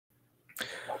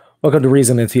Welcome to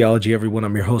Reason and Theology, everyone.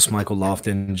 I'm your host, Michael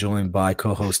Lofton, joined by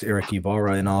co-host Erick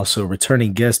Ybarra and also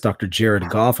returning guest, Dr. Jared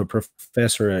Goff, a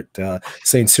professor at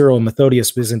St. Cyril and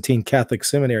Methodius Byzantine Catholic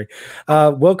Seminary.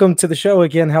 Welcome to the show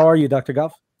again. How are you, Dr.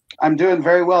 Goff? I'm doing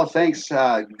very well, thanks.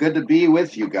 Good to be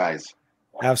with you guys.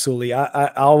 Absolutely. I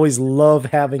always love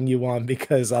having you on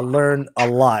because I learn a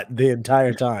lot the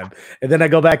entire time. And then I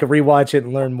go back and rewatch it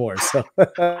and learn more. So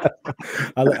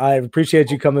I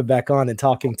appreciate you coming back on and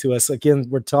talking to us. Again,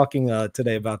 we're talking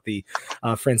today about the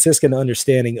Franciscan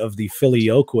understanding of the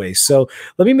Filioque. So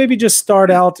let me maybe just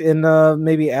start out and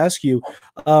maybe ask you,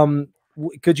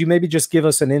 could you maybe just give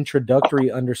us an introductory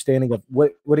understanding of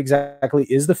what exactly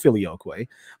is the Filioque,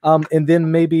 and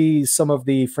then maybe some of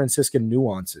the Franciscan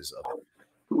nuances of it?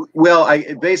 Well,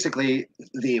 basically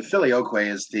the Filioque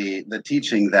is the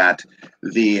teaching that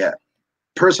the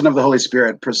person of the Holy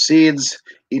Spirit proceeds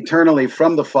eternally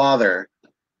from the Father,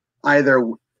 either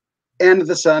and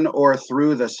the Son or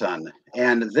through the Son.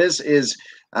 And this is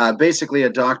basically a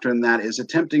doctrine that is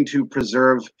attempting to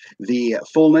preserve the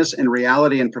fullness and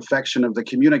reality and perfection of the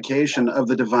communication of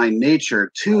the divine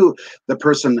nature to the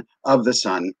person of the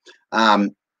Son.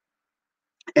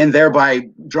 And thereby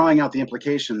drawing out the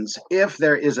implications if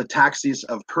there is a taxis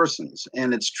of persons,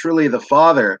 and it's truly the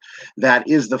Father that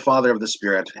is the Father of the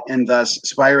Spirit and thus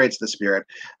spirates the Spirit,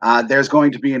 there's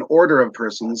going to be an order of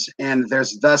persons, and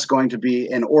there's thus going to be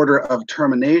an order of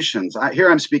terminations. Here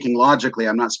I'm speaking logically,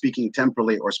 I'm not speaking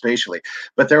temporally or spatially,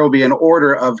 but there will be an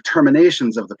order of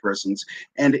terminations of the persons.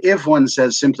 And if one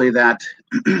says simply that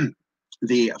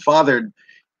the Father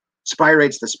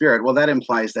spirates the Spirit, well, that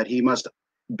implies that he must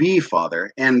be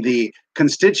Father, and the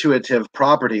constitutive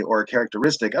property or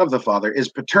characteristic of the Father is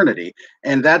paternity,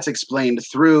 and that's explained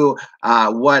through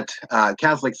what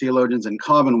Catholic theologians in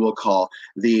common will call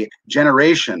the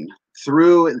generation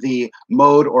through the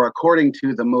mode or according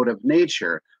to the mode of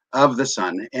nature of the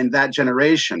Son, and that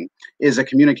generation is a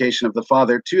communication of the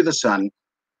Father to the Son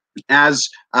as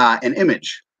an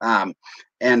image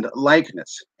and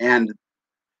likeness, and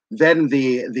then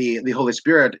the Holy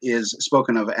Spirit is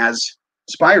spoken of as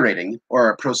spirating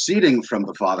or proceeding from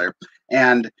the Father,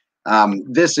 and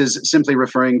this is simply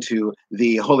referring to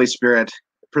the Holy Spirit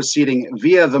proceeding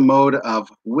via the mode of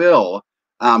will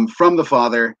from the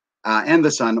Father and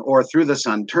the Son, or through the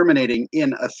Son, terminating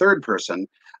in a third person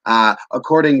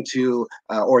according to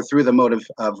or through the mode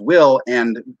of will,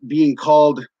 and being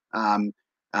called the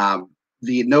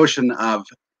notion of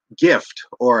gift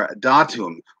or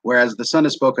datum, whereas the Son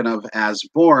is spoken of as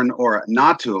born or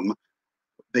natum.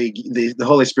 The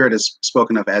Holy Spirit is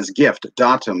spoken of as gift,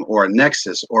 datum, or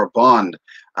nexus or bond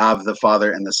of the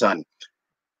Father and the Son.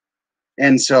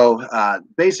 And so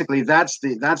basically that's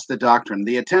the doctrine.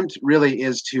 The attempt really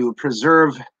is to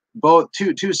preserve both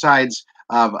two sides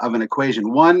of an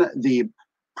equation. One, the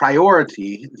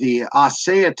priority, the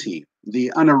aseity,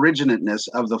 the unoriginateness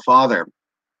of the Father,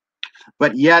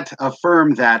 but yet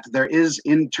affirm that there is,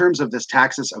 in terms of this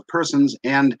taxis of persons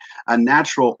and a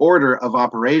natural order of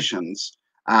operations,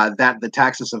 that the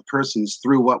taxis of persons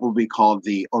through what will be called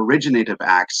the originative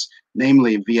acts,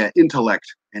 namely via intellect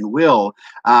and will,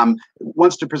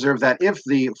 wants to preserve that if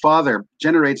the Father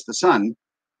generates the Son,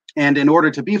 and in order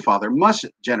to be Father must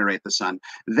generate the Son,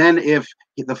 then if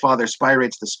the Father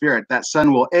spirates the Spirit, that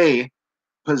Son will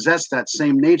possess that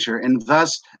same nature and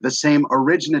thus the same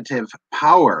originative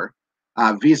power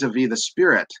vis-a-vis the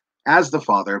Spirit as the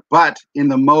Father, but in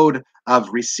the mode of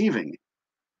receiving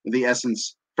the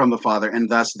essence from the Father, and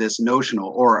thus this notional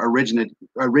or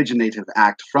originative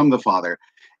act from the Father,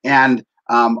 and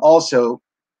also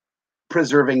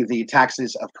preserving the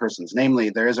taxis of persons. Namely,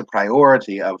 there is a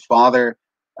priority of Father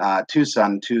to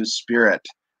Son to Spirit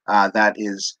that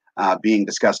is being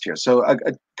discussed here. So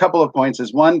a couple of points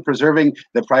is: one, preserving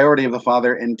the priority of the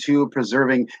Father, and two,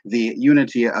 preserving the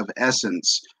unity of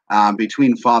essence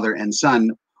between Father and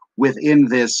Son within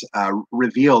this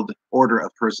revealed order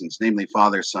of persons, namely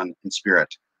Father, Son, and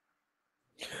Spirit.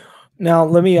 Now,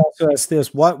 let me also ask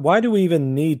this. Why do we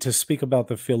even need to speak about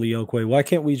the Filioque? Why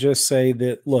can't we just say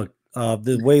that, look,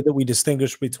 the way that we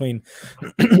distinguish between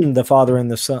the Father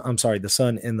and the Son, the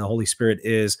Son and the Holy Spirit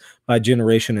is by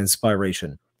generation and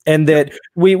inspiration, and that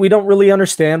we don't really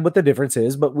understand what the difference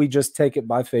is, but we just take it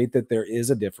by faith that there is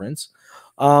a difference.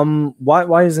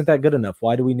 Why isn't that good enough?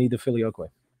 Why do we need the Filioque?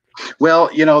 Well,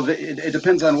 it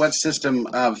depends on what system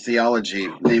of theology,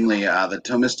 namely the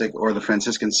Thomistic or the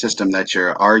Franciscan system that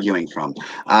you're arguing from.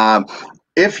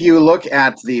 If you look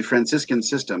at the Franciscan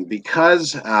system,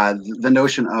 because the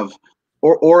notion of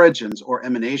origins or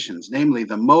emanations, namely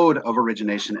the mode of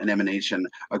origination and emanation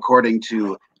according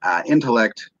to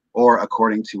intellect or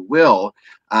according to will,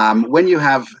 when you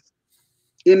have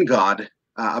in God,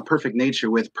 a perfect nature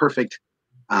with perfect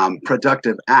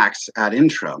productive acts ad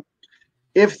intra.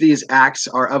 If these acts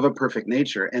are of a perfect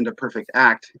nature and a perfect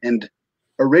act and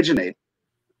originate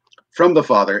from the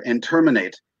Father and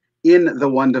terminate in the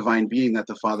one divine being that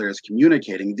the Father is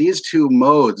communicating, these two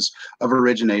modes of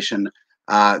origination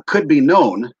could be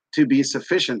known to be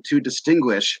sufficient to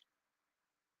distinguish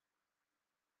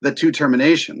the two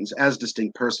terminations as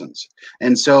distinct persons.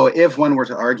 And so if one were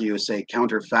to argue, say,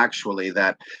 counterfactually,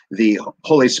 that the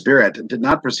Holy Spirit did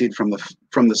not proceed from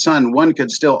the Son, one could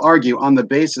still argue on the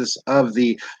basis of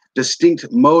the distinct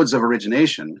modes of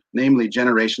origination, namely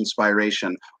generation,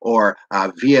 spiration, or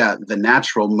via the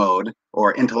natural mode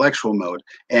or intellectual mode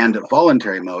and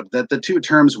voluntary mode, that the two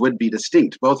terms would be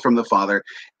distinct, both from the Father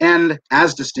and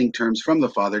as distinct terms from the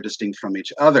Father, distinct from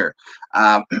each other.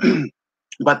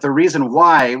 But the reason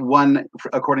why one,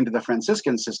 according to the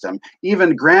Franciscan system,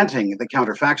 even granting the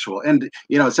counterfactual, and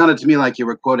it sounded to me like you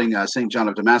were quoting St. John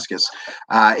of Damascus,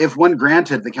 if one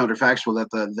granted the counterfactual that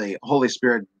the Holy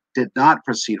Spirit did not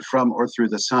proceed from or through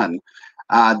the Son,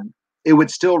 it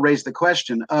would still raise the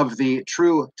question of the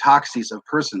true taxis of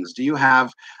persons. Do you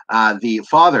have the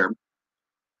Father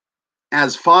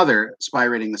as Father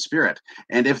spirating the Spirit?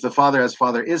 And if the Father as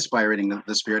Father is spirating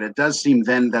the Spirit, it does seem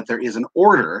then that there is an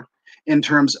order in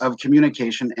terms of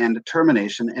communication and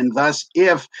termination. And thus,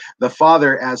 if the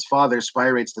Father as Father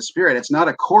spirates the Spirit, it's not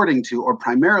according to, or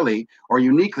primarily, or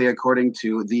uniquely according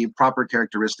to the proper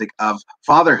characteristic of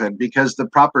fatherhood, because the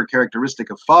proper characteristic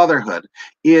of fatherhood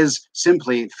is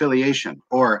simply filiation,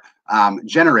 or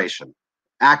generation,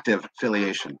 active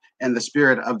filiation, and the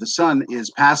Spirit of the Son is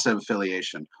passive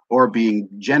filiation, or being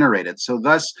generated. So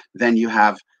thus, then you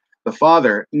have the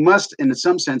Father must, in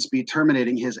some sense, be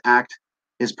terminating his act,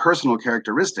 his personal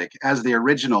characteristic, as the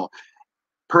original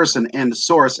person and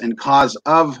source and cause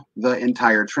of the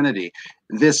entire Trinity.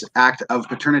 This act of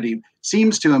paternity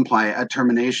seems to imply a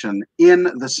termination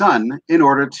in the Son in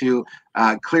order to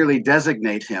clearly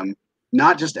designate him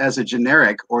not just as a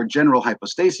generic or general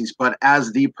hypostasis, but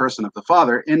as the person of the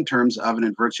Father in terms of and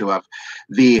in virtue of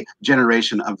the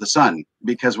generation of the Son,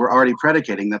 because we're already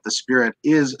predicating that the Spirit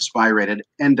is spirated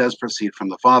and does proceed from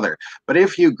the Father. But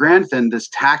if you grant then this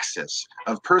taxis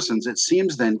of persons, it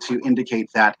seems then to indicate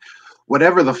that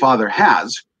whatever the Father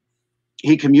has,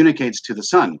 he communicates to the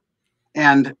Son.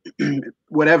 And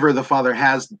whatever the Father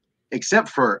has, except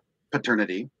for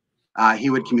paternity, he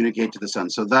would communicate to the Son.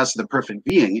 So thus the perfect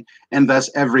being, and thus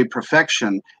every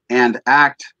perfection and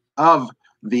act of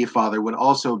the Father would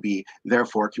also be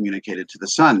therefore communicated to the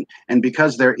Son. And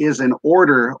because there is an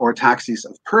order or taxis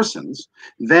of persons,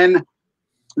 then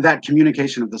that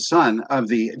communication of the Son, of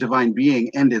the divine being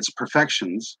and its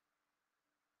perfections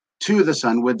to the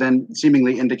Son would then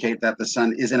seemingly indicate that the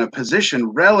Son is in a position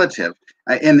relative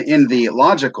in the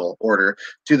logical order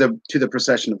to the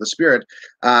procession of the Spirit.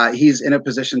 He's in a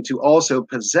position to also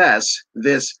possess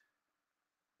this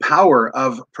power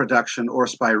of production or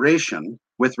spiration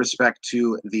with respect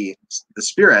to the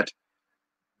Spirit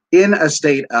in a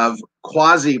state of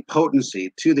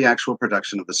quasi-potency to the actual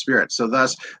production of the Spirit. So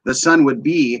thus the Son would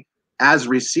be as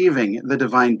receiving the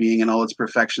divine being and all its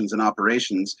perfections and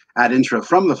operations ad intra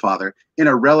from the Father in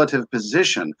a relative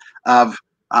position of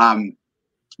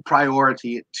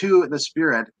priority to the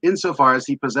Spirit, insofar as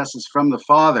he possesses from the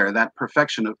Father that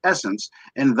perfection of essence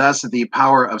and thus the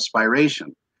power of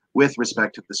spiration with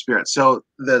respect to the Spirit. So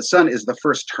the Son is the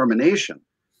first termination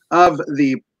of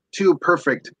the two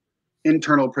perfect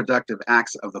internal productive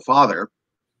acts of the Father.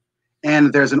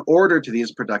 And there's an order to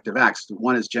these productive acts.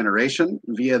 One is generation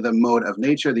via the mode of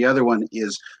nature. The other one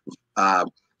is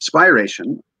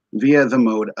spiration via the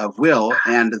mode of will.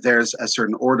 And there's a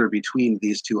certain order between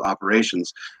these two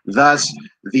operations. Thus,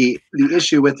 the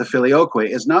issue with the Filioque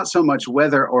is not so much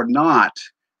whether or not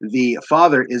the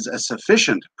Father is a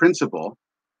sufficient principle,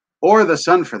 or the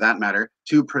Son for that matter,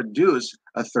 to produce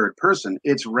a third person.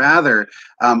 It's rather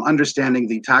understanding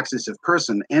the taxis of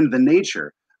person and the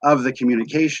nature of the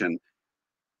communication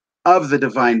of the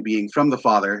divine being from the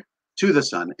Father to the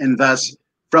Son, and thus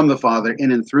from the Father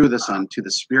in and through the Son to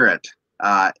the Spirit,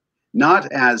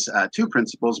 not as two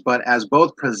principles, but as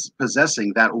both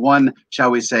possessing that one,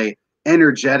 shall we say,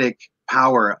 energetic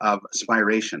power of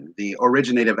spiration. The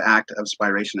originative act of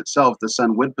spiration itself, the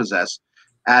Son would possess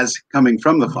as coming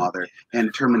from the Father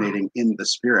and terminating in the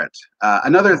Spirit.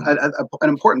 An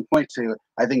important point to,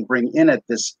 I think, bring in at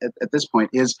this point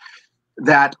is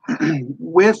that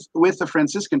with the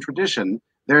Franciscan tradition,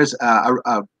 there's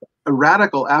a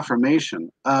radical affirmation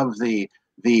of the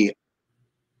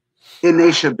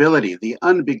innatiability, the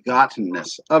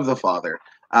unbegottenness of the Father.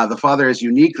 The Father is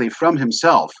uniquely from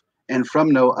himself and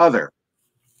from no other.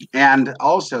 And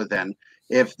also then,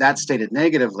 if that's stated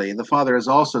negatively, the Father is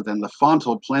also then the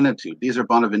fontal plenitude. These are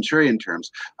Bonaventurian terms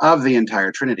of the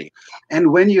entire Trinity.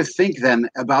 And when you think then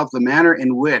about the manner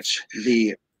in which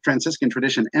the Franciscan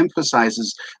tradition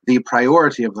emphasizes the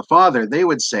priority of the Father, they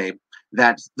would say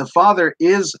that the Father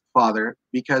is Father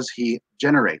because he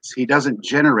generates. He doesn't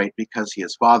generate because he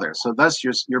is Father. So thus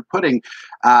you're putting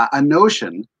a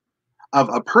notion of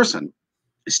a person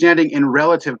standing in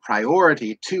relative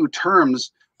priority to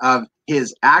terms of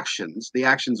his actions, the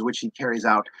actions which he carries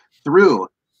out through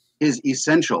his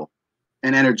essential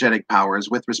and energetic powers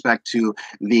with respect to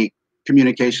the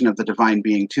communication of the divine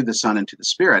being to the Son and to the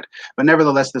Spirit. But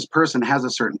nevertheless, this person has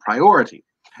a certain priority.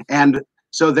 And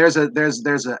so there's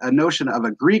a notion of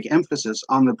a Greek emphasis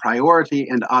on the priority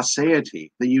and aseity.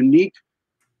 The unique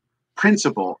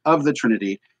principle of the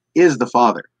Trinity is the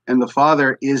Father, and the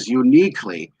Father is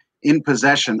uniquely in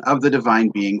possession of the divine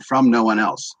being from no one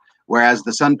else, whereas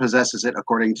the Son possesses it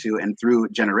according to and through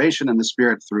generation, and the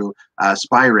Spirit through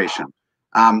spiration.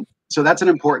 So that's an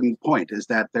important point, is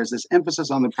that there's this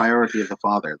emphasis on the priority of the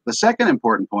Father. The second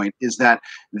important point is that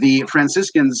the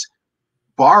Franciscans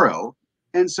borrow,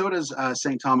 and so does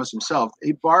St. Thomas himself,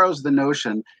 he borrows the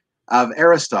notion of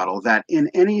Aristotle that in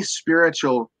any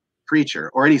spiritual creature,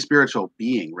 or any spiritual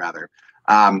being rather,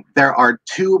 there are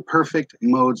two perfect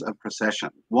modes of procession.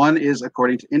 One is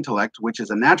according to intellect, which is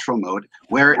a natural mode,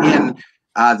 wherein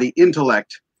the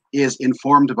intellect is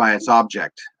informed by its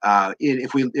object.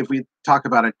 If we talk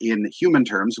about it in human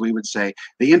terms, we would say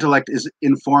the intellect is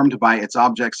informed by its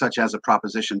object, such as a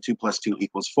proposition 2 + 2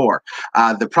 = 4.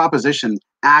 The proposition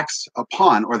acts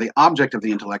upon, or the object of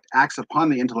the intellect acts upon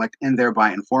the intellect and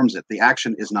thereby informs it. The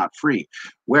action is not free.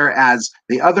 Whereas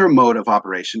the other mode of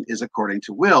operation is according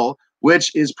to will,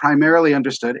 which is primarily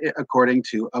understood according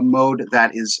to a mode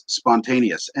that is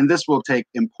spontaneous. And this will take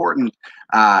important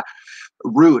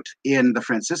root in the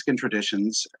Franciscan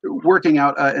traditions, working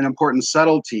out an important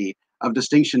subtlety of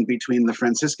distinction between the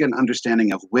Franciscan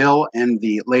understanding of will and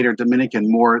the later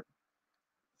Dominican, more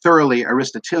thoroughly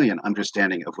Aristotelian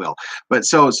understanding of will. But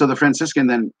so the Franciscan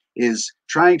then is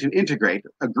trying to integrate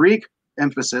a Greek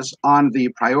emphasis on the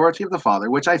priority of the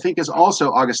Father, which I think is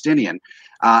also Augustinian,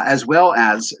 as well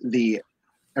as the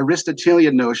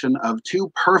Aristotelian notion of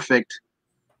two perfect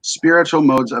spiritual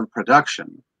modes of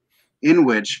production, in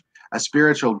which a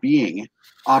spiritual being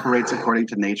operates according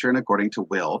to nature and according to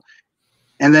will.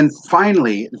 And then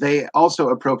finally, they also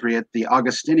appropriate the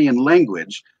Augustinian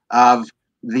language of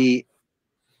the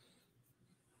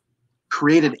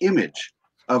created image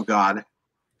of God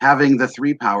having the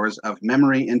three powers of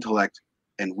memory, intellect,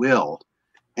 and will.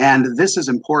 And this is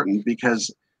important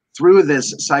because through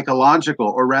this psychological,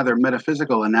 or rather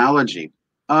metaphysical analogy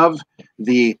of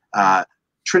the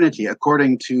Trinity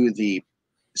according to the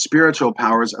spiritual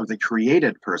powers of the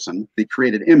created person, the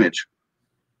created image,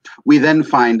 we then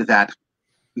find that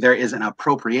there is an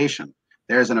appropriation.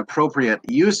 There is an appropriate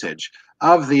usage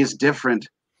of these different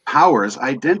powers,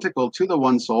 identical to the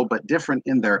one soul, but different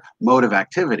in their mode of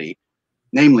activity,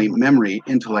 namely memory,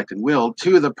 intellect, and will,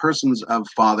 to the persons of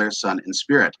Father, Son, and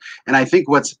Spirit. And I think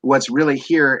what's really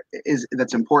here is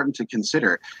that's important to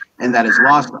consider, and that is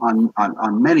lost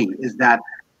on many, is that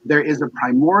there is a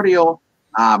primordial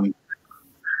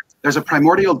there's a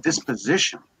primordial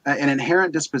disposition, an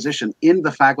inherent disposition in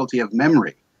the faculty of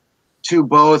memory to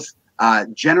both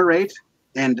generate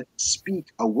and speak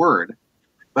a word,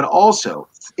 but also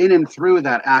in and through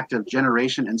that act of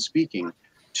generation and speaking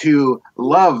to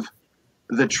love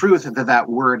the truth that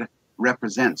word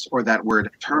represents, or that word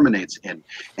terminates in.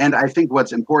 And I think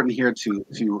what's important here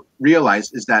to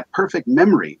realize is that perfect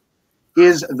memory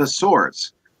is the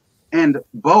source, and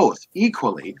both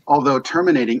equally, although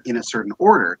terminating in a certain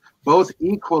order, both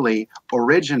equally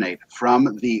originate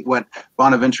from the what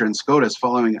Bonaventure and Scotus,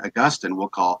 following Augustine, will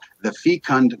call the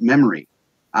fecund memory.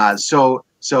 So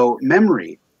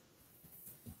memory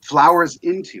flowers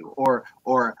into,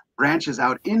 or branches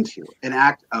out into, an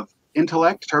act of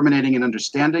intellect terminating in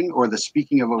understanding, or the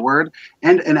speaking of a word,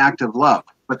 and an act of love.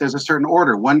 But there's a certain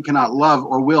order. One cannot love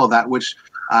or will that which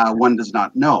one does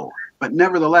not know. But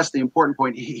nevertheless, the important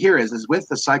point here is with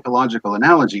the psychological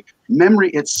analogy,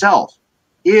 memory itself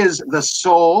is the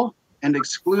sole and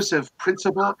exclusive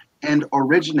principle and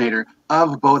originator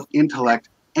of both intellect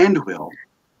and will.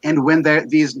 And when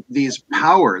these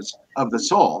powers of the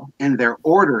soul and their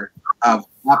order of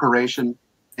operation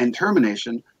and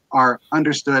termination are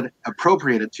understood,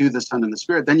 appropriated to the Son and the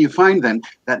Spirit, then you find then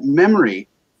that memory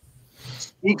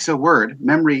speaks a word.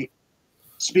 Memory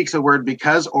speaks a word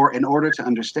because, or in order to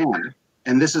understand.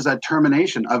 And this is a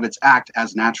termination of its act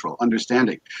as natural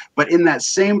understanding. But in that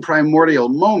same primordial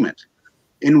moment,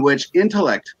 in which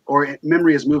intellect or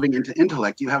memory is moving into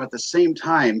intellect, you have at the same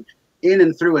time, in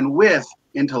and through and with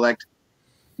intellect,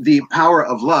 the power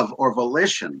of love or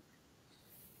volition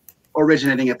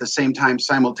originating at the same time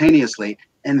simultaneously,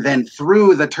 and then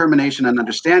through the termination and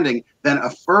understanding, then a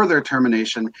further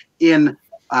termination in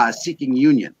seeking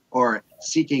union or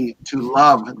seeking to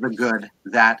love the good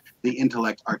that the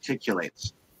intellect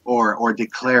articulates or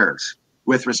declares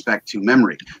with respect to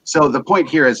memory. So the point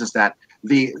here is that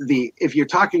if you're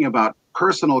talking about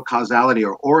personal causality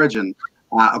or origin,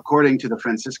 according to the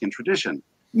Franciscan tradition,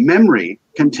 memory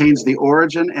contains the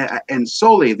origin and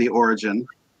solely the origin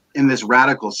in this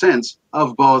radical sense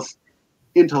of both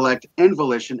intellect and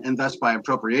volition, and thus by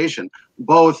appropriation,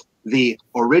 both the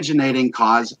originating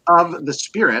cause of the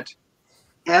spirit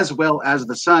as well as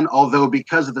the son, although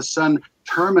because the son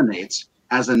terminates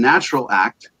as a natural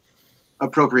act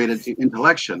appropriated to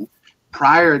intellection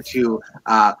prior to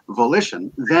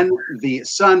volition, then the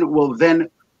son will then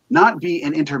not be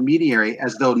an intermediary,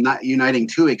 as though not uniting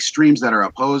two extremes that are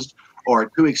opposed,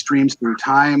 or two extremes through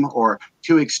time, or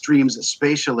two extremes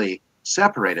spatially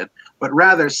separated, but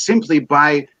rather simply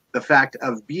by the fact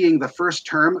of being the first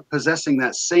term, possessing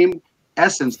that same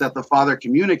essence that the Father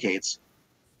communicates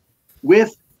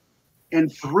with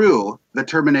and through the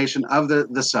termination of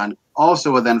the Son,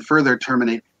 also will then further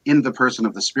terminate in the person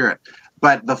of the Spirit.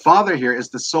 But the Father here is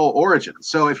the sole origin.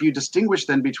 So if you distinguish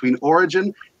then between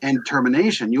origin and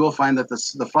termination, you will find that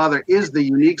the Father is the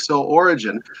unique sole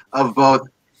origin of both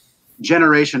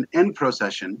generation and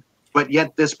procession, but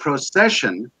yet this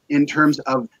procession, in terms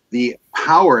of the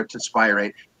power to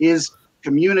spirate, is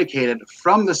communicated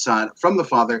from the Son, from the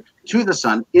Father to the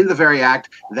Son, in the very act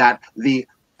that the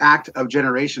act of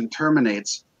generation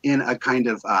terminates in a kind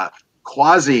of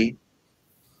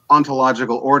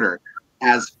quasi-ontological order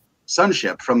as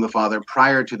sonship from the Father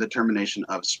prior to the termination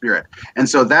of spirit. And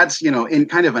so that's, in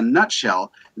kind of a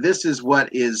nutshell, this is what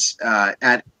is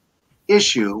at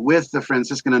issue with the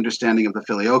Franciscan understanding of the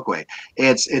Filioque.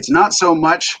 It's not so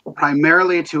much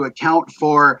primarily to account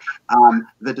for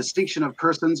the distinction of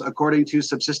persons according to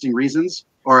subsisting reasons,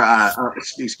 or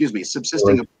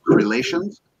subsisting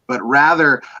relations, but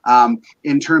rather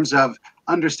in terms of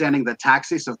understanding the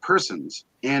taxis of persons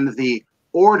and the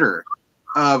order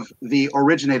of the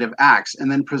originative acts,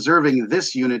 and then preserving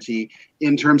this unity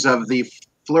in terms of the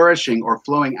flourishing or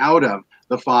flowing out of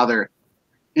the Father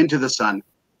into the Son,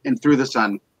 and through the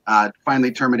Son,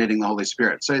 finally terminating the Holy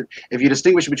Spirit. So if you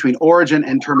distinguish between origin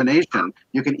and termination,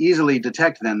 you can easily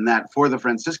detect then that for the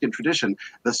Franciscan tradition,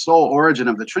 the sole origin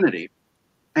of the Trinity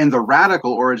and the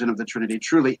radical origin of the Trinity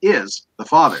truly is the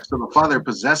Father. So the Father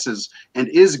possesses and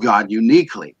is God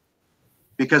uniquely,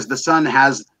 because the Son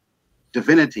has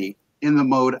divinity in the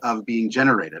mode of being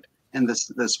generated, and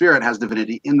the Spirit has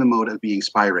divinity in the mode of being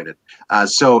spirated.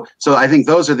 So I think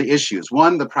those are the issues.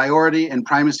 One, the priority and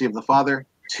primacy of the Father.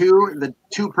 Two, the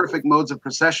two perfect modes of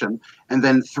procession. And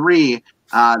then three,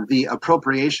 the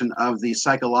appropriation of the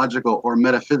psychological or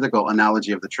metaphysical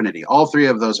analogy of the Trinity. All three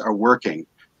of those are working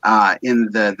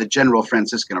in the general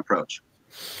Franciscan approach.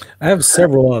 I have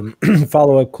several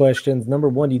follow-up questions. Number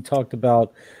one, you talked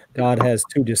about God has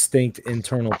two distinct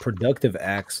internal productive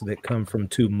acts that come from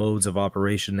two modes of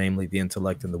operation, namely the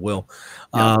intellect and the will.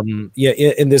 And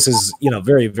this is,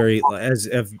 very, very,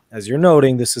 as you're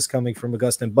noting, this is coming from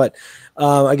Augustine. But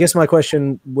I guess my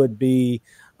question would be,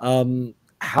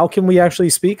 how can we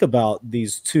actually speak about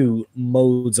these two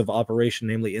modes of operation,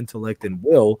 namely intellect and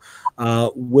will,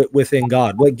 within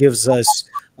God? What gives us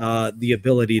the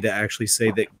ability to actually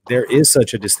say that there is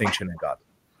such a distinction in God?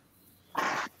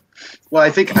 Well, I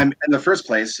think in the first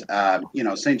place,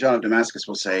 St. John of Damascus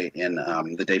will say in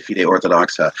the De Fide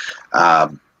Orthodoxa,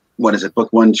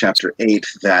 Book 1, Chapter 8,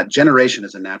 that generation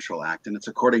is a natural act, and it's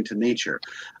according to nature.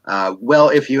 Well,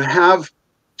 if you have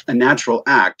a natural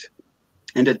act,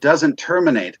 and it doesn't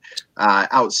terminate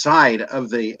outside of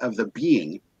the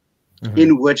being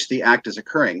in which the act is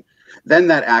occurring, then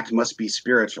that act must be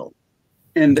spiritual.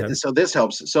 And so this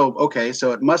helps. So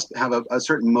it must have a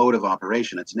certain mode of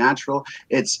operation. It's natural.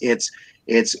 It's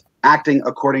acting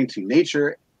according to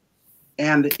nature,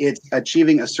 and it's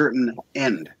achieving a certain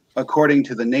end according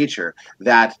to the nature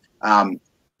that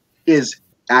is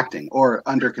acting or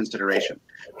under consideration.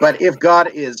 But if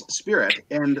God is spirit,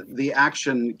 and the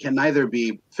action can neither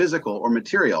be physical or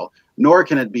material, nor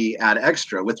can it be ad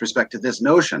extra with respect to this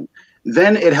notion,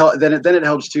 then it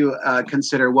helps to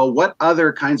consider, well, what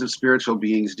other kinds of spiritual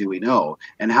beings do we know,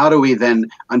 and how do we then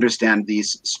understand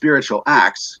these spiritual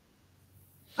acts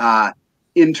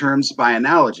in terms, by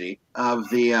analogy, of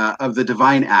the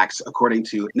divine acts according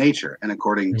to nature and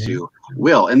according to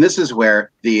will. And this is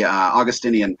where the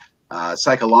Augustinian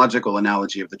psychological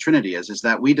analogy of the Trinity is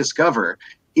that we discover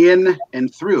in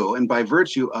and through and by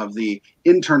virtue of the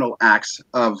internal acts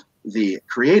of the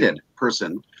created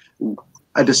person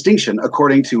a distinction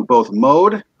according to both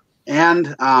mode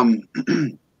and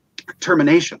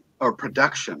termination or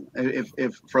production,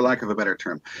 if for lack of a better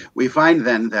term. We find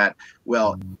then that,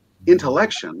 well,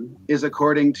 intellection is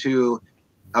according to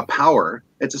a power.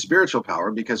 It's a spiritual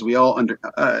power because we all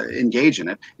engage in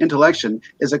it. Intellection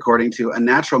is according to a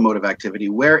natural mode of activity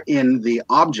wherein the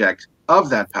object of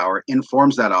that power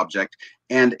informs that object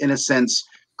and, in a sense,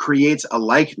 creates a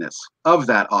likeness of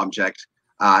that object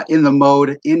in the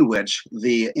mode in which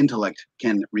the intellect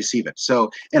can receive it.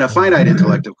 So in a finite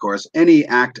intellect, of course, any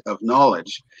act of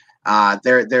knowledge,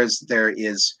 there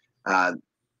is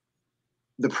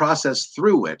the process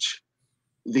through which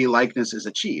the likeness is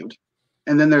achieved,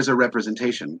 and then there's a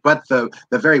representation. But the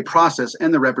very process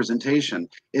and the representation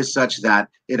is such that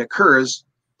it occurs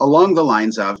along the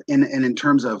lines of, and in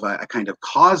terms of a kind of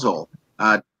causal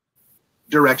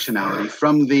directionality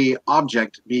from the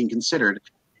object being considered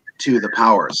to the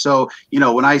power. So, you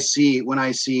know, when I see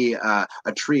a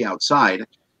tree outside,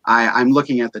 I'm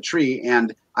looking at the tree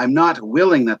and I'm not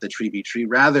willing that the tree be tree.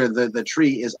 Rather, the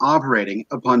tree is operating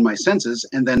upon my senses,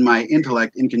 and then my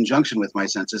intellect, in conjunction with my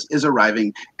senses, is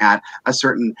arriving at a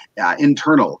certain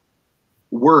internal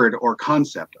word or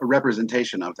concept, a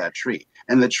representation of that tree.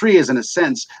 And the tree is, in a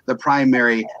sense, the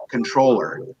primary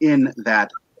controller in that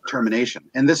termination.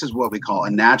 And this is what we call a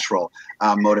natural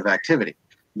mode of activity.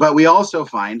 But we also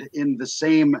find in the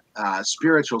same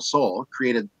spiritual soul,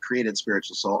 created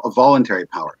spiritual soul, a voluntary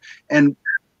power. And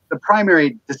the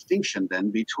primary distinction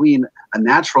then between a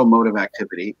natural mode of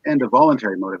activity and a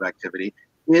voluntary mode of activity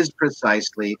is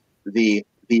precisely the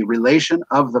relation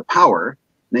of the power,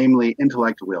 namely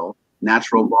intellect, will,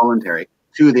 natural, voluntary,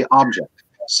 to the object.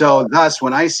 So thus,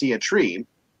 when I see a tree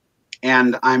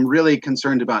and I'm really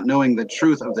concerned about knowing the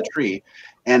truth of the tree,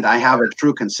 and I have a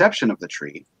true conception of the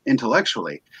tree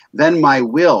intellectually, then my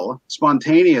will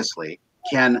spontaneously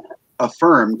can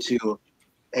affirm to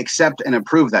accept and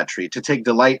approve that tree, to take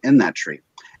delight in that tree.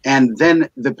 And then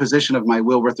the position of my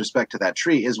will with respect to that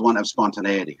tree is one of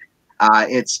spontaneity.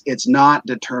 It's not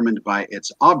determined by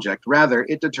its object, rather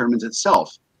it determines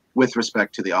itself with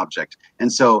respect to the object.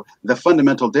 And so the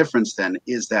fundamental difference then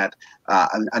is that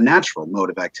a natural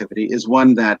mode of activity is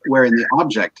one that wherein the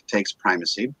object takes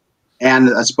primacy, and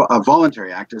a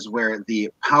voluntary act is where the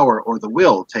power or the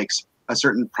will takes a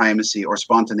certain primacy or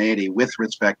spontaneity with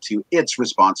respect to its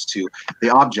response to the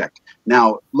object.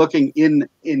 Now, looking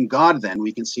in God, then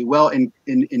we can see, well, in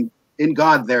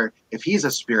God, there, if he's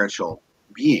a spiritual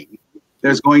being,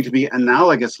 there's going to be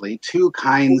analogously two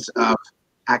kinds of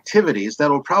activities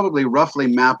that will probably roughly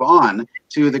map on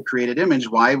to the created image.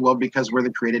 Why? Well, because we're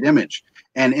the created image.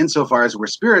 And insofar as we're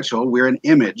spiritual, we're an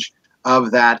image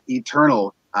of that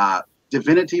eternal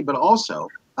divinity, but also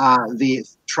the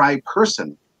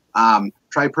tripersonal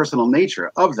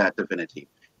nature of that divinity.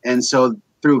 And so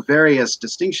through various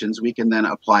distinctions, we can then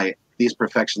apply these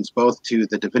perfections both to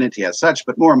the divinity as such,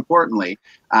 but more importantly,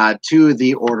 to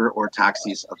the order or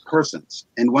taxis of persons.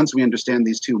 And once we understand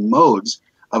these two modes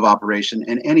of operation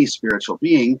in any spiritual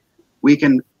being, we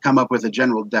can come up with a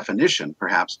general definition,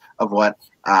 perhaps, of what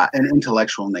an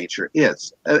intellectual nature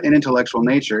is. An intellectual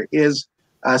nature is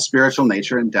a spiritual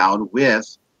nature endowed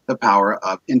with the power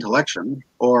of intellection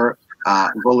or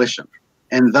volition.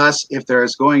 And thus, if there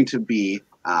is going to be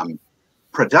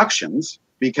productions,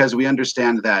 because we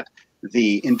understand that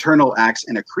the internal acts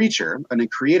in a creature, in a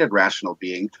created rational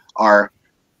being, are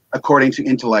according to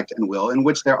intellect and will, in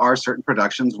which there are certain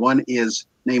productions. One is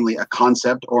namely a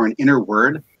concept or an inner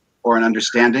word or an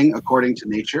understanding according to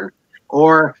nature,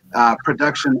 or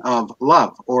production of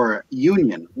love or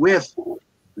union with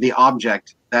the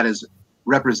object that is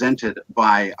represented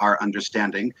by our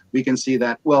understanding. We can see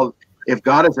that, well, if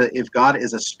God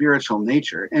is a spiritual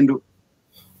nature and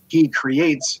he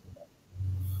creates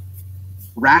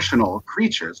rational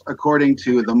creatures according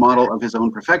to the model of his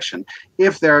own perfection,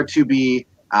 if there are to be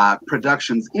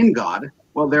productions in God,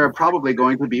 well, there are probably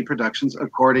going to be productions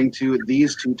according to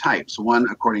these two types, one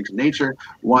according to nature,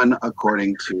 one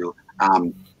according to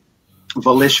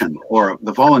volition or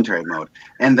the voluntary mode.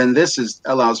 And then this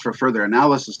allows for further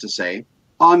analysis to say,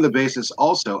 on the basis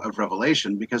also of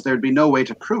revelation, because there'd be no way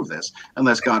to prove this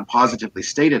unless God positively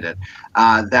stated it,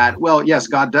 that, well, yes,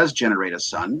 God does generate a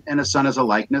son, and a son is a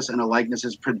likeness, and a likeness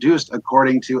is produced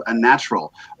according to a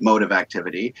natural mode of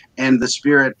activity, and the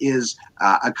spirit is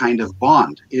a kind of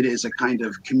bond. It is a kind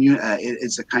of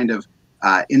it's a kind of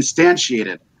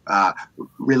instantiated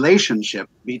relationship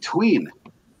between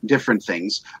different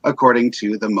things according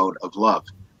to the mode of love.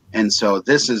 And so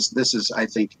this is I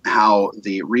think how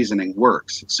the reasoning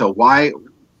works. So why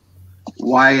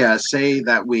say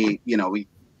that we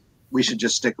should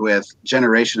just stick with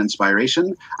generation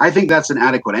inspiration? I think that's an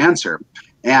adequate answer.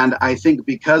 And I think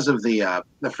because of the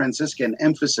Franciscan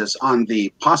emphasis on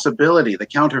the possibility, the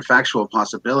counterfactual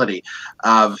possibility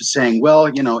of saying, well,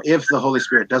 if the Holy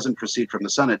Spirit doesn't proceed from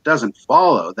the Son, it doesn't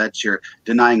follow that you're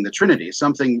denying the Trinity,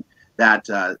 something that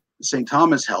St.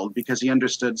 Thomas held because he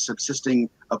understood subsisting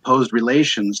opposed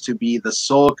relations to be the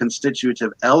sole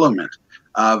constitutive element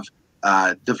of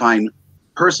divine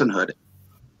personhood.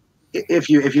 If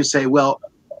you say, well,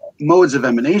 modes of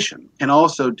emanation can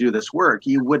also do this work,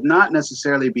 you would not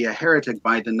necessarily be a heretic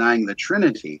by denying the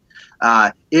Trinity.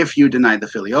 If you denied the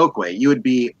Filioque, you would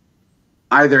be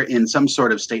either in some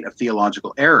sort of state of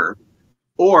theological error,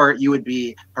 or you would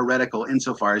be heretical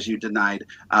insofar as you denied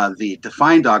the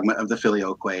defined dogma of the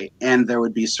Filioque, and there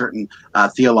would be certain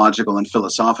theological and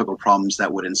philosophical problems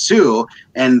that would ensue.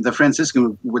 And the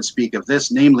Franciscan would speak of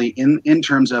this, namely in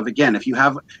terms of, again, if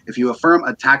you affirm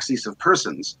a taxis of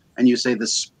persons, and you say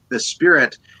the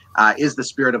Spirit is the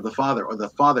Spirit of the Father, or the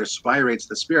Father spirates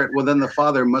the Spirit, well, then the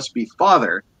Father must be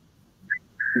Father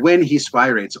when he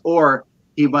spirates, or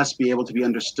he must be able to be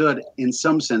understood in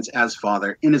some sense as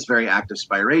Father in his very act of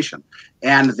spiration.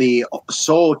 And the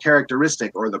sole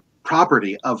characteristic or the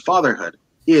property of fatherhood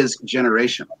is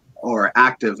generation or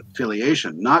active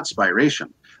filiation, not spiration.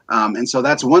 And so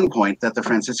that's one point that the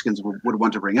Franciscans would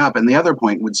want to bring up. And the other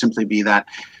point would simply be that,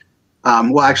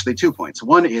 well, actually 2 points.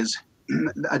 One is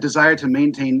a desire to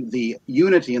maintain the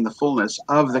unity and the fullness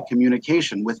of the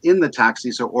communication within the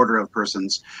taxis or order of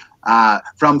persons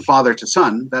from father to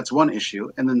son. That's one issue.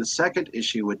 And then the second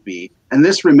issue would be, and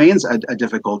this remains a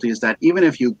difficulty, is that even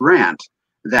if you grant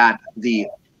that the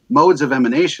modes of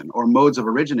emanation or modes of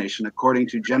origination according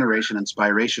to generation and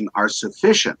spiration are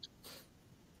sufficient,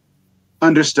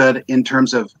 understood in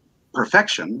terms of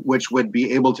perfection, which would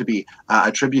be able to be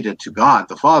attributed to God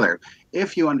the Father,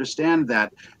 if you understand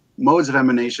that modes of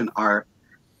emanation are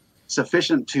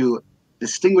sufficient to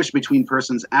distinguish between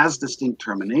persons as distinct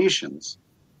terminations,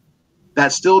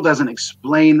 that still doesn't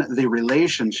explain the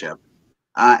relationship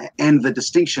and the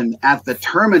distinction at the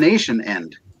termination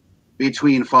end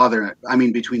between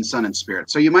between Son and Spirit.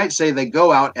 So you might say they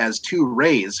go out as two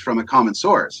rays from a common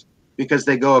source because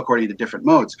they go according to different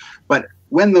modes. But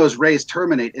when those rays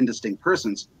terminate in distinct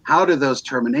persons, how do those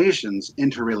terminations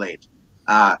interrelate?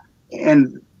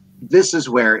 And this is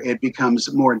where it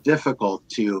becomes more difficult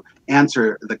to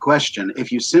answer the question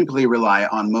if you simply rely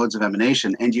on modes of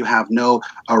emanation and you have no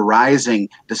arising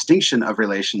distinction of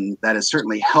relation that is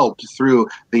certainly helped through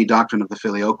the doctrine of the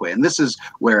Filioque. And this is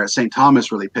where St.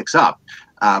 Thomas really picks up.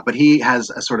 But he has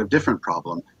a sort of different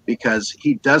problem because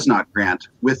he does not grant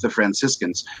with the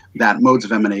Franciscans that modes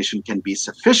of emanation can be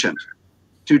sufficient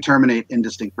to terminate in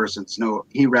distinct persons. No,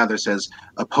 he rather says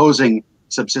opposing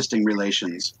subsisting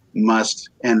relations must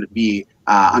and be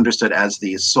understood as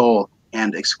the sole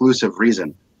and exclusive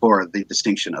reason for the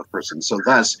distinction of persons. So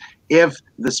thus, if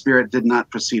the Spirit did not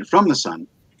proceed from the Son,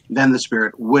 then the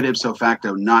Spirit would ipso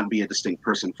facto not be a distinct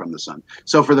person from the Son.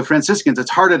 So for the Franciscans, it's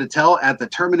harder to tell at the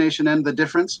termination end the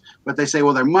difference, but they say,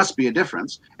 well, there must be a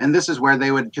difference. And this is where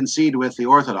they would concede with the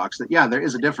Orthodox that, yeah, there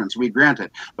is a difference, we grant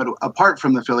it. But apart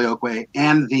from the Filioque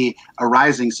and the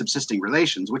arising subsisting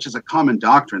relations, which is a common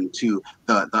doctrine to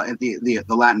the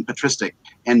Latin patristic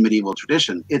and medieval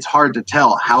tradition, it's hard to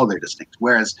tell how they're distinct.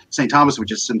 Whereas St. Thomas would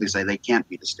just simply say they can't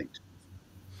be distinct.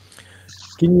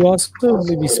 Can you also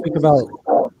maybe speak about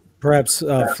perhaps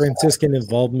Franciscan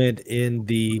involvement in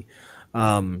the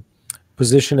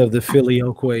position of the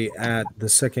Filioque at the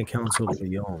Second Council of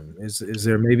Lyon? Is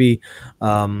there maybe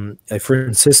a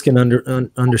Franciscan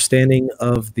understanding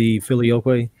of the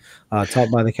Filioque taught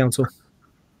by the Council?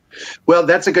 Well,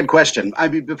 that's a good question. I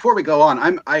mean, before we go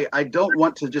on, I don't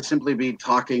want to just simply be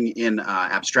talking in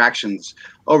abstractions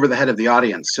over the head of the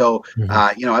audience. So,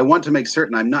 I want to make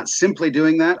certain I'm not simply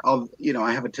doing that.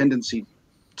 I have a tendency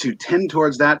to tend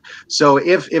towards that. So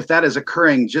if that is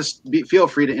occurring, just feel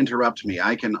free to interrupt me.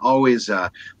 I can always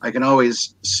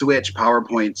switch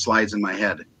PowerPoint slides in my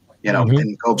head,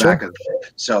 and go back.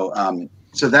 So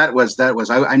that was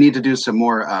I need to do some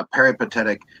more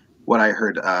peripatetic, what I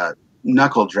heard,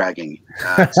 knuckle dragging.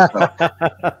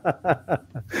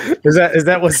 Is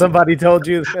that what somebody told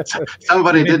you?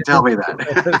 Somebody did tell me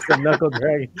that. Some knuckle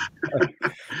dragging.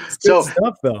 So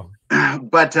stuff though.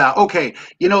 But okay,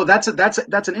 that's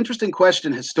an interesting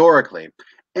question historically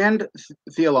and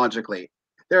theologically.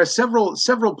 There are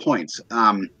several points,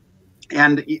 and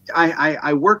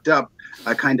I worked up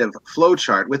a kind of flow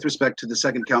chart with respect to the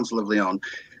Second Council of Lyon.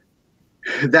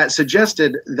 that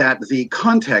suggested that the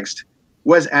context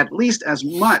was at least as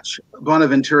much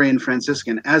Bonaventurian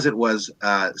Franciscan as it was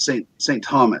Saint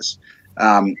Thomas.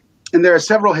 And there are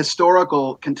several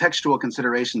historical contextual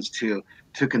considerations to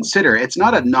consider. It's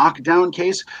not a knockdown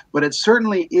case, but it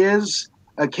certainly is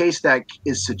a case that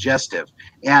is suggestive,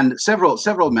 and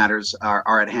several matters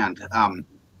are at hand.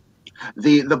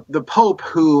 The Pope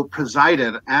who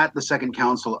presided at the Second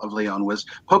Council of Lyon was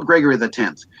Pope Gregory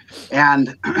X,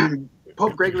 and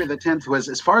Pope Gregory X was,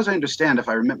 as far as I understand, if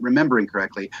I'm remembering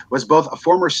correctly, was both a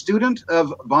former student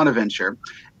of Bonaventure,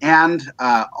 and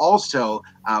also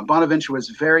Bonaventure was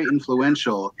very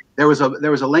influential. There was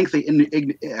a lengthy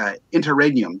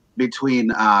interregnum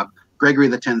between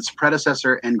Gregory X's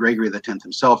predecessor and Gregory X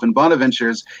himself, and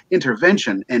Bonaventure's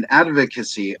intervention and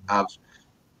advocacy of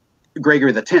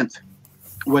Gregory X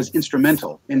was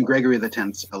instrumental in Gregory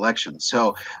X's election.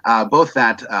 So both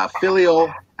that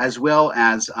filial as well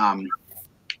as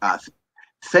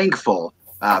thankful,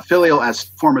 filial as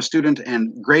former student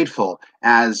and grateful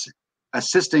as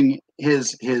assisting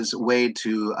his way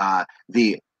to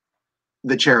the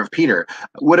chair of Peter,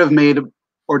 would have made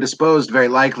or disposed very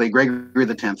likely Gregory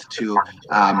X to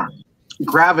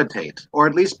gravitate, or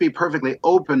at least be perfectly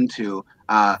open to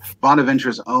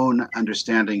Bonaventure's own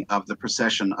understanding of the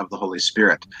procession of the Holy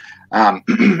Spirit.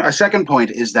 A second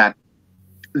point is that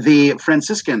the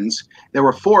Franciscans, there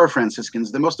were 4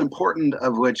 Franciscans, the most important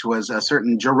of which was a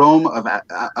certain Jerome of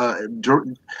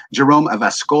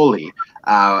Ascoli.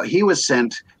 He was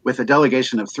sent with a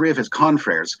delegation of 3 of his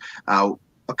confreres, a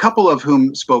couple of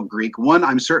whom spoke Greek, one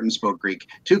I'm certain spoke Greek,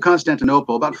 to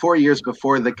Constantinople about 4 years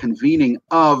before the convening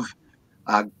of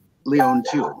Leon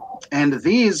II. And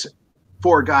these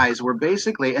 4 guys were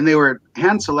basically, and they were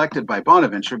hand-selected by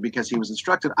Bonaventure because he was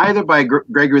instructed either by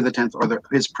Gregory X or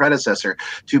his predecessor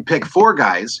to pick 4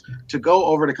 guys to go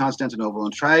over to Constantinople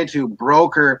and try to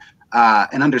broker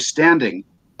an understanding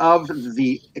of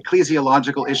the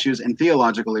ecclesiological issues and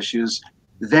theological issues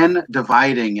then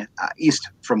dividing east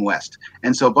from west.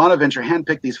 And so Bonaventure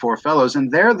handpicked these 4 fellows,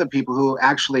 and they're the people who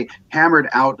actually hammered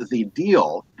out the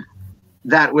deal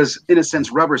that was, in a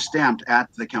sense, rubber stamped at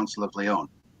the Council of Lyon.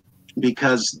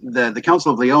 Because the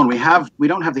Council of Lyon, we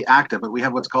don't have the acta, but we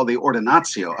have what's called the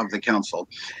ordinatio of the council.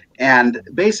 And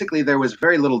basically there was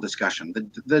very little discussion.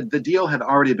 The deal had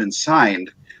already been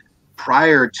signed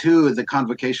prior to the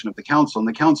convocation of the council, and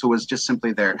the council was just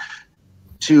simply there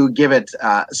to give it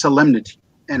solemnity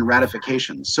and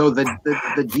ratification. So the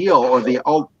deal, or the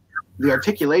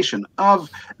articulation of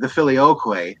the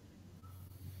Filioque,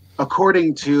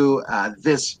 according to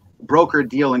this brokered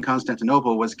deal in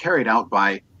Constantinople, was carried out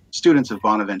by students of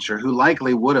Bonaventure who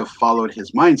likely would have followed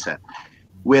his mindset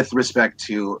with respect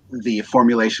to the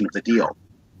formulation of the deal.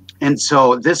 And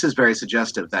so this is very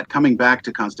suggestive that coming back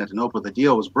to Constantinople, the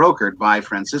deal was brokered by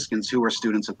Franciscans who were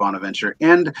students of Bonaventure.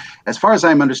 And as far as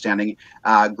I'm understanding,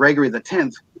 Gregory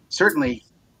X, certainly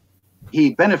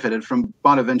he benefited from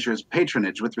Bonaventure's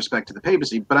patronage with respect to the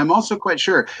papacy, but I'm also quite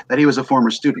sure that he was a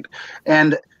former student.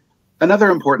 And another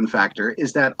important factor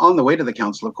is that on the way to the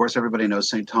council, of course, everybody knows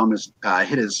St. Thomas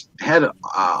hit his head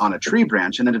on a tree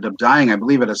branch and ended up dying, I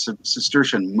believe, at a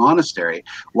Cistercian monastery,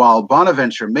 while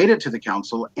Bonaventure made it to the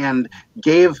council and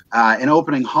gave an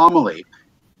opening homily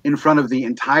in front of the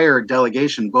entire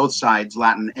delegation, both sides,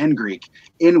 Latin and Greek,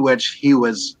 in which he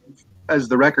was, as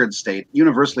the records state,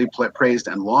 universally praised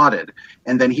and lauded.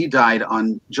 And then he died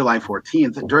on July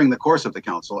 14th during the course of the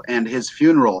council, and his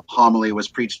funeral homily was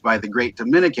preached by the great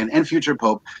Dominican and future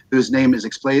pope, whose name is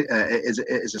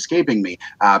escaping me,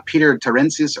 Peter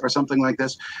Terentius or something like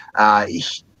this.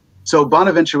 So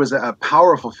Bonaventure was a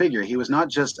powerful figure. He was not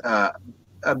just a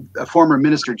former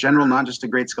minister general, not just a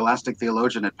great scholastic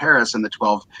theologian at Paris in the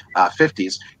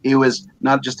 1250s. He was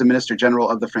not just a minister general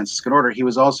of the Franciscan order, he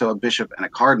was also a bishop and a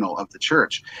cardinal of the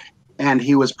church. And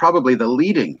he was probably the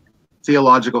leading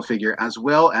theological figure as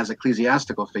well as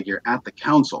ecclesiastical figure at the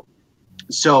council.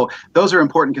 So those are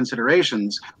important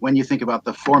considerations when you think about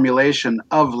the formulation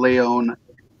of Leon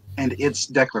and its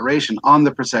declaration on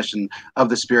the procession of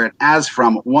the Spirit as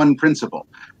from one principle,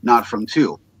 not from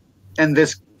 2. And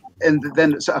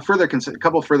then a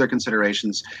couple further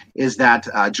considerations is that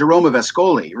Jerome of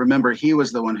Ascoli, remember, he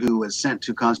was the one who was sent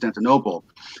to Constantinople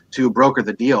to broker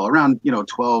the deal around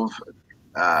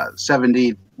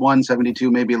 1271, 72,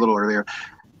 maybe a little earlier.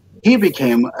 He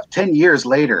became 10 years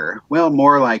later, well,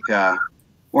 more like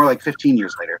 15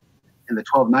 years later, in the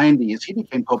 1290s, he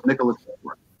became Pope Nicholas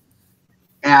IV.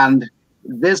 And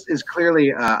this is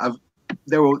clearly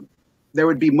there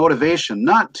would be motivation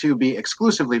not to be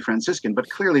exclusively Franciscan, but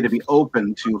clearly to be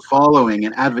open to following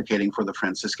and advocating for the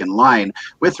Franciscan line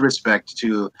with respect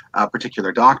to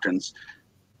particular doctrines,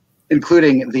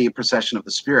 including the procession of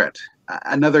the Spirit.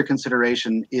 Another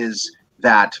consideration is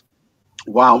that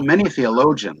while many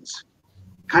theologians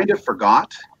kind of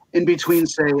forgot in between,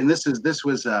 say, and this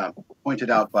was pointed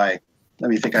out by, let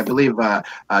me think, I believe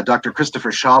Dr.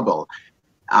 Christopher Schabel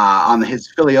on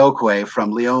his Filioque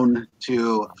from Lyon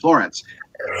to Florence.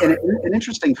 And an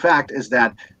interesting fact is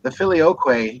that the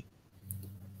Filioque,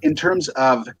 in terms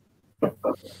of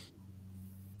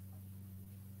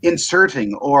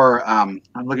inserting, or I'm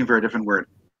looking for a different word,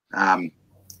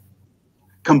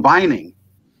 combining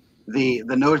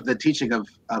the teaching of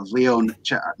Leon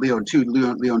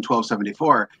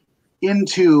 1274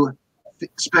 into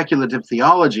speculative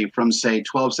theology from, say,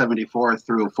 1274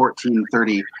 through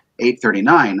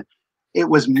 1438-39, it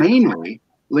was mainly,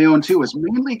 Leon II was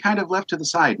mainly kind of left to the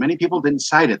side. Many people didn't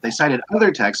cite it. They cited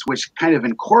other texts which kind of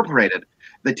incorporated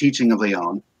the teaching of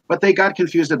Leon, but they got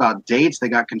confused about dates. They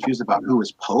got confused about who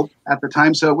was Pope at the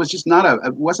time. So it was just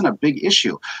it wasn't a big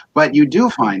issue. But you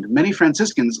do find many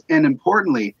Franciscans, and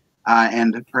importantly,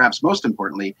 and perhaps most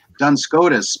importantly, Duns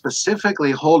Scotus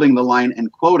specifically holding the line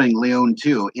and quoting Leon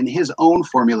II in his own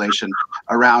formulation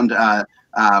around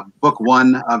book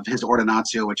 1 of his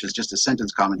Ordinatio, which is just a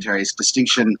sentence commentary,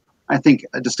 distinction, I think,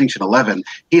 distinction 11.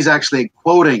 He's actually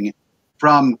quoting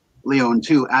from Leon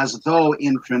II as though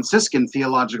in Franciscan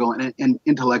theological and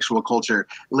intellectual culture,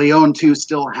 Leon II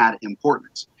still had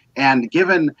importance. And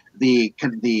given the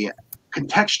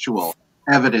contextual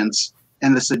evidence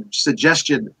and the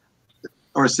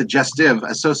suggestive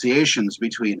associations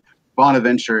between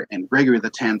Bonaventure and Gregory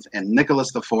X and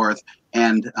Nicholas IV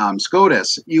and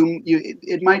Scotus,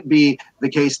 it might be the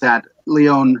case that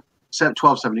Leon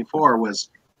 1274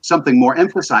 was something more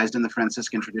emphasized in the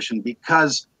Franciscan tradition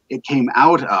because it came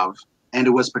out of, and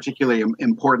it was particularly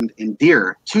important and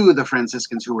dear to the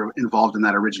Franciscans who were involved in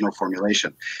that original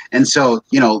formulation. And so,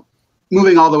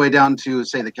 moving all the way down to,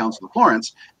 say, the Council of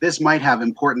Florence, this might have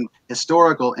important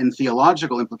historical and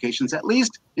theological implications, at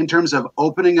least in terms of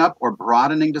opening up or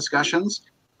broadening discussions,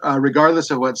 regardless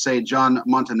of what, say, John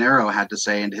Montanaro had to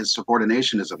say and his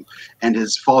subordinationism and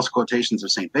his false quotations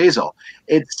of St. Basil.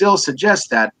 It still suggests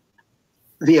that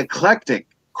the eclectic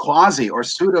quasi or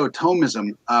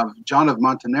pseudo-Thomism of John of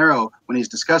Montanaro, when he's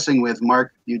discussing with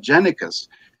Mark Eugenicus,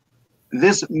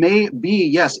 this may be,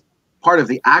 yes, part of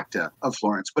the acta of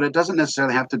Florence, but it doesn't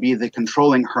necessarily have to be the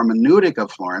controlling hermeneutic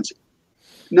of Florence,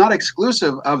 not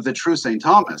exclusive of the true St.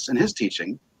 Thomas and his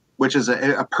teaching, which is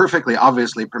a perfectly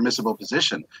obviously permissible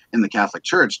position in the Catholic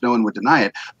Church. No one would deny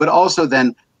it. But also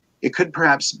then it could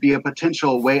perhaps be a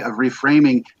potential way of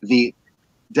reframing the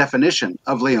definition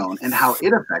of Leon and how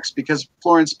it affects, because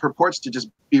Florence purports to just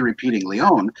be repeating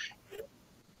Leon.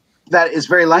 That is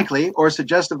very likely or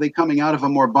suggestively coming out of a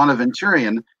more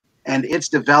Bonaventurian and its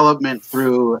development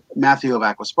through Matthew of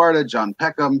Aquisparta, John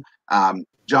Peckham,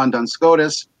 John Duns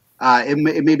Scotus.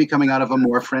 It may be coming out of a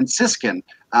more Franciscan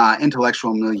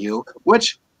intellectual milieu,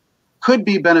 which could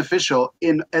be beneficial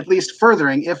in at least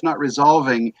furthering, if not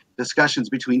resolving, discussions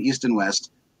between East and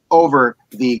West over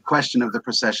the question of the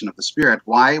procession of the Spirit.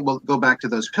 Why? We'll go back to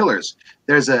those pillars.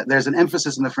 There's an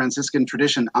emphasis in the Franciscan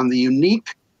tradition on the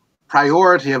unique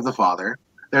priority of the Father.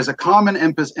 There's a common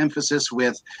emphasis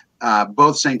with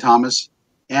both St. Thomas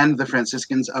and the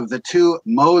Franciscans of the two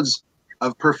modes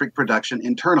of perfect production,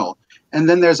 internal. And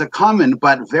then there's a common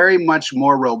but very much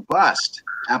more robust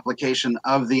application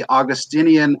of the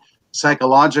Augustinian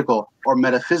psychological or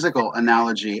metaphysical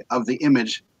analogy of the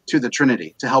image to the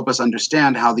Trinity, to help us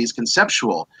understand how these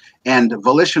conceptual and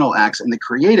volitional acts in the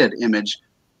created image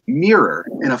mirror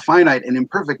in a finite and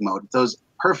imperfect mode those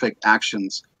perfect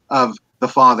actions of the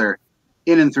Father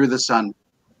in and through the Son,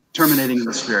 terminating in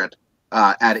the Spirit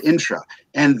ad intra.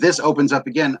 And this opens up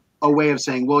again a way of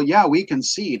saying, well, yeah, we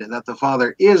concede that the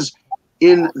Father is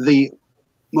in the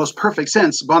most perfect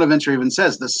sense. Bonaventure even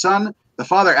says the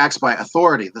Father acts by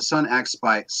authority, the Son acts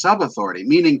by sub-authority,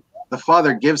 meaning the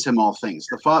Father gives him all things.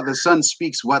 The Son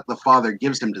speaks what the Father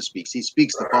gives him to speak. He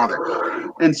speaks the Father.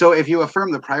 And so if you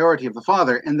affirm the priority of the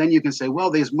Father, and then you can say,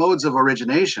 well, these modes of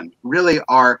origination really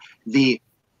are the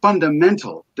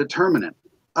fundamental determinant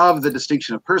of the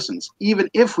distinction of persons, even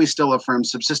if we still affirm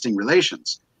subsisting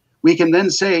relations. We can then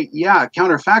say, yeah,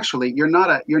 counterfactually, you're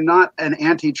not an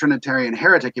anti-Trinitarian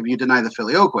heretic if you deny the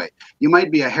Filioque. You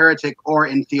might be a heretic or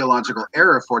in theological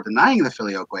error for denying the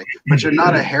Filioque, but you're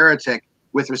not a heretic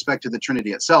with respect to the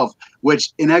Trinity itself,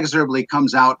 which inexorably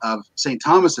comes out of St.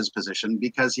 Thomas's position,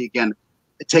 because he, again,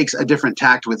 takes a different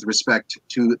tact with respect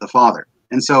to the Father.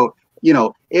 And so you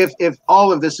know, if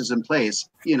all of this is in place,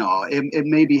 you know, it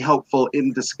may be helpful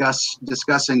in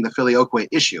discussing the Filioque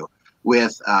issue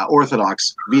with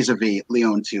Orthodox vis-a-vis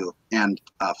Leon II and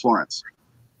Florence.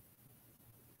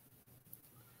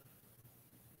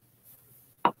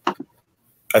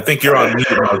 I think you're on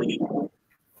mute.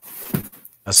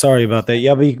 Sorry about that.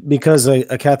 Yeah, because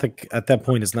a Catholic at that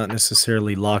point is not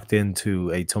necessarily locked into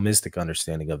a Thomistic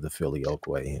understanding of the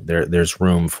Filioque. There's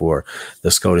room for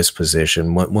the Scotus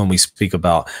position when we speak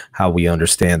about how we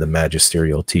understand the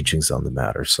magisterial teachings on the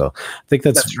matter. So I think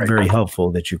that's right. very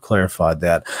helpful that you clarified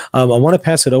that. I want to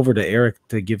pass it over to Eric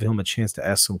to give him a chance to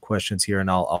ask some questions here, and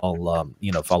I'll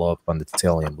you know, follow up on the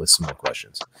tail end with some more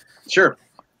questions. Sure.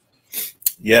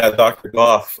 Yeah, Dr.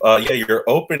 Goff. Yeah, your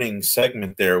opening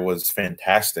segment there was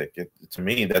fantastic. To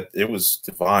me, that it was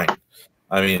divine.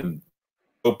 I mean,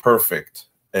 so perfect.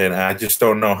 And I just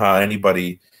don't know how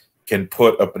anybody can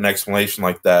put up an explanation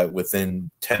like that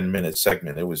within 10-minute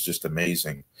segment. It was just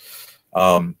amazing.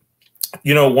 You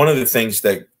know, one of the things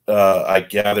that I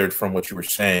gathered from what you were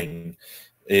saying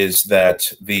is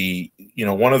that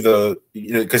one of the,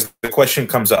 because the question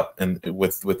comes up and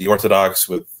with the Orthodox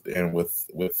with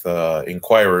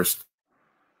inquirers,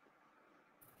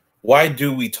 why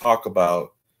do we talk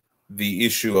about the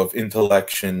issue of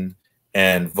intellection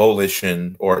and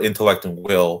volition, or intellect and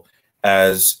will,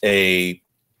 as a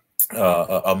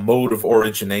mode of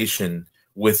origination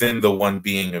within the one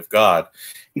being of God?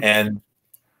 And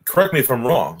correct me if I'm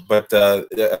wrong, but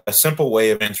a simple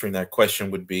way of answering that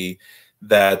question would be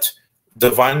that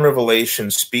divine revelation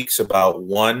speaks about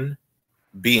one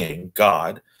being,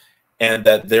 God, and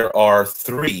that there are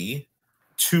three,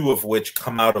 two of which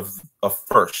come out of a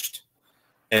first.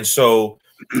 And so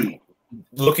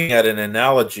looking at an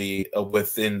analogy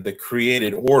within the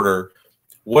created order,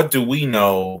 what do we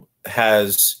know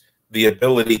has the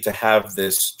ability to have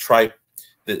this I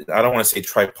don't want to say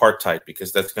tripartite,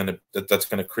 because that's going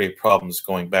to create problems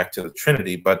going back to the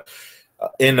Trinity, but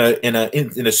in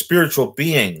a spiritual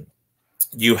being,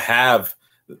 you have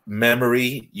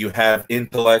memory, you have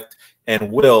intellect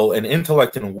and will, and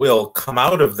intellect and will come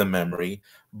out of the memory,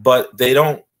 but they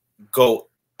don't go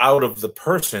out of the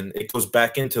person. It goes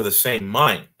back into the same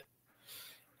mind.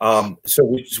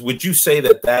 So would you say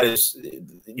that is,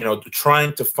 you know,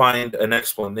 trying to find an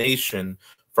explanation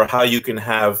for how you can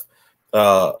have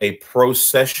a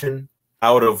procession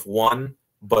out of one,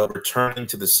 but returning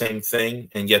to the same thing,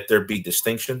 and yet there be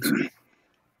distinctions?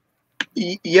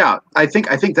 Yeah, I think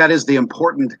that is the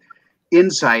important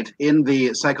insight in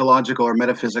the psychological or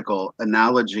metaphysical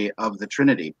analogy of the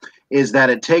Trinity, is that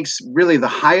it takes really the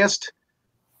highest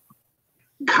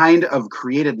kind of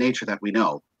created nature that we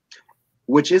know,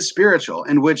 which is spiritual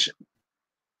and which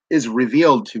is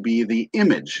revealed to be the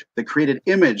image, the created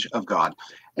image of God.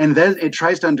 And then it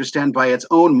tries to understand by its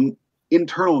own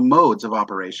internal modes of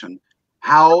operation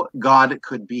how God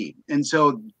could be. And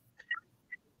so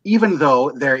even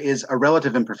though there is a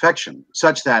relative imperfection,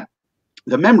 such that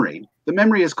the memory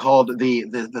is called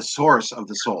the source of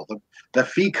the soul, the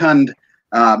fecund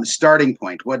starting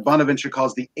point, what Bonaventure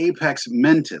calls the apex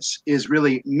mentis, is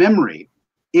really memory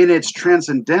in its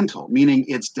transcendental, meaning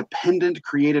its dependent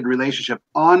created relationship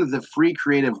on the free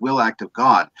creative will act of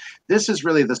God. This is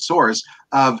really the source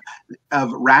of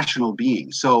rational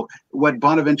being. So what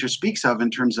Bonaventure speaks of in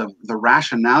terms of the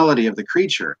rationality of the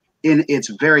creature in its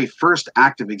very first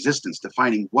act of existence,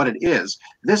 defining what it is,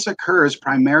 this occurs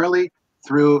primarily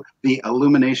through the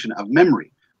illumination of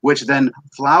memory, which then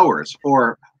flowers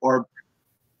or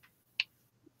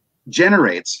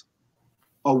generates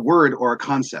a word or a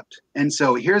concept. And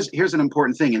so here's an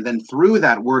important thing. And then through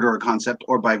that word or a concept,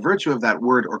 or by virtue of that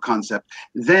word or concept,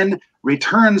 then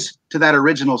returns to that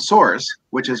original source,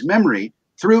 which is memory,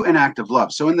 through an act of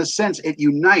love. So in the sense, it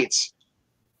unites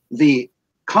the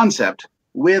concept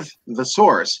with the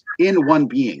source in one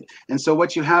being. And so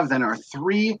what you have then are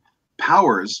three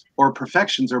powers or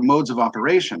perfections or modes of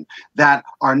operation that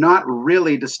are not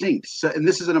really distinct. So, and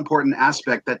this is an important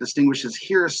aspect that distinguishes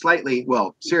here slightly,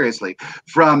 well, seriously,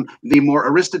 from the more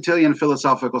Aristotelian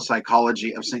philosophical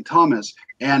psychology of St. Thomas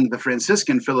and the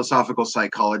Franciscan philosophical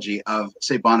psychology of,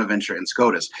 say, Bonaventure and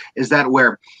Scotus, is that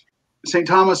where St.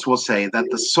 Thomas will say that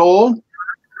the soul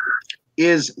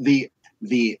is the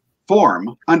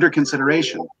form under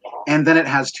consideration, and then it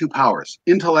has two powers,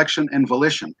 intellection and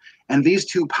volition. And these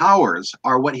two powers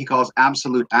are what he calls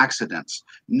absolute accidents,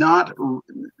 not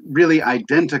really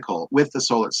identical with the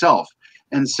soul itself.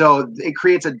 And so it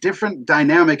creates a different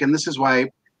dynamic, and this is why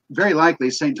very likely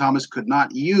St. Thomas could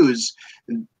not use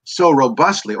so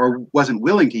robustly, or wasn't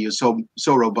willing to use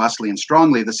so robustly and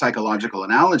strongly, the psychological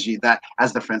analogy that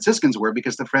as the Franciscans were,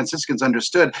 because the Franciscans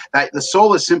understood that the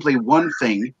soul is simply one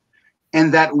thing,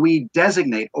 and that we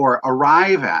designate or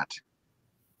arrive at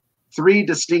three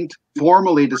distinct,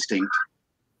 formally distinct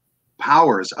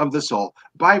powers of the soul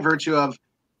by virtue of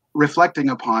reflecting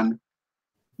upon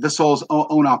the soul's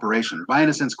own operation, by in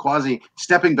a sense quasi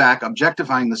stepping back,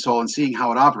 objectifying the soul and seeing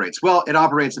how it operates. Well, it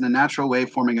operates in a natural way,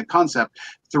 forming a concept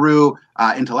through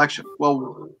intellection.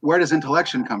 Well, where does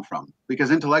intellection come from? Because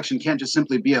intellection can't just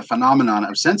simply be a phenomenon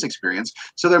of sense experience,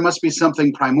 so there must be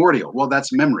something primordial. Well,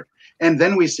 that's memory. And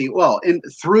then we see, well,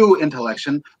 through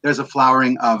intellection, there's a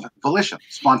flowering of volition,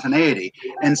 spontaneity.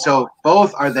 And so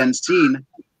both are then seen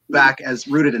back as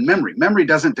rooted in memory. Memory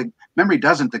doesn't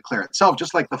declare itself,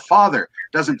 just like the Father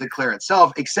doesn't declare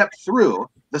itself, except through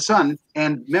the Son,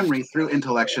 and memory through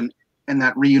intellection, and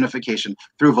that reunification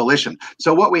through volition.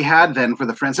 So what we had then, for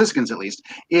the Franciscans at least,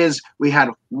 is we had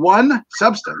one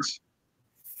substance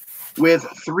with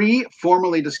three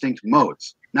formally distinct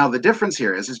modes. Now the difference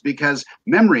here is because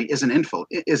memory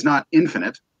is not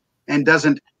infinite, and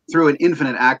doesn't, through an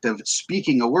infinite act of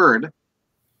speaking a word,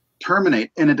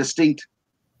 terminate in a distinct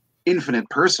infinite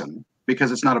person,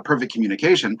 because it's not a perfect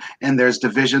communication, and there's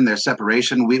division, there's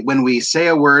separation. When we say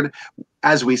a word,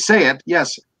 as we say it,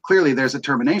 yes, clearly there's a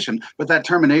termination, but that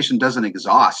termination doesn't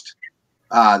exhaust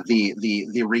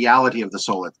the reality of the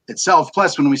soul itself.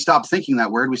 Plus, when we stop thinking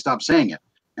that word, we stop saying it,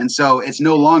 and so it's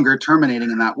no longer terminating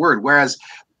in that word. Whereas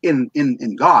in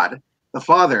God, the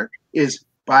Father is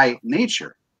by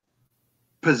nature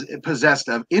possessed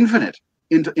of infinite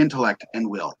intellect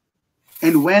and will,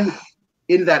 and when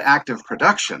in that act of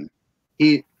production,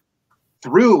 he,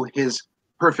 through his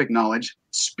perfect knowledge,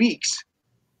 speaks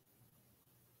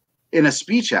in a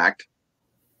speech act.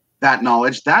 That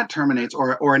knowledge, that terminates,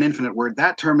 or an infinite word,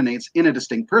 that terminates in a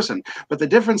distinct person. But the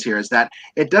difference here is that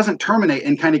it doesn't terminate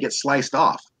and kind of get sliced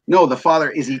off. No, the Father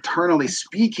is eternally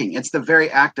speaking. It's the very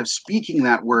act of speaking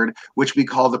that word, which we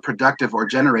call the productive or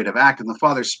generative act. And the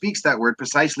Father speaks that word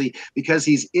precisely because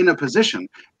he's in a position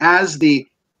as the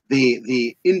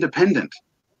independent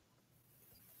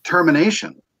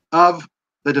termination of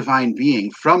the divine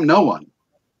being from no one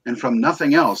and from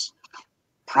nothing else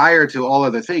prior to all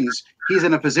other things. He's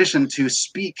in a position to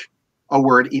speak a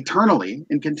word eternally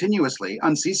and continuously,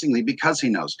 unceasingly, because he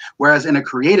knows. Whereas in a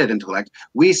created intellect,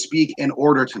 we speak in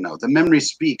order to know. The memory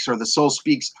speaks, or the soul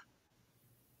speaks,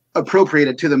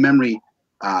 appropriated to the memory,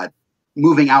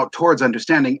 moving out towards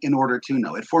understanding in order to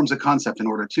know. It forms a concept in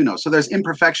order to know. So there's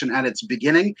imperfection at its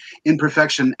beginning,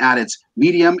 imperfection at its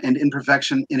medium, and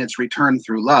imperfection in its return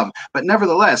through love. But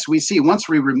nevertheless, we see once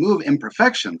we remove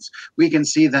imperfections, we can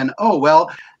see then, oh, well,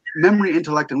 memory,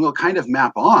 intellect, and will kind of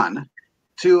map on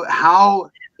to how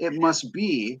it must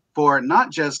be for not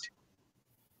just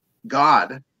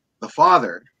God, the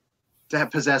Father, to have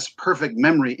possessed perfect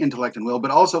memory, intellect, and will,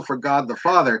 but also for God, the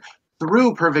Father,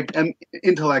 through perfect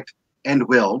intellect and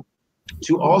will,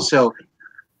 to also,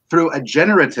 through a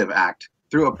generative act,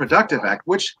 through a productive act,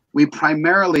 which we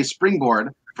primarily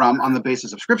springboard from on the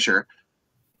basis of Scripture,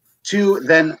 to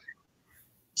then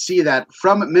see that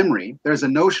from memory, there's a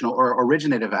notional or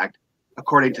originative act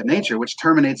according to nature, which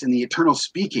terminates in the eternal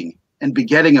speaking and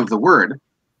begetting of the word.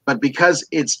 But because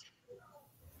it's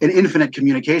an infinite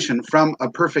communication from a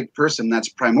perfect person that's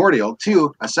primordial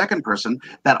to a second person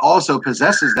that also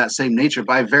possesses that same nature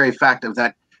by very fact of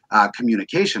that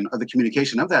communication, or the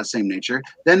communication of that same nature,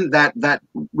 then that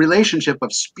relationship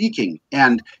of speaking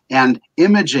and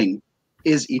imaging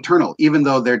is eternal, even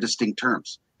though they're distinct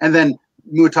terms. And then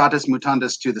mutatis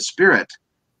mutandis to the spirit,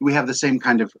 we have the same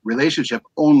kind of relationship,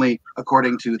 only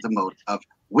according to the mode of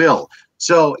will.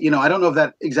 So, I don't know if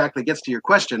that exactly gets to your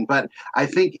question, but I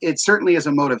think it certainly is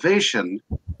a motivation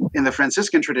in the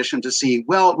Franciscan tradition to see,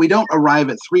 well, we don't arrive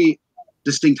at three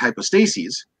distinct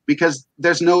hypostases, because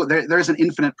there's an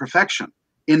infinite perfection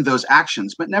in those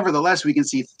actions. But nevertheless, we can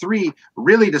see three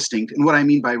really distinct, and what I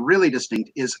mean by really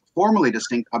distinct is formally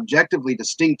distinct, objectively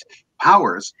distinct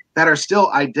powers that are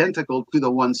still identical to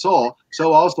the one soul.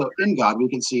 So also in God, we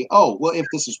can see, oh, well, if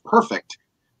this is perfect,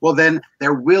 well, then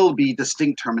there will be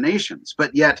distinct terminations.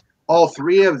 But yet all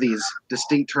three of these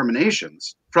distinct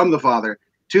terminations from the Father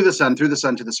to the Son, through the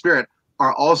Son to the Spirit,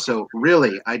 are also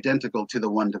really identical to the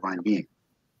one divine being.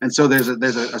 And so there's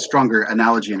a stronger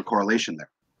analogy and correlation there.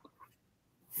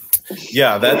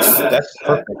 Yeah, that's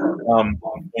perfect.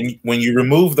 When you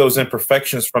remove those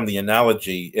imperfections from the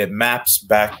analogy, it maps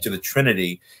back to the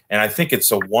Trinity, and I think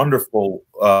it's a wonderful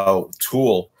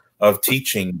tool of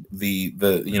teaching the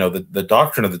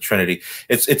doctrine of the Trinity.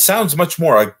 It sounds much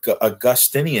more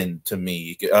Augustinian to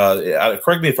me.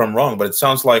 Correct me if I'm wrong, but it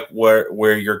sounds like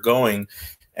where you're going,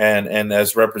 and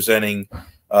as representing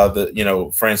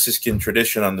the Franciscan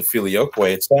tradition on the Filioque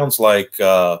way, it sounds like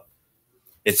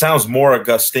it sounds more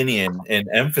Augustinian in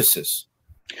emphasis.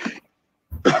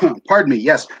 Pardon me.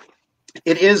 Yes,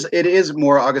 it is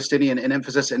more Augustinian in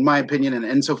emphasis, in my opinion, and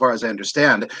insofar as I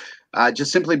understand,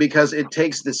 just simply because it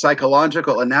takes the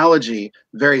psychological analogy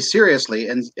very seriously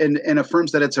and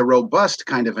affirms that it's a robust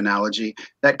kind of analogy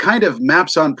that kind of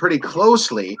maps on pretty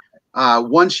closely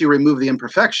once you remove the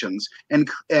imperfections. And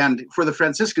for the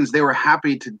Franciscans, they were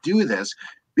happy to do this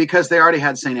because they already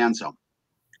had St. Anselm.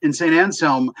 And St.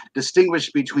 Anselm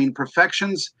distinguished between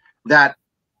perfections that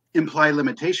imply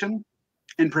limitation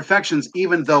and perfections,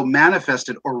 even though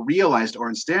manifested or realized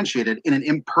or instantiated in an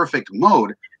imperfect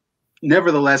mode,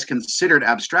 nevertheless considered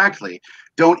abstractly,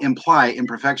 don't imply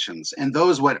imperfections. And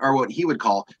those are what he would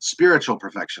call spiritual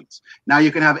perfections. Now,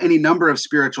 you can have any number of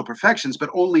spiritual perfections,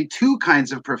 but only two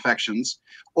kinds of perfections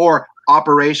or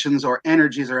operations or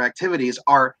energies or activities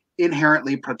are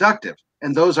inherently productive.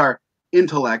 And those are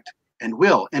intellect and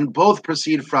will, and both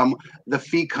proceed from the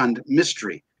fecund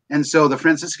mystery. And so the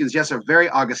Franciscans, yes, are very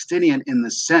Augustinian in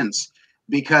this sense,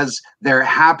 because they're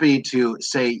happy to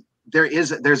say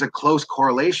there's a close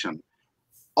correlation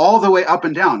all the way up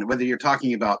and down, whether you're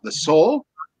talking about the soul,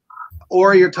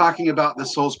 or you're talking about the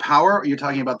soul's power, or you're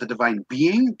talking about the divine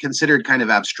being considered kind of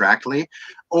abstractly,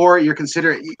 or you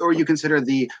consider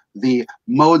the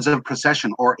modes of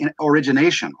procession or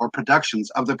origination or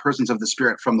productions of the persons of the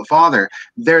Spirit from the Father.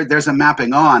 There's a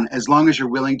mapping on, as long as you're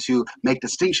willing to make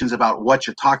distinctions about what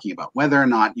you're talking about, whether or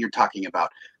not you're talking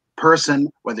about person,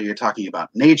 whether you're talking about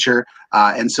nature,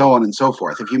 and so on and so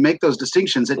forth. If you make those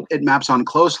distinctions, it maps on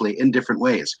closely in different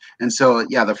ways. And so,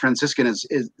 yeah, the Franciscan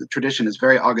the tradition is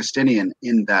very Augustinian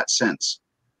in that sense.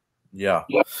 Yeah,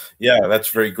 that's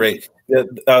very great.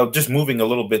 Just moving a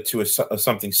little bit to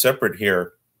something separate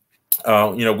here.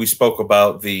 We spoke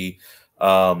about the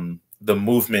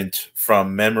movement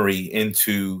from memory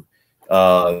into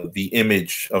the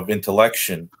image of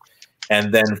intellection,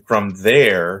 and then from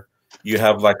there you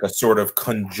have like a sort of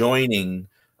conjoining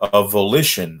of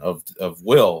volition of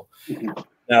will.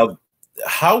 Now,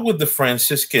 how would the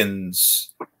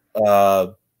Franciscans,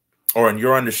 or in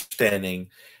your understanding,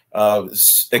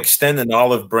 extend an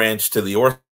olive branch to the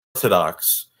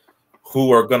Orthodox,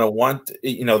 who are going to want,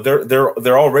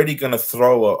 they're already going to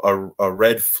throw a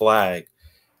red flag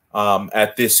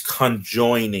at this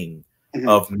conjoining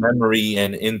of memory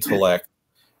and intellect,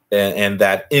 and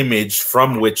that image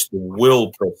from which the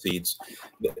will proceeds.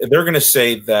 They're going to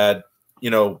say that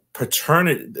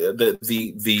paternity,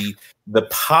 the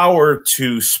power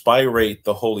to spirate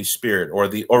the Holy Spirit, or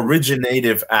the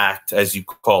originative act, as you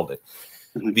called it,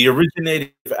 the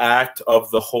originative act of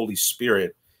the Holy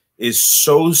Spirit is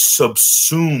so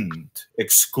subsumed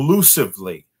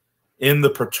exclusively in the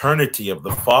paternity of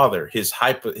the Father, his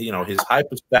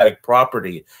hypostatic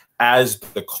property as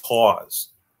the cause.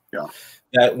 Yeah.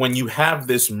 That when you have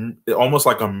this almost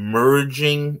like a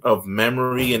merging of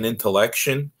memory and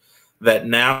intellection, that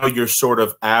now you're sort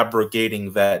of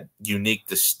abrogating that unique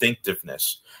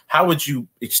distinctiveness. How would you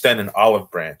extend an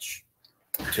olive branch?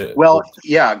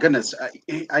 Yeah, goodness,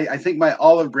 I think my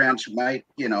olive branch might,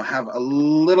 have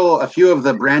a few of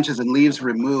the branches and leaves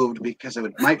removed, because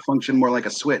it might function more like a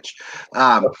switch.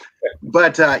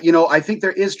 But I think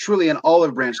there is truly an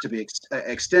olive branch to be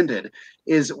extended.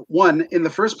 Is one, in the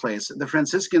first place, the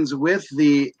Franciscans with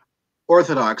the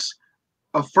Orthodox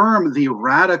affirm the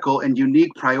radical and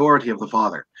unique priority of the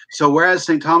Father. So whereas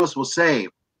St. Thomas will say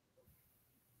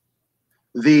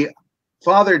the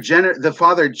Father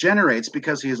generates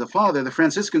because he is a father, the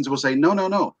Franciscans will say no,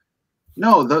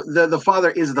 the Father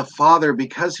is the Father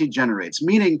because he generates,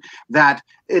 meaning that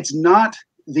it's not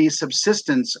the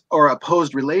subsistence or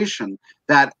opposed relation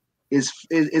that is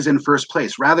in first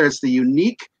place. Rather, it's the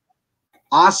unique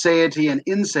aseity and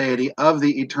inseity of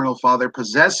the eternal Father,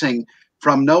 possessing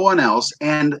from no one else,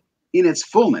 and in its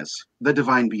fullness, the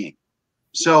divine being.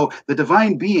 So the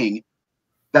divine being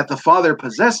that the Father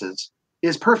possesses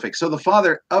is perfect. So the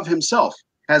Father of himself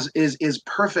is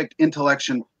perfect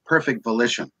intellection, perfect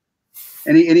volition,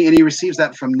 and he receives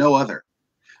that from no other.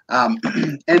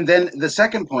 And then the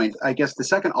second point, I guess, the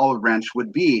second olive branch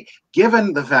would be,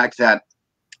 given the fact that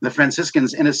the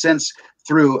Franciscans, in a sense,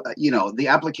 through the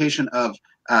application of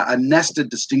a nested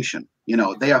distinction,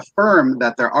 they affirm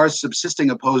that there are subsisting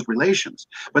opposed relations,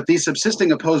 but these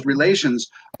subsisting opposed relations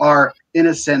are, in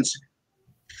a sense,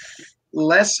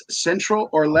 less central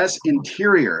or less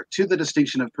interior to the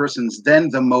distinction of persons than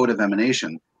the mode of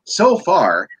emanation, so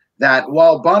far that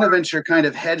while Bonaventure kind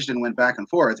of hedged and went back and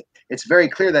forth, it's very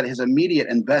clear that his immediate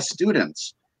and best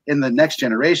students in the next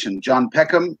generation, John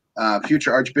Peckham,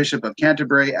 future Archbishop of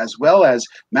Canterbury, as well as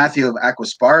Matthew of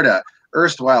Aquisparta,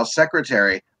 erstwhile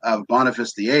secretary of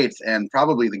Boniface VIII, and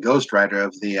probably the ghostwriter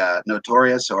of the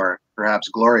Notorious or perhaps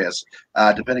Glorious,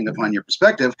 depending upon your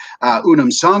perspective,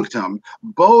 Unum Sanctum,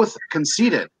 both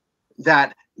conceded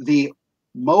that the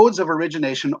modes of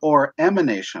origination or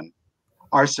emanation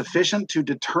are sufficient to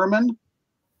determine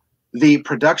the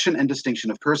production and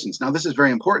distinction of persons. Now, this is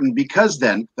very important because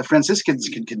then the Franciscans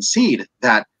can concede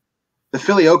that the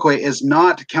Filioque is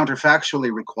not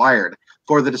counterfactually required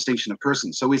for the distinction of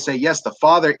persons. So we say, yes, the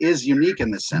Father is unique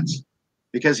in this sense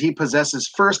because he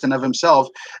possesses first and of himself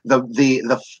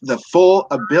the full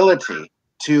ability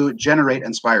to generate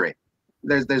and spirate.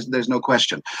 There's no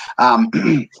question.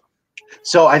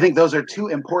 So I think those are two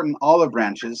important olive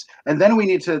branches. And then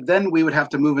we would have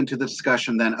to move into the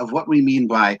discussion then of what we mean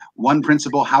by one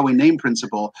principle, how we name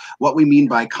principle, what we mean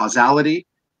by causality.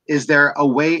 Is there a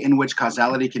way in which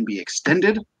causality can be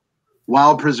extended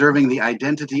while preserving the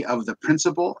identity of the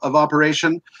principle of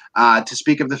operation, to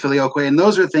speak of the Filioque? And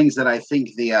those are things that I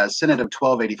think the Synod of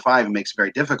 1285 makes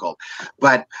very difficult.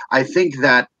 But I think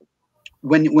that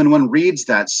when one reads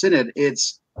that Synod,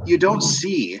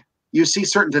 you see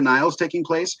certain denials taking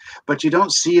place, but you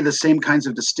don't see the same kinds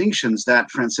of distinctions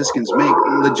that Franciscans make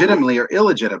legitimately or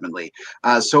illegitimately.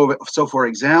 So for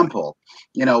example,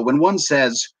 when one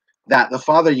says that the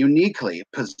Father uniquely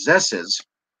possesses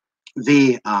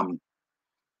the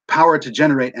power to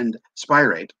generate and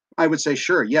spirate, I would say,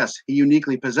 sure, yes, he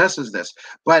uniquely possesses this.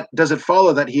 But does it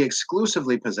follow that he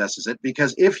exclusively possesses it?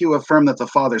 Because if you affirm that the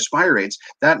Father spirates,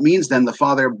 that means then the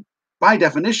Father, by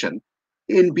definition,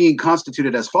 in being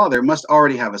constituted as Father, must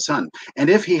already have a Son. And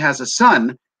if he has a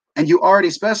Son, and you already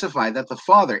specify that the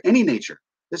Father, any nature,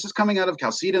 this is coming out of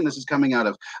Chalcedon, this is coming out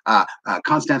of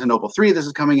Constantinople III, this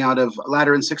is coming out of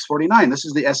Lateran 649, this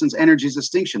is the essence energies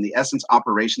distinction, the essence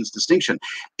operations distinction.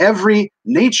 Every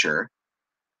nature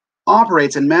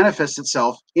operates and manifests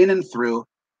itself in and through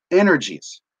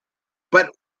energies.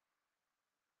 But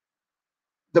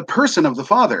the person of the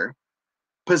Father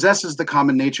possesses the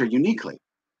common nature uniquely.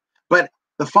 But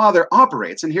the Father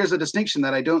operates, and here's a distinction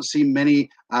that I don't see many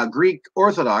Greek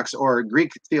Orthodox or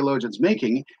Greek theologians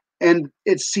making, and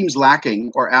it seems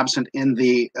lacking or absent in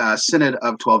the Synod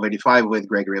of 1285 with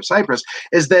Gregory of Cyprus,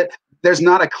 is that there's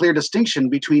not a clear distinction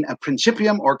between a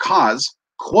principium or cause,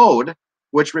 quod,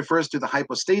 which refers to the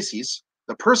hypostasis,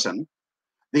 the person,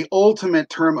 the ultimate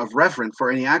term of reference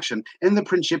for any action, and the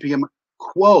principium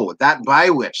quo, that by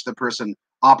which the person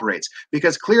operates.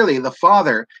 Because clearly the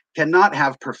Father cannot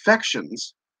have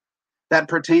perfections that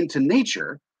pertain to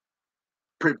nature,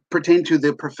 pertain to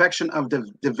the perfection of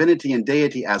divinity and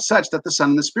deity as such, that the Son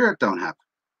and the Spirit don't have.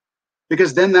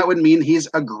 Because then that would mean he's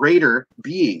a greater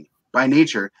being by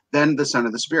nature than the Son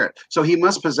or the Spirit. So he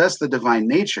must possess the divine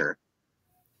nature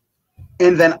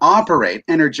and then operate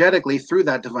energetically through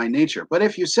that divine nature. But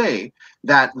if you say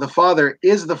that the Father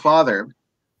is the Father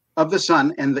of the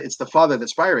Son, and it's the Father that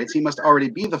spirates, he must already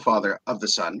be the Father of the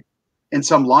Son in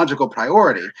some logical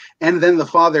priority. And then the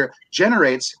Father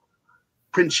generates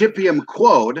principium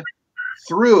quod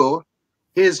through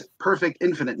his perfect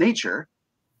infinite nature,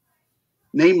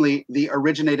 namely the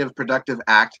originative productive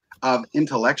act of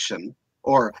intellection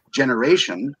or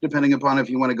generation, depending upon if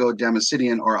you want to go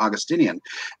Damascenian or Augustinian.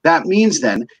 That means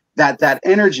then that that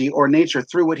energy or nature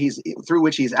through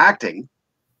which he's acting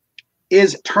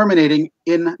is terminating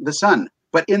in the Son.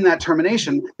 But in that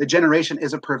termination, the generation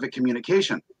is a perfect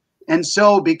communication. And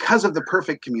so because of the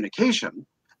perfect communication,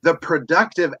 the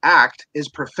productive act is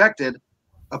perfected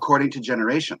according to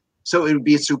generation. So it would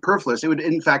be superfluous. It would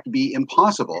in fact be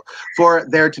impossible for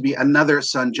there to be another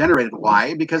Son generated.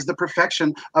 Why? Because the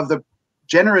perfection of the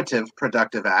generative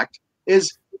productive act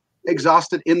is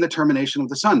exhausted in the termination of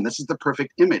the Son. This is the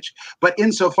perfect image. But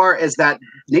insofar as that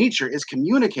nature is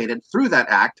communicated through that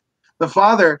act, the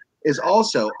Father is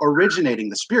also originating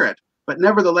the Spirit, but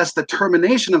nevertheless, the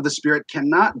termination of the Spirit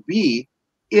cannot be,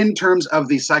 in terms of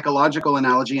the psychological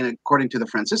analogy and according to the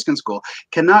Franciscan school,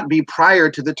 cannot be prior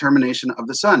to the termination of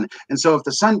the Son. And so if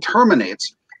the Son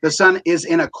terminates, the Son is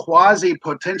in a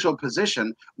quasi-potential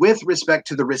position with respect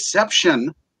to the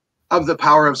reception of the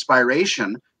power of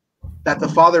spiration that the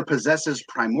Father possesses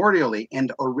primordially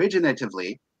and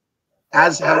originatively,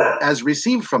 as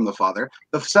received from the Father.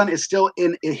 The Son is still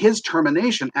in his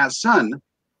termination as Son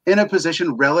in a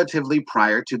position relatively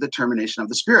prior to the termination of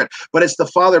the Spirit. But it's the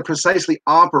Father precisely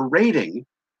operating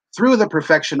through the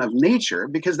perfection of nature,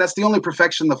 because that's the only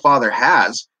perfection the Father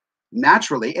has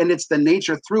naturally, and it's the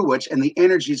nature through which and the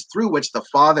energies through which the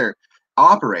Father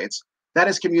operates that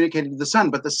is communicated to the Son.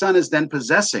 But the Son is then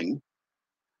possessing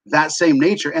that same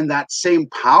nature and that same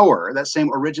power, that same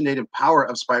originative power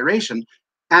of spiration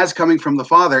as coming from the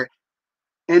Father,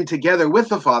 and together with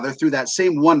the Father through that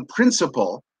same one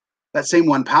principle, that same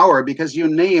one power, because you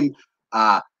name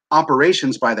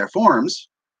operations by their forms,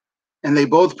 and they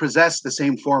both possess the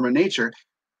same form or nature,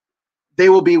 they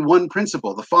will be one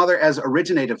principle, the Father as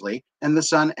originatively and the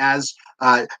Son as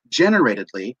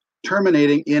generatedly,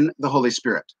 terminating in the Holy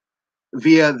Spirit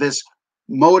via this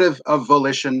motive of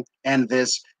volition and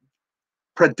this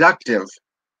productive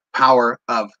power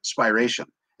of spiration.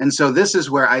 And so this is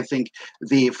where I think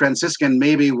the Franciscan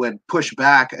maybe would push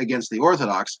back against the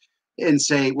Orthodox and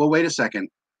say, well, wait a second,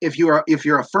 if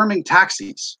you're affirming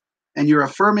taxis and you're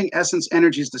affirming essence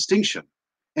energy's distinction,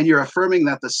 and you're affirming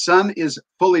that the Son is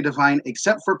fully divine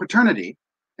except for paternity,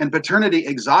 and paternity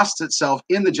exhausts itself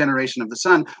in the generation of the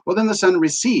Son, well, then the Son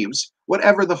receives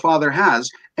whatever the Father has.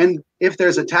 And if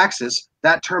there's a taxis,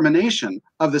 that termination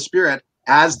of the Spirit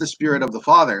as the Spirit of the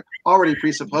Father already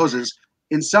presupposes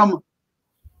in some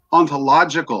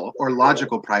ontological or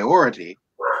logical priority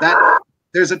that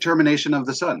there's a termination of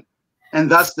the Son. And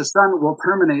thus the Son will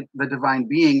terminate the divine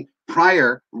being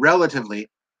prior, relatively,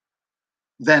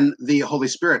 then the Holy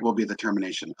Spirit will be the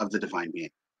termination of the divine being.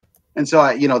 And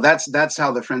so, that's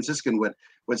how the Franciscan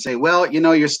would say, well,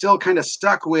 you're still kind of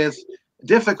stuck with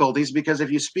difficulties, because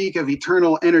if you speak of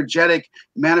eternal energetic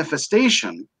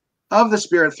manifestation of the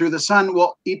Spirit through the Son,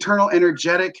 well, eternal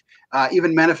energetic,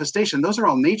 even manifestation, those are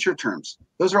all nature terms.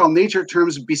 Those are all nature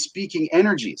terms bespeaking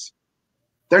energies.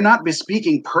 They're not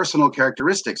bespeaking personal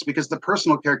characteristics, because the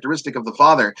personal characteristic of the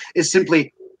Father is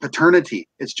simply paternity,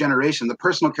 it's generation. The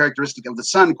personal characteristic of the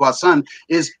Son, qua Son,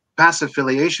 is passive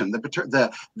filiation.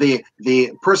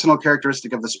 The personal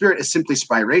characteristic of the Spirit is simply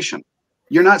spiration.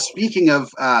 You're not speaking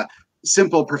of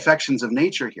simple perfections of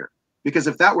nature here, because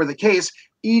if that were the case,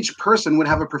 each person would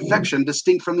have a perfection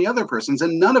distinct from the other persons,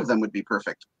 and none of them would be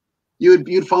perfect.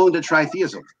 You'd fall into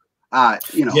tritheism. Yeah,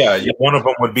 one of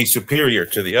them would be superior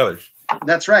to the others.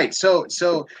 That's right. So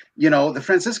the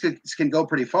Franciscans can go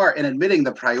pretty far in admitting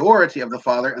the priority of the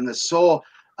Father and the sole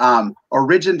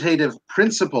originative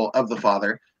principle of the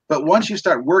Father. But once you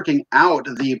start working out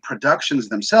the productions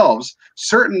themselves,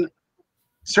 certain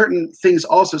things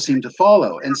also seem to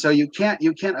follow. And so you can't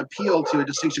appeal to a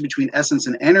distinction between essence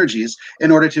and energies in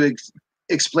order to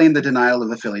explain the denial of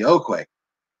the Filioque,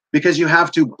 because you have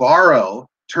to borrow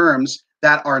terms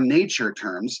that are nature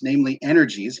terms, namely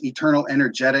energies, eternal,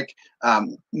 energetic,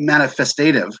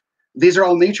 manifestative. These are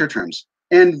all nature terms,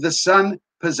 and the Son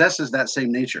possesses that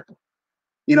same nature.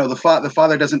 The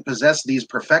Father doesn't possess these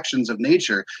perfections of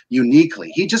nature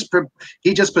uniquely. He just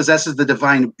possesses the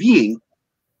divine being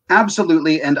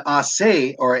absolutely and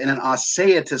ase, or in an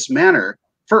aseitous manner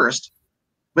first,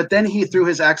 but then he, through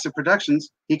his acts of productions,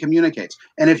 he communicates.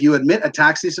 And if you admit a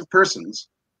taxis of persons,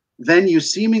 then you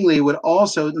seemingly would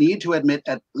also need to admit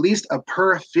at least a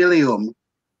per filium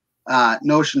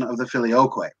notion of the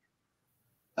Filioque.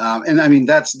 And I mean,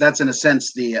 that's in a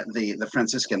sense the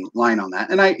Franciscan line on that,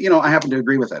 and I happen to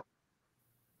agree with it.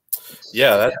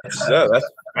 Yeah,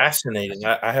 that's fascinating.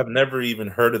 I have never even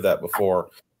heard of that before.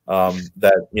 Taking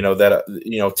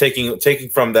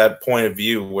from that point of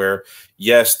view, where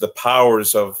yes, the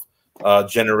powers of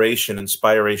generation and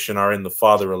spiration are in the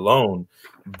Father alone,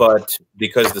 but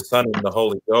because the Son and the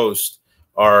Holy Ghost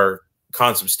are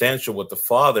consubstantial with the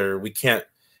Father, we can't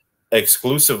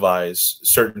exclusivize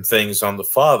certain things on the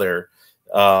Father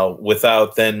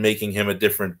without then making him a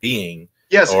different being.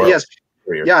 Yes.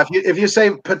 Yeah, if you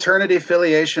say paternity,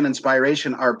 filiation, and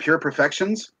spiration are pure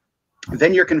perfections,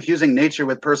 then you're confusing nature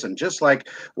with person, just like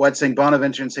what St.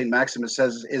 Bonaventure and St. Maximus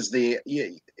says is the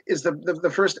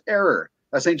first error.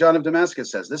 St. John of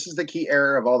Damascus says this is the key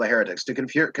error of all the heretics, to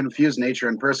confuse nature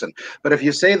and person. But if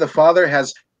you say the Father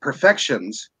has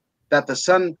perfections that the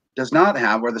Son does not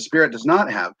have, or the Spirit does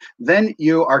not have, then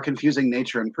you are confusing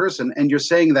nature and person, and you're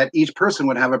saying that each person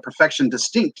would have a perfection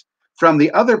distinct from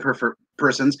the other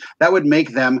persons that would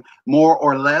make them more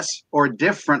or less or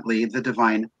differently the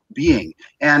divine being.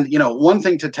 And one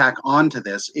thing to tack on to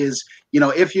this is,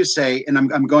 if you say, and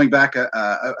I'm going back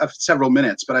several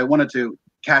minutes, but I wanted to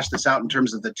cash this out in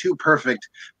terms of the two perfect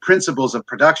principles of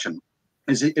production,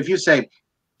 is if you say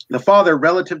the Father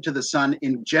relative to the Son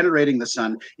in generating the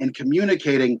Son, in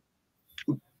communicating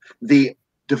the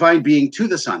divine being to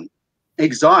the Son,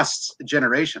 exhausts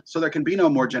generation, so there can be no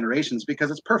more generations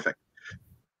because it's perfect.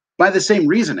 By the same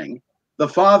reasoning, the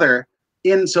Father,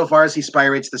 insofar as he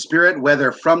spirates the Spirit,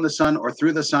 whether from the Son or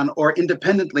through the Son or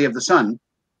independently of the Son,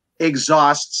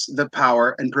 exhausts the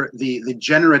power and the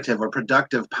generative or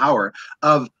productive power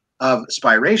of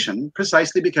spiration,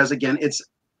 precisely because, again, it's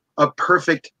a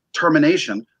perfect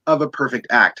termination of a perfect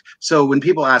act. So when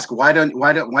people ask, why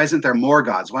isn't there more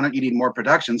gods? Why don't you need more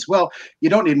productions? Well, you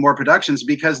don't need more productions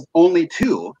because only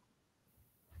two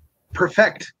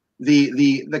perfect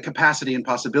the capacity and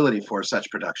possibility for such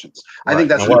productions. I think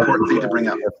that's an important thing to bring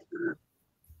up.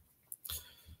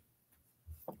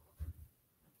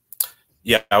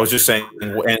 Yeah, I was just saying,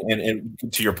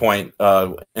 and to your point,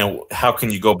 and how can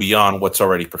you go beyond what's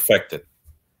already perfected?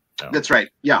 You know? That's right.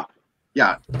 Yeah.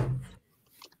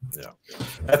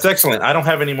 That's excellent. I don't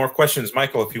have any more questions,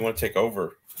 Michael. If you want to take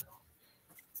over.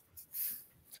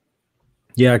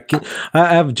 Yeah,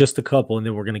 I have just a couple, and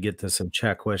then we're going to get to some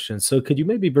chat questions. So, could you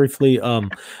maybe briefly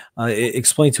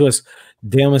explain to us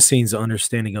Damascene's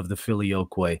understanding of the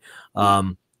Filioque?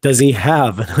 Does he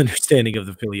have an understanding of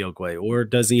the Filioque, or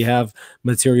does he have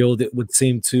material that would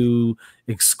seem to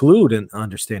exclude an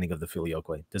understanding of the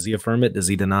Filioque? Does he affirm it? Does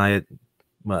he deny it?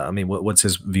 I mean, what's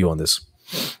his view on this?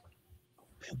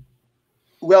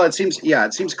 Well, it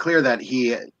seems clear that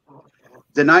he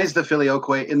denies the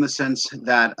Filioque in the sense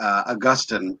that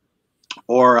Augustine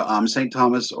or St.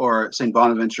 Thomas or St.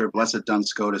 Bonaventure, Blessed Duns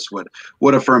Scotus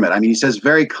would affirm it. I mean, he says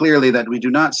very clearly that we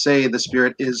do not say the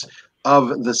Spirit is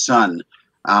of the Son.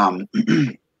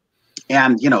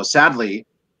 And, sadly,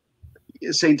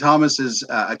 St. Thomas's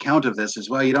account of this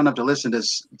is, well, you don't have to listen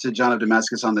to John of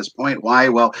Damascus on this point. Why?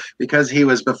 Well, because he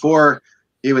was before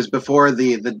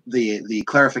the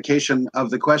clarification of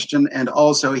the question, and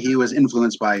also he was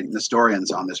influenced by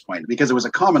Nestorians on this point, because it was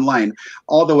a common line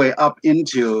all the way up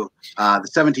into the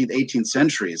 17th, 18th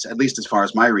centuries, at least as far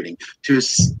as my reading, to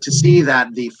see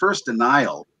that the first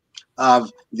denial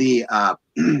of the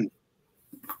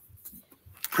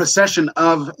procession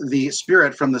of the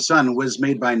Spirit from the Son was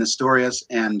made by Nestorius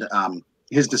and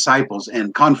his disciples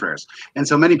and confreres. And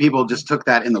so many people just took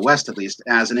that, in the West at least,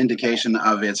 as an indication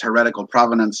of its heretical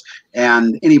provenance,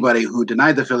 and anybody who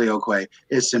denied the Filioque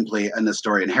is simply a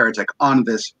Nestorian heretic on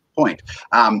this point.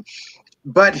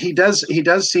 But he does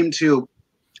seem to,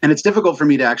 and it's difficult for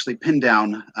me to actually pin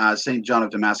down St. John of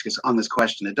Damascus on this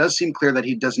question. It does seem clear that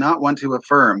he does not want to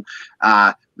affirm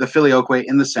the Filioque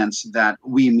in the sense that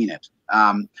we mean it.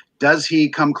 Does he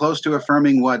come close to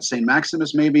affirming what St.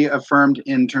 Maximus maybe affirmed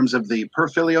in terms of the per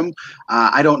filium?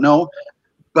 I don't know,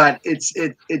 but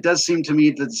it does seem to me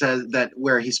that says that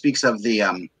where he speaks of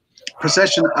the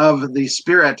procession of the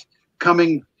Spirit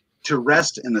coming to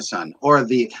rest in the Son, or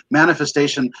the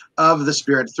manifestation of the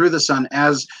Spirit through the Son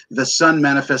as the Son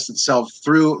manifests itself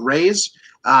through rays,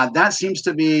 that seems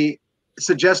to be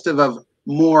suggestive of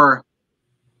more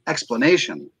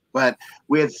explanation. But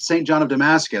with St. John of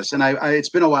Damascus, and it's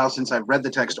been a while since I've read the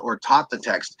text or taught the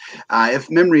text,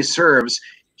 if memory serves,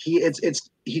 he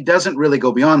doesn't really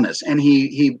go beyond this, and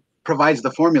he provides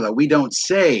the formula. We don't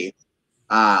say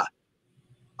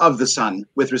of the Son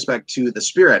with respect to the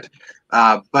Spirit,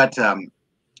 but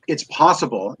it's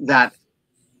possible that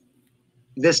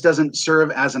this doesn't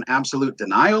serve as an absolute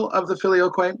denial of the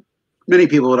Filioque. Many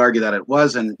people would argue that it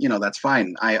was, and that's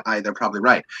fine. They're probably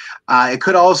right. It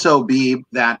could also be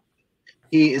that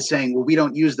he is saying, well, we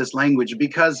don't use this language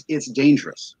because it's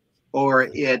dangerous, or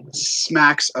it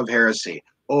smacks of heresy,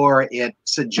 or it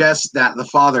suggests that the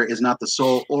Father is not the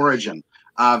sole origin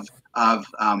of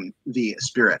the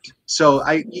Spirit. So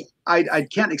I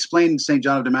can't explain St.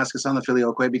 John of Damascus on the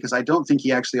Filioque, because I don't think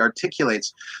he actually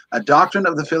articulates a doctrine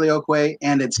of the Filioque,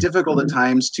 and it's difficult at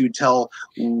times to tell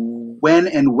when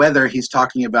and whether he's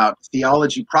talking about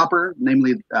theology proper,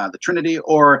 namely the Trinity,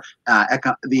 or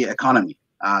the economy,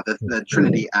 the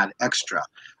Trinity ad extra.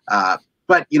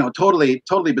 But totally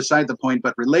beside the point,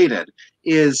 but related,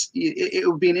 is it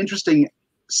would be an interesting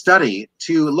study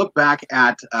to look back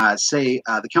at, say,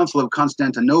 the Council of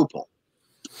Constantinople,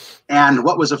 and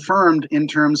what was affirmed in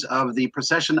terms of the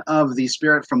procession of the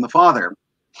Spirit from the Father,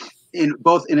 in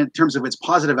terms of its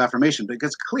positive affirmation,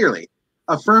 because clearly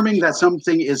affirming that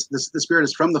something is the Spirit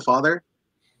is from the Father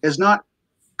is not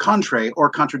contrary or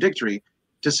contradictory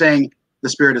to saying the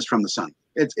Spirit is from the Son.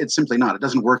 It's simply not. It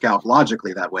doesn't work out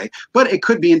logically that way, but it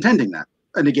could be intending that,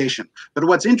 a negation. But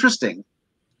what's interesting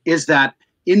is that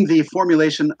in the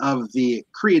formulation of the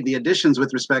creed, the additions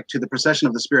with respect to the procession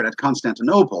of the Spirit at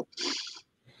Constantinople,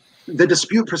 the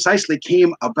dispute precisely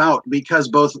came about because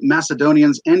both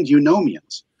Macedonians and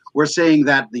Eunomians were saying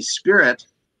that the Spirit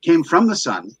came from the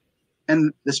Son,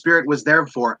 and the Spirit was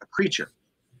therefore a creature.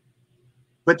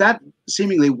 But that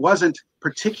seemingly wasn't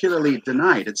particularly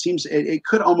denied. It seems it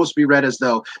could almost be read as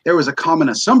though there was a common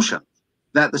assumption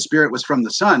that the Spirit was from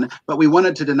the Son, but we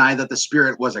wanted to deny that the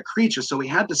Spirit was a creature. So we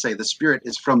had to say the Spirit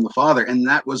is from the Father, and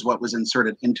that was what was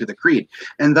inserted into the creed.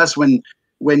 And thus, when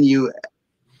you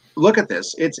look at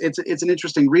this, it's an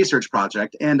interesting research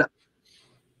project, and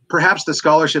perhaps the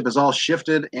scholarship is all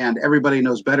shifted and everybody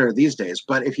knows better these days.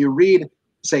 But if you read,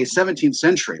 say, 17th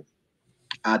century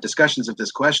discussions of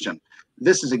this question,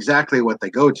 this is exactly what they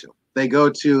go to. They go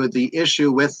to the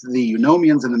issue with the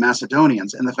Eunomians and the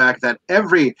Macedonians, and the fact that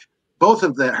both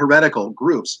of the heretical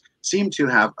groups seem to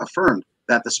have affirmed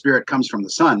that the Spirit comes from the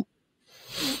Son.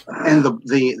 And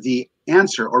the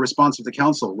answer or response of the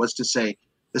council was to say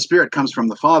the Spirit comes from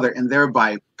the Father, and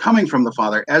thereby coming from the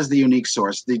Father as the unique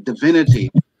source, the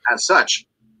divinity as such,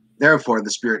 therefore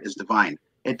the Spirit is divine.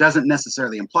 It doesn't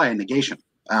necessarily imply a negation.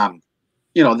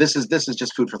 This is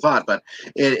just food for thought, but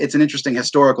it's an interesting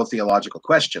historical theological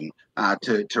question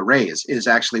to raise. Is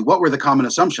actually what were the common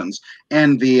assumptions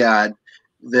and the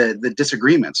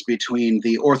disagreements between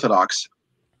the Orthodox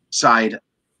side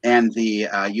and the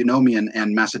Eunomian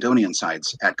and Macedonian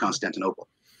sides at Constantinople.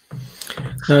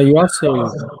 Now, you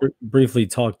also briefly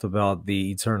talked about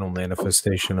the eternal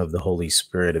manifestation of the Holy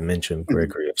Spirit and mentioned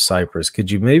Gregory of Cyprus.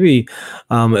 Could you maybe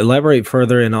elaborate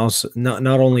further and also not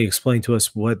only explain to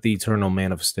us what the eternal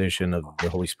manifestation of the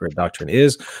Holy Spirit doctrine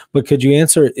is, but could you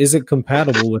answer, is it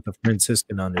compatible with the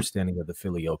Franciscan understanding of the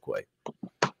Filioque?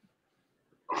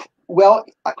 Well,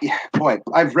 boy,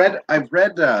 I've read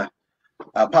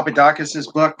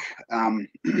Papadakis's book.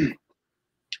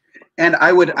 And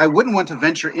I wouldn't want to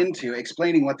venture into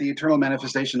explaining what the eternal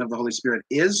manifestation of the Holy Spirit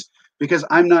is, because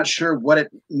I'm not sure what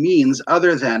it means,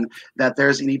 other than that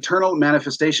there's an eternal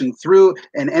manifestation through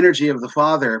an energy of the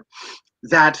Father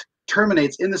that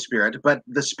terminates in the Spirit, but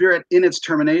the Spirit in its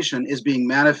termination is being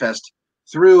manifest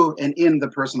through and in the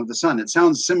person of the Son. It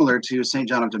sounds similar to St.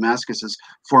 John of Damascus's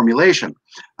formulation.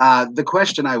 The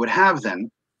question I would have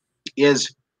then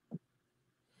is,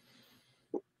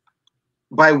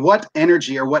 by what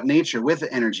energy or what nature with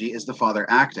the energy is the Father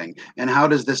acting, and how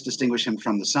does this distinguish him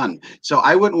from the Son? So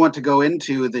I wouldn't want to go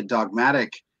into the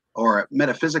dogmatic or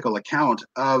metaphysical account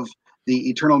of the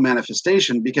eternal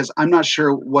manifestation, because I'm not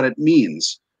sure what it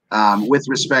means with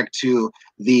respect to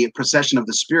the procession of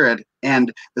the Spirit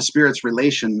and the Spirit's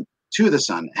relation to the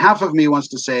Son. Half of me wants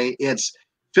to say it's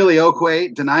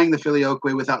Filioque, denying the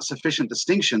Filioque without sufficient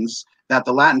distinctions that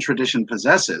the Latin tradition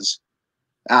possesses.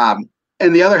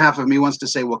 And the other half of me wants to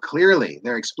say, well, clearly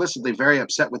they're explicitly very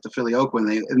upset with the Filioque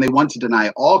and they want to deny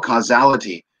all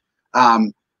causality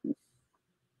to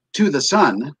the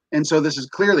Son, and so this is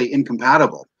clearly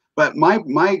incompatible. But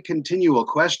my continual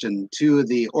question to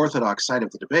the Orthodox side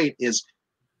of the debate is,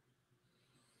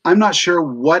 I'm not sure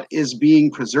what is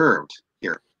being preserved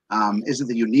here. Is it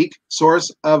the unique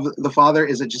source of the Father?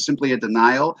 Is it just simply a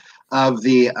denial of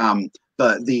the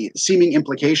seeming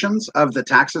implications of the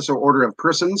taxis or order of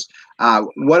persons?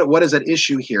 What is at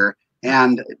issue here?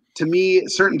 And to me,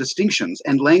 certain distinctions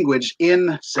and language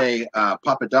in, say,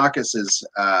 Papadakis's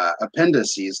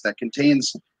appendices that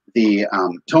contains the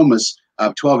Thomas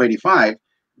of 1285,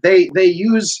 they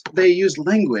use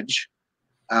language.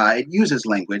 It uses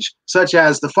language such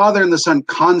as the Father and the Son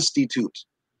constitute,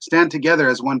 stand together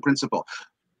as one principle.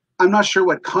 I'm not sure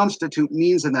what constitute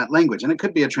means in that language, and it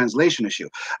could be a translation issue.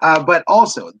 But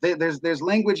also, there's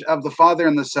language of the Father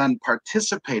and the Son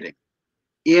participating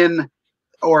in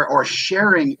or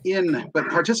sharing in, but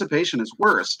participation is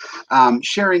worse,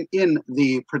 sharing in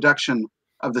the production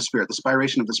of the Spirit, the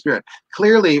spiration of the Spirit.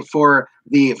 Clearly, for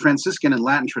the Franciscan and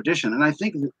Latin tradition, and I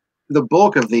think the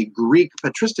bulk of the Greek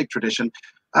patristic tradition,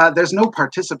 there's no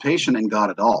participation in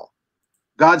God at all.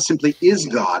 God simply is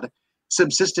God,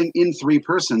 subsisting in three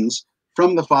persons,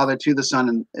 from the Father to the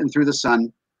Son and through the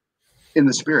Son in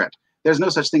the Spirit. There's no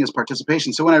such thing as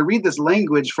participation. So when I read this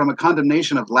language from a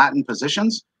condemnation of Latin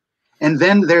positions, and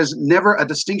then there's never a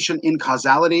distinction in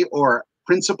causality or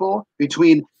principle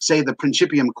between, say, the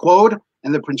principium quod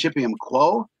and the principium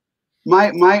quo,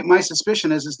 my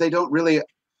suspicion is they don't really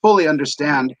fully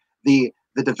understand the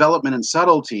development and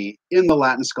subtlety in the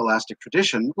Latin scholastic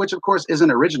tradition, which of course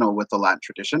isn't original with the Latin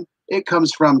tradition. It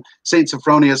comes from Saint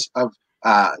Sophronius of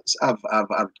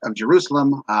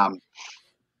Jerusalem,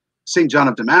 Saint John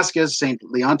of Damascus, Saint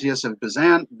Leontius of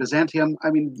Byzantium. I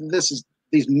mean,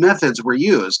 these methods were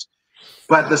used,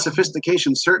 but the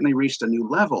sophistication certainly reached a new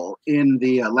level in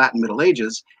the Latin Middle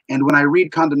Ages. And when I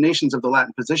read condemnations of the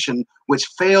Latin position, which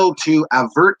fail to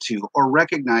avert to or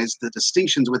recognize the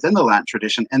distinctions within the Latin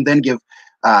tradition, and then give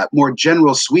more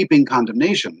general sweeping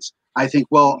condemnations, I think,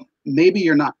 well, maybe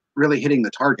you're not really hitting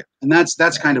the target. And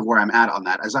that's kind of where I'm at on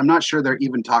that, as I'm not sure they're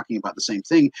even talking about the same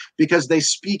thing, because they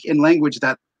speak in language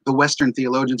that the Western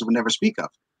theologians would never speak of.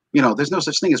 There's no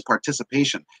such thing as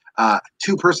participation.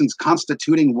 Two persons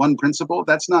constituting one principle.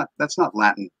 That's not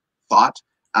Latin thought.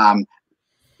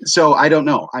 So I don't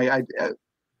know.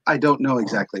 I don't know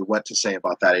exactly what to say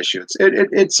about that issue.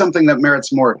 It's something that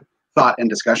merits more thought and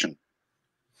discussion.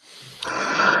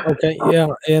 Okay, yeah,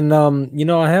 and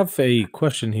I have a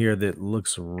question here that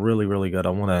looks really, really good. I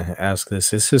want to ask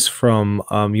this. This is from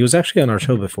he was actually on our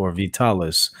show before,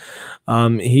 Vitalis.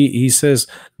 He says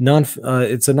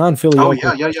it's a non-filioque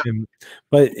question,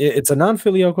 but it's a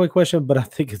non-filioque question, but I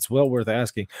think it's well worth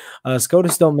asking.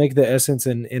 SCOTUS don't make the essence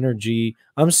and energy.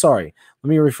 I'm sorry. Let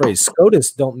me rephrase.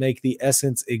 SCOTUS don't make the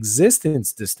essence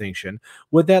existence distinction.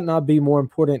 Would that not be more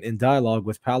important in dialogue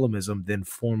with Palimism than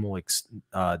formal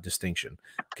distinction?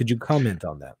 Could you comment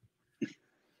on that?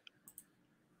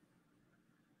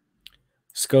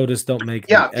 SCOTUS don't make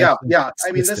yeah.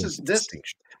 I mean,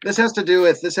 this has to do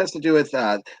with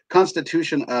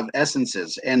constitution of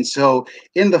essences, and so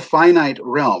in the finite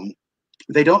realm,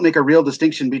 they don't make a real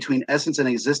distinction between essence and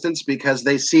existence because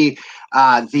they see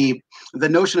the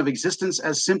notion of existence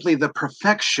as simply the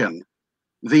perfection,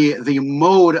 the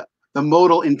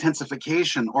modal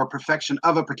intensification or perfection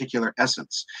of a particular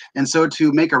essence. And so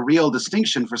to make a real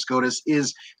distinction for SCOTUS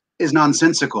is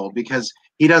nonsensical, because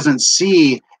he doesn't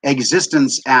see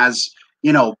existence as,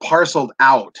 parceled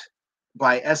out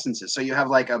by essences. So you have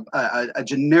like a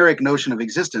generic notion of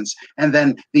existence, and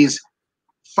then these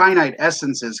finite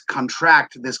essences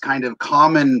contract this kind of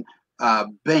common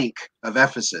bank of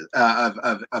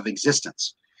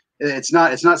existence. It's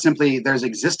not simply there's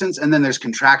existence and then there's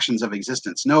contractions of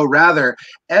existence. No, rather,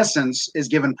 essence is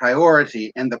given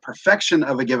priority, and the perfection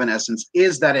of a given essence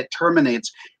is that it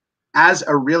terminates as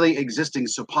a really existing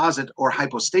supposit or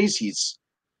hypostasis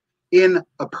in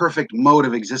a perfect mode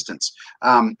of existence.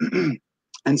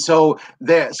 And so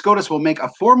SCOTUS will make a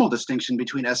formal distinction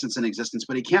between essence and existence,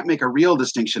 but he can't make a real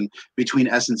distinction between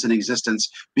essence and existence,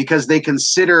 because they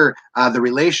consider the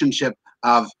relationship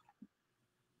of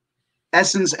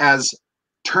essence as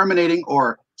terminating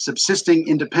or subsisting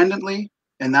independently,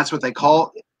 and that's what they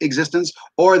call existence.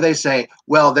 Or they say,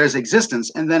 well, there's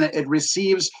existence, and then it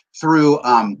receives through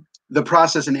the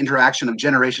process and interaction of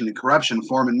generation and corruption,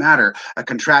 form and matter, a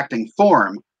contracting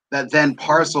form that then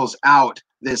parcels out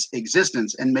this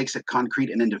existence and makes it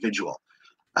concrete and individual.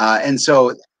 And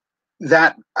so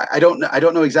that I don't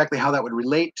know exactly how that would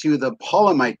relate to the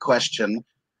Paulimite question,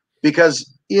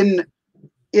 because in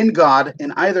God,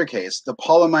 in either case, the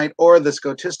Paulimite or the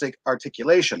Scotistic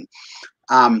articulation,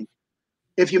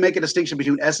 if you make a distinction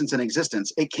between essence and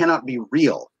existence, it cannot be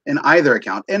real in either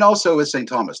account. And also with St.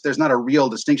 Thomas, there's not a real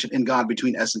distinction in God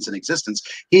between essence and existence.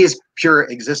 He is pure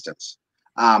existence.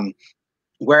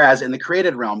 Whereas in the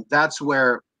created realm, that's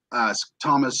where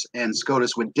Thomas and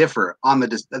Scotus would differ on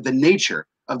the nature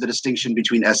of the distinction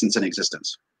between essence and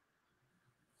existence.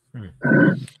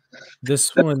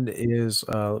 This one is,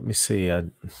 let me see, I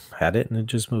had it and it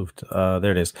just moved.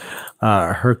 There it is.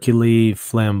 Hercule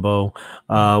Flambeau.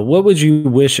 What would you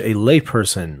wish a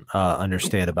layperson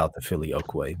understand about the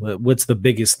Filioque? What's the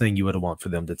biggest thing you would want for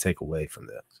them to take away from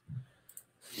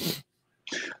this?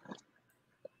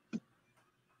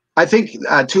 I think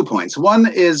 2 points. One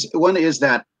is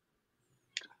that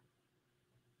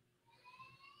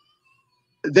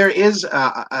there is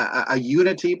a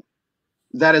unity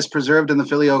that is preserved in the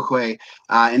Filioque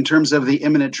in terms of the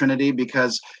immanent Trinity,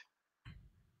 because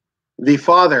the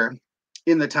Father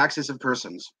in the taxis of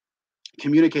persons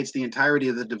communicates the entirety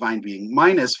of the divine being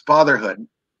minus fatherhood,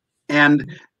 and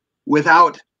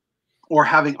without or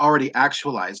having already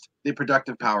actualized the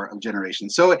productive power of generation.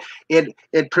 So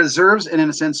it preserves and in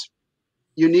a sense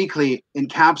uniquely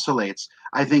encapsulates,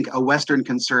 I think, a Western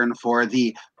concern for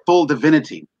the full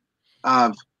divinity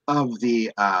of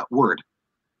the Word,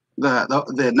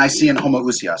 the Nicene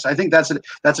homoousios. I think that's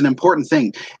an important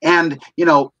thing. And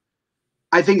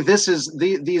I think this is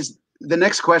the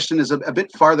next question is a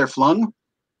bit farther flung,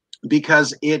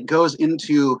 because it goes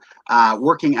into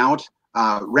working out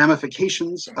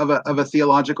ramifications of a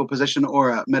theological position or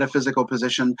a metaphysical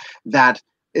position that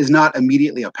is not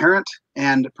immediately apparent,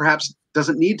 and perhaps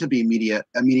doesn't need to be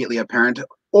immediately apparent,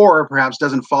 or perhaps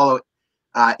doesn't follow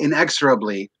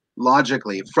inexorably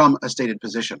logically from a stated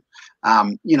position.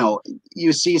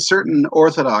 You see certain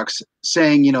Orthodox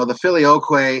saying, the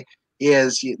Filioque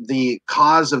is the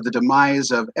cause of the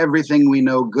demise of everything we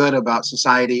know good about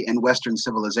society and Western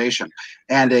civilization.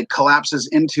 And it collapses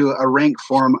into a rank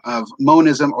form of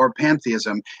monism or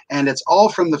pantheism. And it's all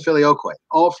from the Filioque,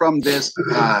 all from this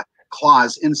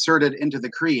clause inserted into the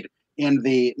creed in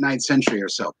the 9th century or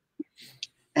so.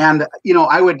 And,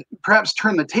 I would perhaps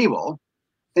turn the table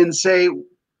and say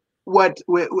what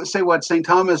St.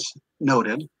 Thomas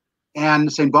noted,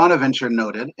 And St. Bonaventure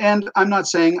noted, and I'm not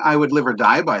saying I would live or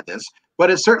die by this,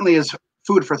 but it certainly is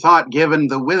food for thought given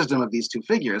the wisdom of these two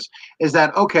figures, is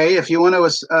that, okay, if you want to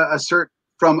assert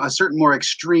from a certain more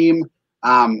extreme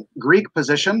Greek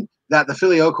position that the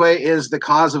Filioque is the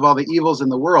cause of all the evils in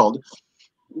the world,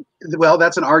 well,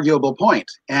 that's an arguable point.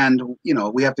 And, you know,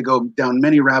 we have to go down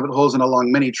many rabbit holes and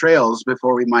along many trails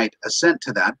before we might assent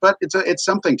to that. But it's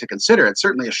something to consider. It's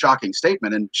certainly a shocking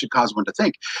statement and should cause one to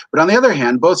think. But on the other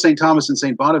hand, both St. Thomas and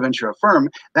St. Bonaventure affirm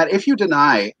that if you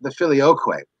deny the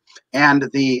Filioque and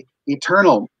the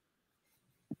eternal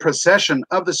procession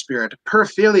of the Spirit per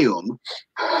filium,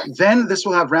 then this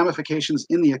will have ramifications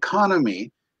in the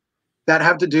economy that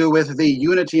have to do with the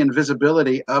unity and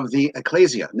visibility of the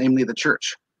ecclesia, namely the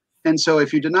church. And so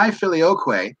if you deny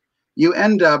Filioque, you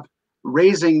end up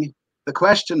raising the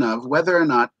question of whether or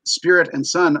not Spirit and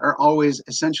Son are always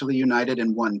essentially united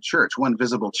in one church, one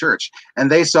visible church. And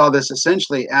they saw this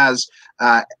essentially as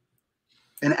an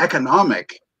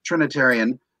economic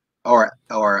Trinitarian or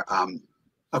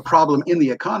a problem in the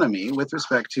economy with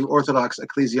respect to Orthodox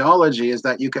ecclesiology, is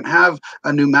that you can have a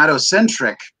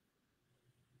pneumatocentric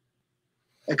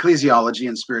ecclesiology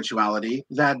and spirituality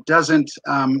that doesn't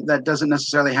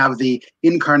necessarily have the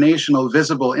incarnational,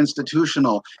 visible,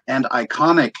 institutional, and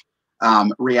iconic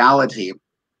reality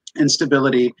and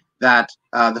stability that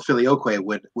the Filioque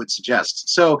would suggest.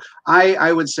 So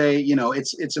I would say, you know,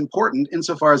 it's important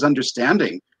insofar as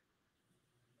understanding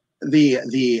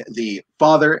the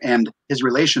Father and his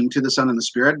relation to the Son and the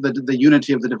Spirit, the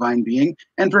unity of the divine being,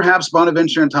 and perhaps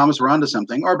Bonaventure and Thomas were onto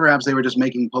something, or perhaps they were just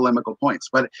making polemical points.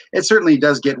 But it certainly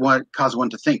does cause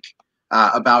one to think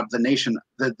about the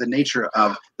nature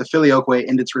of the Filioque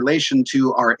and its relation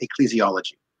to our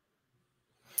ecclesiology.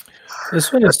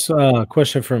 This one is a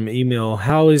question from email.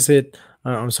 How is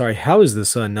the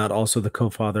Son not also the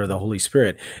co-father of the Holy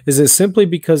Spirit? Is it simply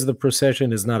because the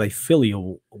procession is not a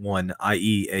filial one,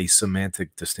 i.e. a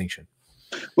semantic distinction?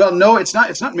 Well, no, it's not.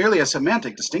 It's not merely a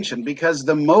semantic distinction, because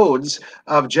the modes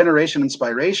of generation and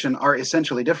spiration are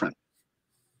essentially different.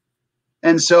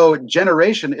 And so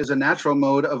generation is a natural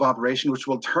mode of operation which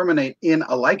will terminate in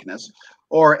a likeness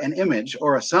or an image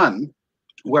or a son,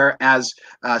 whereas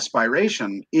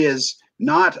spiration is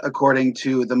not according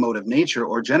to the mode of nature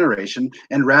or generation,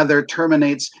 and rather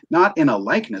terminates not in a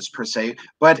likeness per se,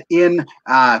 but in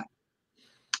a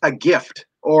gift,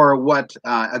 or what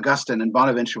Augustine and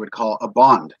Bonaventure would call a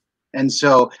bond. And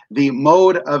so the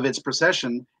mode of its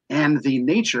procession and the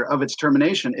nature of its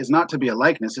termination is not to be a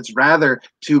likeness, it's rather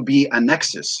to be a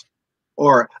nexus,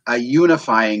 or a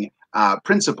unifying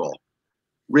principle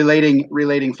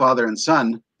relating Father and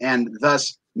Son, and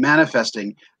thus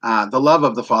manifesting the love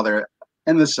of the Father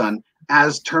and the Son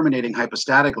as terminating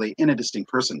hypostatically in a distinct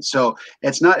person. So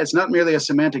it's not merely a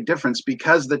semantic difference,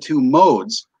 because the two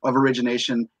modes of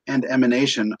origination and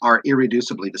emanation are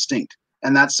irreducibly distinct.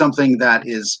 And that's something that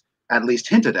is at least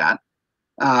hinted at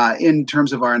in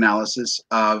terms of our analysis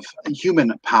of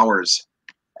human powers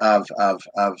of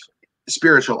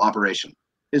spiritual operation,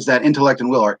 is that intellect and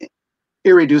will are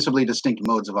irreducibly distinct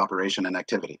modes of operation and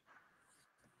activity.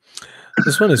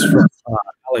 This one is from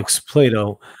Alex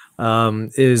Plato.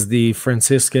 Is the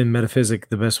Franciscan metaphysic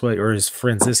the best way, or is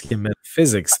Franciscan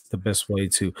metaphysics the best way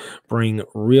to bring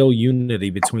real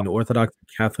unity between Orthodox and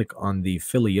Catholic on the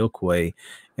Filioque,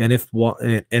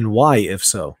 and why, if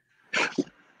so?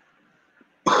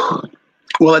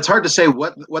 Well, it's hard to say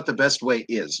what the best way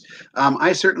is.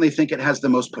 I certainly think it has the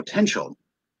most potential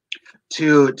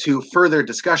to further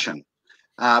discussion,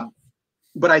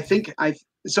 but I think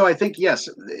yes,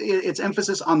 its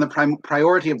emphasis on the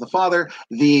priority of the Father,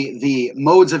 the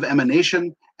modes of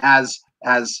emanation as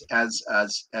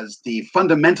the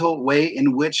fundamental way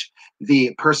in which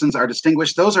the persons are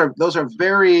distinguished. Those are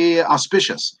very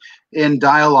auspicious in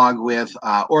dialogue with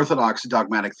Orthodox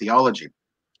dogmatic theology.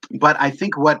 But I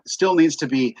think what still needs to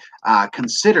be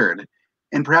considered,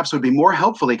 and perhaps would be more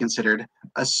helpfully considered,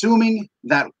 assuming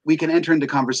that we can enter into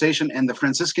conversation and the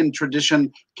Franciscan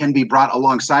tradition can be brought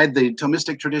alongside the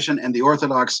Thomistic tradition and the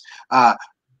Orthodox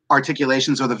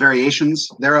articulations or the variations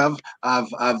thereof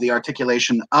of the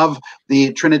articulation of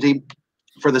the Trinity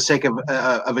for the sake of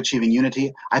achieving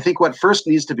unity. I think what first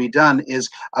needs to be done is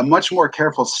a much more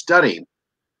careful study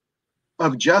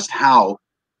of just how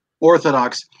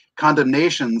Orthodox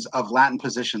condemnations of Latin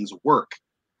positions work.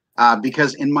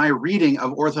 Because in my reading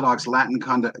of Orthodox Latin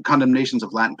condemnations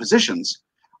of Latin positions,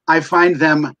 I find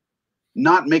them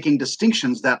not making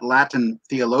distinctions that Latin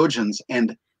theologians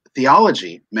and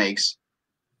theology makes,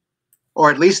 or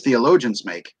at least theologians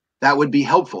make, that would be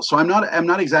helpful. So I'm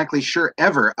not exactly sure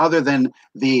ever, other than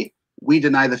we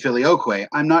deny the Filioque,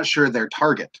 I'm not sure their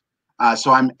target.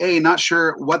 So I'm A, not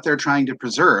sure what they're trying to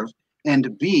preserve,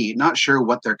 and B, not sure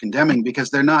what they're condemning, because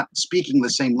they're not speaking the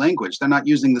same language. They're not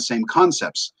using the same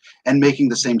concepts and making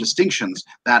the same distinctions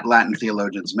that Latin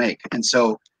theologians make. And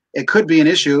so it could be an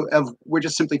issue of we're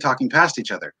just simply talking past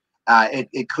each other.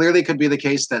 It clearly could be the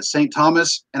case that St.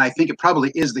 Thomas, and I think it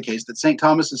probably is the case, that St.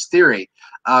 Thomas's theory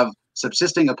of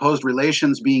subsisting opposed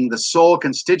relations being the sole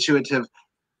constitutive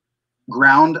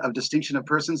ground of distinction of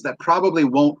persons, that probably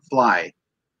won't fly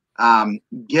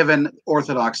given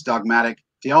Orthodox dogmatic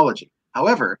theology.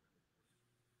 However,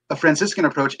 a Franciscan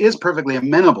approach is perfectly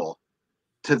amenable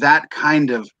to that kind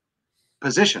of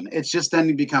position. It's just then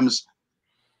it becomes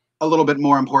a little bit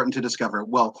more important to discover,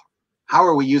 well, how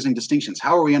are we using distinctions?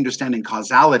 How are we understanding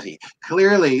causality?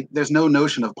 Clearly, there's no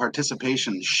notion of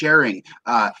participation, sharing,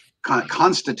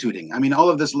 constituting. I mean, all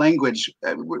of this language,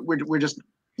 we're just,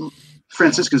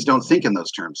 Franciscans don't think in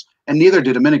those terms, and neither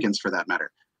do Dominicans for that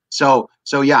matter. So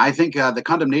yeah, I think the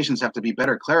condemnations have to be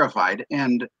better clarified,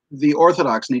 and the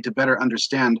Orthodox need to better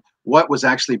understand what was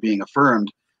actually being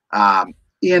affirmed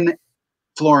in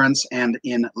Florence and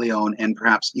in Lyon, and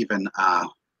perhaps even,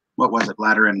 what was it,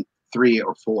 Lateran 3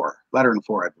 or 4? Lateran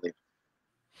 4, I believe.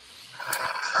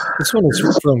 This one is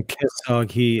from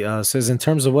Kissog. He says, in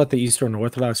terms of what the Eastern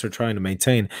Orthodox are trying to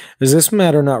maintain, is this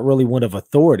matter not really one of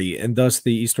authority, and thus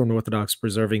the Eastern Orthodox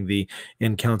preserving the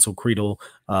in-council creedal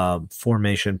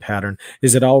formation pattern?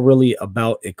 Is it all really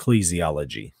about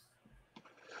ecclesiology?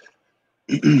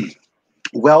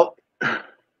 Well,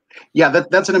 yeah,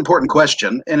 that's an important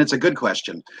question, and it's a good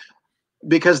question,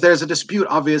 because there's a dispute,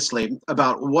 obviously,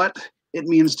 about what it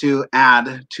means to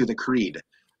add to the creed.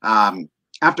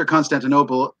 After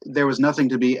Constantinople, there was nothing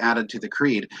to be added to the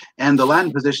creed. And the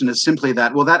Latin position is simply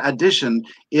that, well, that addition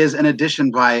is an addition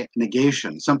by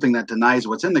negation, something that denies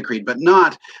what's in the creed, but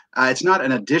not, it's not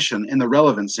an addition in the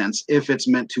relevant sense if it's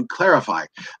meant to clarify.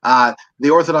 The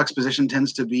Orthodox position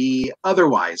tends to be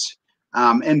otherwise.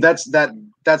 And that's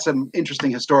an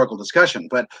interesting historical discussion,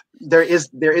 but there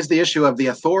is the issue of the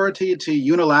authority to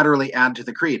unilaterally add to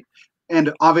the creed.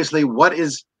 And obviously, what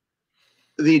is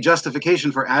the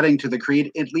justification for adding to the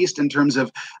creed, at least in terms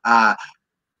of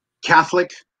Catholic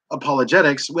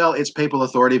apologetics? Well, it's papal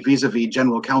authority vis-a-vis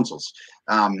general councils.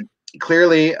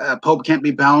 Clearly, a pope can't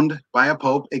be bound by a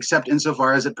pope except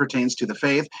insofar as it pertains to the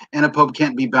faith, and a pope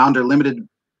can't be bound or limited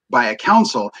by a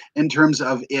council in terms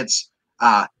of its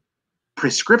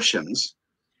prescriptions.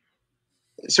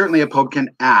 Certainly a pope can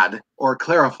add or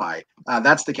clarify.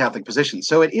 That's the Catholic position.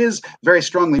 So it is very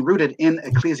strongly rooted in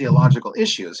ecclesiological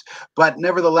issues. But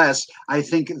nevertheless, I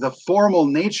think the formal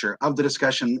nature of the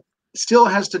discussion still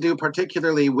has to do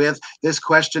particularly with this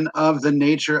question of the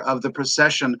nature of the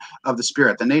procession of the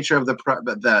Spirit, the nature of the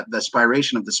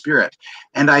spiration of the Spirit.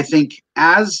 And I think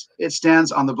as it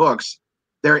stands on the books,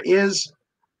 there is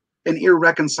an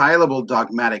irreconcilable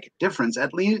dogmatic difference,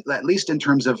 at least in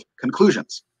terms of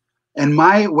conclusions. And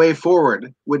my way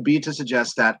forward would be to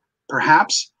suggest that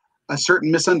perhaps a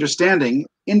certain misunderstanding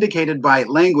indicated by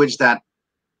language that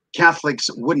Catholics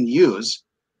wouldn't use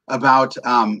about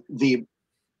the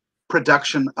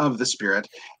production of the Spirit,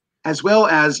 as well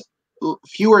as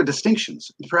fewer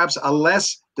distinctions, perhaps a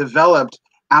less developed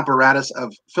apparatus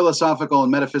of philosophical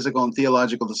and metaphysical and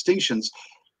theological distinctions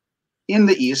in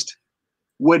the East,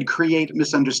 would create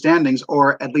misunderstandings,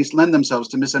 or at least lend themselves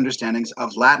to misunderstandings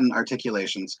of Latin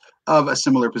articulations of a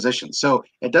similar position. So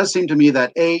it does seem to me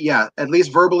that at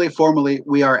least verbally, formally,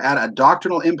 we are at a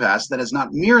doctrinal impasse that is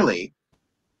not merely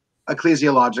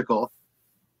ecclesiological,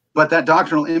 but that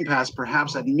doctrinal impasse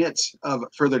perhaps admits of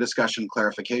further discussion,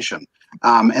 clarification.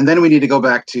 And then we need to go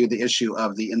back to the issue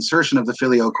of the insertion of the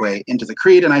Filioque into the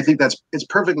creed, and I think it's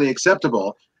perfectly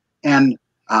acceptable and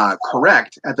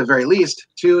correct, at the very least,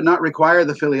 to not require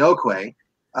the Filioque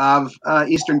of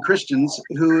Eastern Christians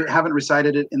who haven't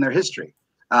recited it in their history.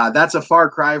 That's a far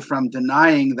cry from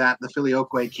denying that the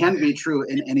Filioque can be true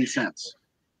in any sense.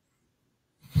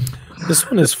 This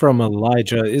one is from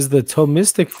Elijah. Is the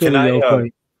Thomistic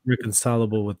Filioque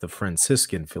reconcilable with the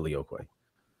Franciscan Filioque?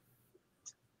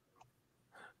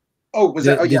 Oh, was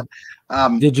that? Oh, yeah.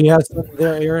 Did you have something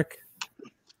there, Eric?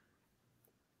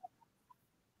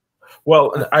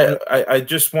 Well, I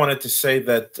just wanted to say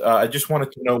that I just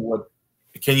wanted to know what.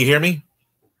 Can you hear me?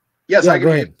 Yes, yeah, I can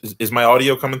hear you. Is my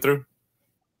audio coming through?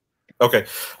 Okay.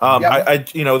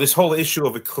 Yeah. This whole issue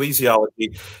of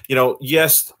ecclesiology,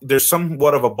 yes, there's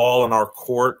somewhat of a ball in our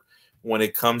court when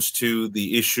it comes to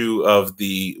the issue of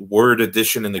the word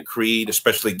addition in the creed,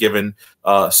 especially given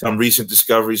some recent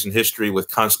discoveries in history with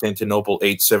Constantinople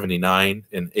 879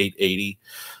 and 880.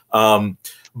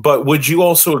 But would you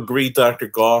also agree, Dr.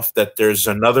 Goff, that there's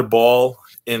another ball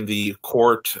in the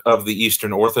court of the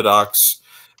Eastern Orthodox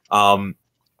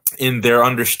in their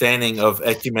understanding of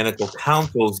ecumenical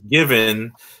councils,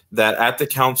 given that at the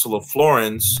Council of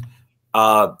Florence,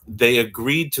 they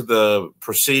agreed to the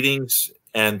proceedings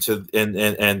and to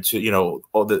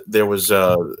there was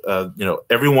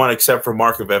everyone except for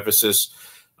Mark of Ephesus,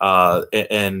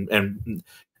 and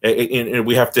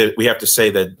we have to say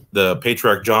that the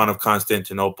Patriarch John of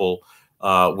Constantinople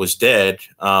was dead.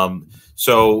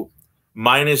 So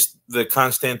minus the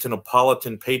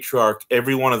Constantinopolitan Patriarch,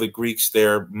 every one of the Greeks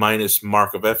there, minus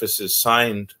Mark of Ephesus,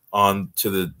 signed on to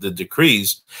the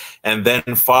decrees. And then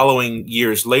following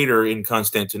years later in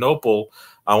Constantinople,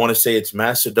 I want to say it's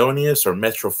Macedonius or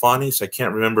Metrophanes, I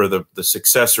can't remember the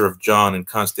successor of John in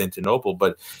Constantinople,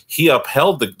 but he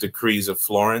upheld the decrees of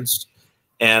Florence,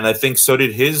 and I think so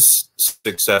did his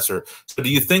successor. So do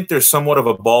you think there's somewhat of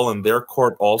a ball in their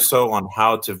court also on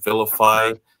how to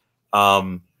vilify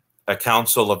a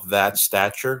council of that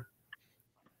stature?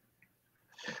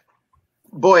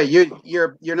 Boy,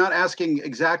 you're not asking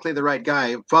exactly the right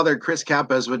guy. Father Chris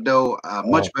Cappas would know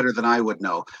much better than I would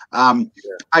know.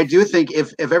 I do think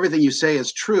if everything you say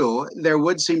is true, there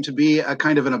would seem to be a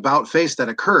kind of an about face that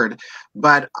occurred,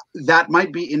 but that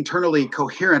might be internally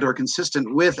coherent or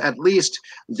consistent with at least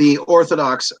the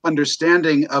Orthodox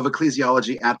understanding of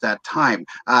ecclesiology at that time.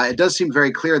 It does seem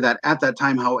very clear that at that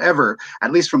time, however,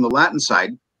 at least from the Latin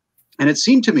side, and it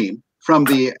seemed to me from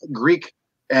the Greek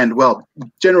and, well,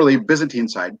 generally Byzantine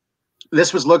side,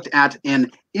 this was looked at in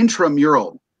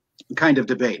intramural kind of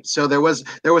debate. So there was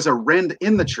a rend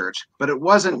in the church, but it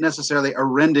wasn't necessarily a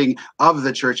rending of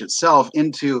the church itself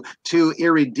into two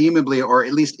irredeemably or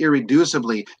at least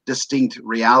irreducibly distinct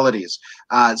realities.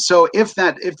 So if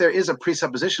there is a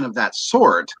presupposition of that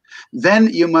sort, then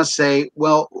you must say,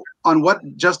 well, on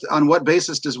what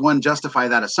basis does one justify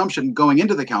that assumption going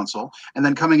into the council and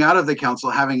then coming out of the council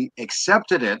having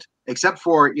accepted it, except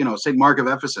for St. Mark of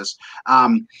Ephesus?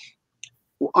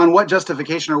 On what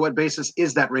justification or what basis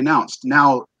is that renounced?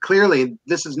 Now, clearly,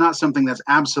 this is not something that's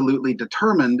absolutely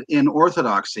determined in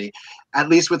Orthodoxy, at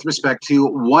least with respect to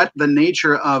what the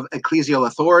nature of ecclesial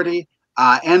authority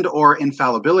and or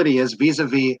infallibility is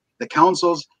vis-a-vis the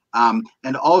councils,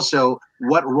 and also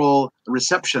what role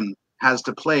reception has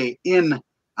to play in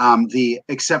the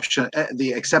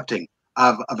accepting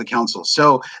of a council.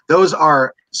 So those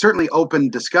are certainly open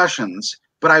discussions,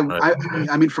 but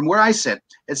I mean, from where I sit,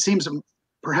 it seems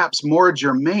perhaps more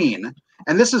germane,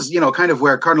 and this is kind of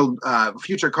where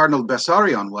future Cardinal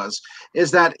Bessarion was,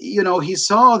 is that he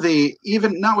saw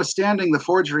even notwithstanding the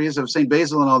forgeries of St.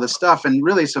 Basil and all this stuff, and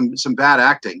really some bad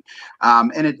acting,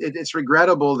 and it's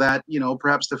regrettable that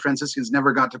perhaps the Franciscans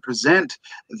never got to present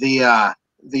the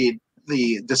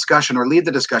discussion or lead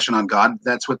the discussion on God.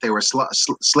 That's what they were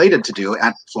slated to do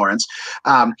at Florence.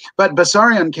 But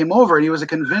Bessarion came over, and he was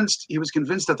convinced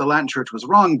that the Latin Church was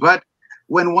wrong. But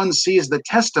when one sees the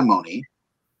testimony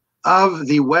of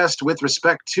the West with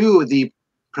respect to the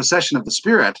procession of the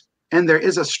Spirit, and there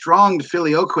is a strong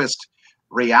filioquist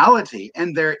reality,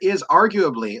 and there is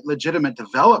arguably legitimate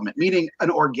development, meaning an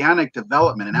organic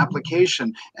development, an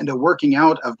application, and a working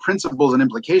out of principles and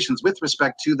implications with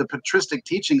respect to the patristic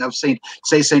teaching of Saint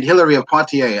Hilary of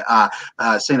Poitiers,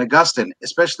 Saint Augustine,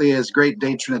 especially his great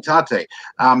De Trinitate.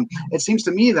 It seems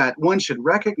to me that one should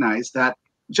recognize that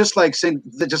just like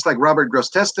Robert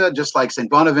Grosseteste, just like St.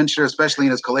 Bonaventure, especially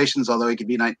in his collations, although he could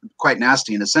be quite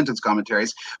nasty in his sentence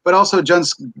commentaries, but also John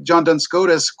Duns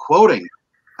Scotus quoting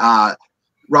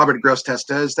Robert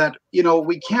Grosseteste, is that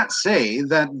we can't say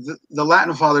that the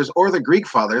Latin fathers or the Greek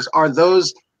fathers are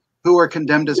those who are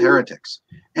condemned as heretics.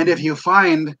 And if you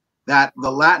find that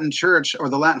the Latin Church or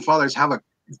the Latin fathers have a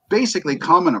basically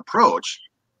common approach,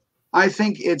 I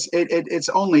think it's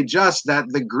only just that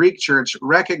the Greek Church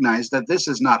recognized that this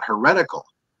is not heretical.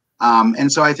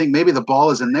 And so I think maybe the ball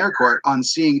is in their court on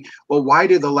seeing, well, why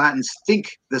do the Latins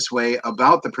think this way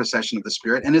about the procession of the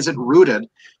Spirit? And is it rooted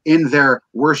in their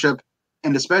worship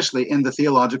and especially in the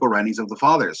theological writings of the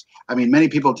fathers? I mean, many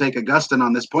people take Augustine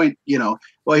on this point,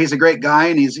 well, he's a great guy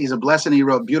and he's a blessing. He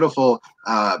wrote beautiful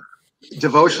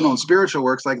devotional and spiritual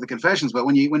works like the Confessions. But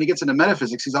when he gets into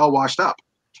metaphysics, he's all washed up.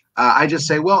 I just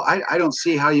say, well, I don't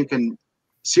see how you can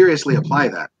seriously apply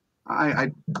that.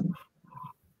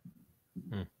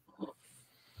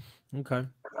 Okay.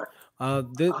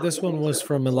 This one was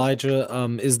from Elijah.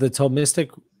 Is the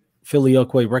Thomistic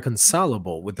Filioque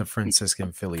reconcilable with the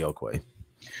Franciscan Filioque?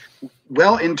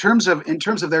 Well, in terms of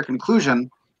their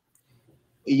conclusion,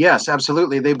 yes,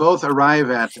 absolutely. They both arrive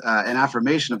at an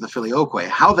affirmation of the Filioque.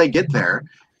 How they get there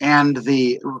and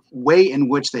the way in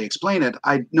which they explain it,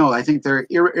 I think they're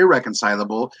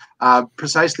irreconcilable,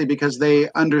 precisely because they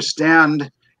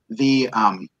understand the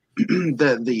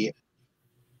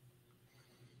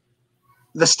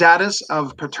the status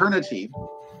of paternity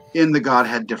in the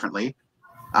Godhead differently,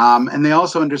 and they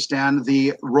also understand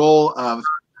the role of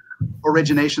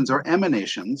originations or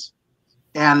emanations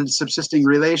and subsisting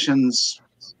relations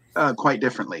quite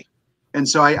differently. And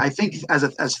so I think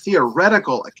as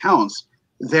theoretical accounts,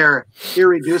 they're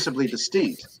irreducibly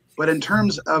distinct. But in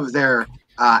terms of their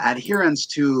adherence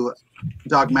to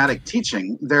dogmatic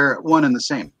teaching, they're one and the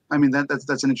same. I mean,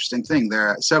 that's an interesting thing. There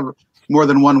are more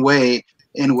than one way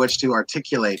in which to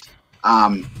articulate,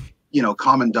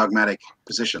 common dogmatic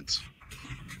positions.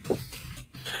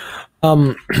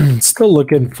 Still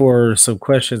looking for some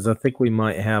questions. I think we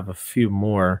might have a few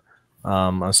more.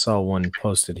 I saw one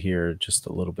posted here just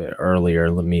a little bit earlier.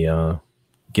 Let me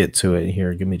get to it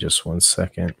here. Give me just 1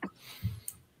 second.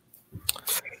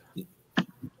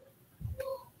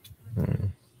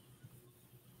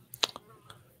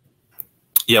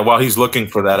 Yeah, while he's looking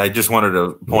for that, I just wanted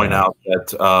to point out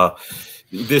that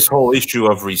this whole issue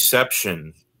of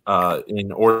reception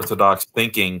in Orthodox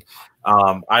thinking,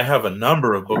 I have a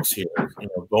number of books here,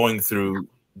 going through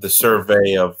the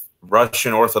survey of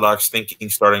Russian Orthodox thinking,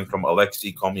 starting from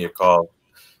Alexei Khomyakov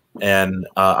and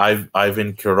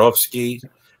Ivan Kirovsky.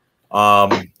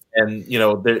 And,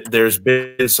 there's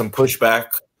been some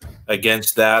pushback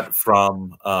against that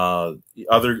from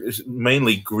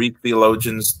mainly Greek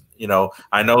theologians.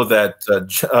 I know that,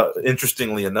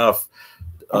 interestingly enough,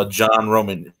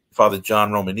 Father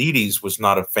John Romanides was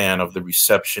not a fan of the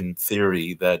reception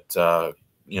theory that,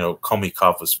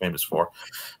 Khomyakov was famous for.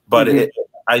 But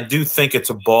I do think it's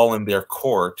a ball in their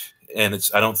court, and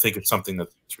I don't think it's something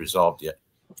that's resolved yet.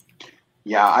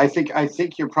 Yeah, I think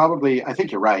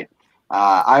you're right.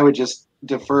 I would just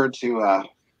defer to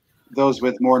those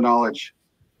with more knowledge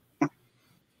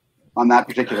on that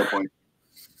particular point.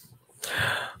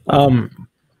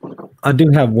 I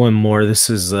do have one more. This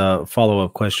is a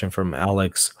follow-up question from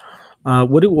Alex.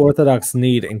 What do Orthodox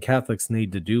need and Catholics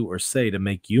need to do or say to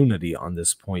make unity on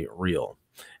this point real?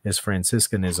 Is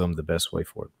Franciscanism the best way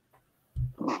forward?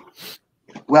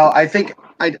 Well, I think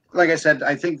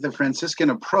the Franciscan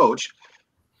approach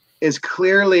is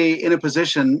clearly in a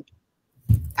position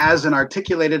as an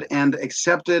articulated and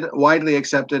widely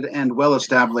accepted and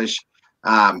well-established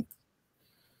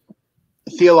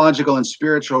theological and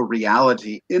spiritual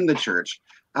reality in the church.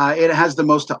 It has the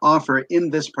most to offer in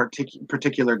this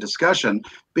particular discussion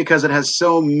because it has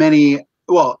several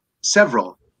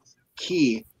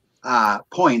key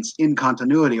points in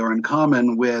continuity or in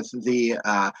common with the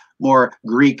more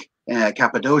Greek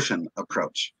Cappadocian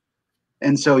approach.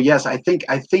 And so, yes, I think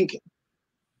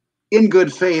in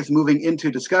good faith, moving into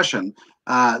discussion,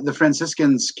 the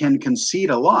Franciscans can concede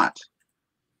a lot,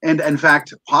 and in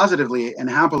fact, positively and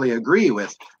happily agree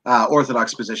with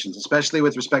Orthodox positions, especially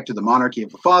with respect to the monarchy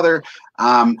of the Father,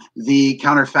 the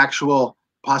counterfactual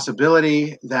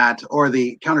possibility or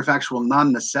the counterfactual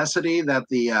non-necessity that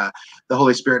the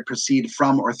Holy Spirit proceed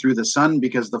from or through the Son,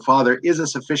 because the Father is a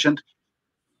sufficient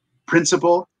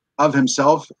principle of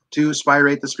himself to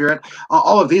spirate the Spirit.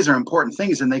 All of these are important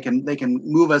things, and they can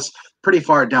move us pretty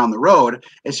far down the road.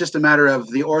 It's just a matter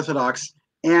of the Orthodox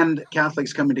and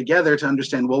Catholics coming together to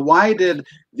understand, well, why did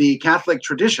the Catholic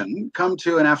tradition come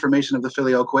to an affirmation of the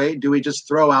Filioque? Do we just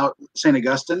throw out St.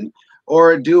 Augustine,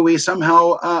 or do we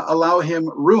somehow allow him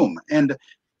room? And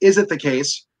is it the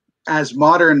case, as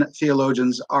modern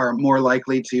theologians are more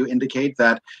likely to indicate,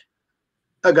 that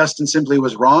Augustine simply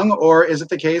was wrong, or is it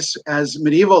the case, as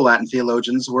medieval Latin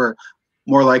theologians were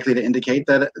more likely to indicate,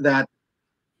 that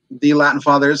the Latin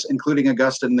fathers, including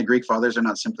Augustine and the Greek fathers, are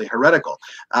not simply heretical?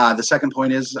 The second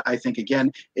point is, I think,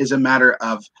 again, is a matter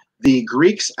of the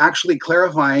Greeks actually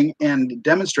clarifying and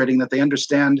demonstrating that they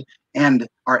understand and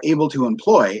are able to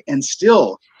employ and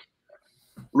still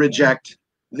reject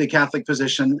the Catholic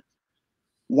position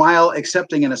while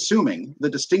accepting and assuming the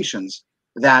distinctions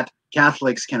that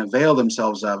Catholics can avail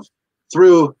themselves of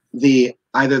through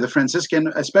either the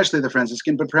Franciscan, especially the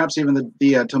Franciscan, but perhaps even the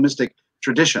Thomistic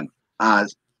tradition.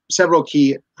 Several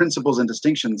key principles and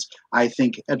distinctions, I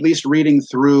think, at least reading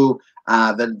through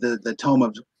the tome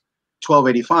of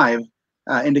 1285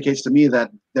 indicates to me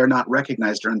that they're not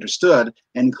recognized or understood,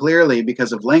 and clearly,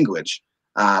 because of language,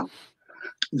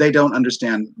 they don't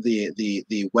understand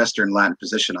the Western Latin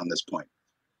position on this point.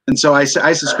 And so I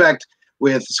suspect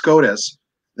with Scotus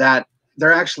that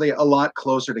they're actually a lot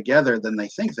closer together than they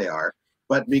think they are,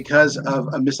 but because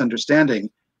of a misunderstanding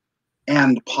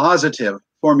and positive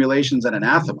formulations and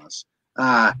anathemas,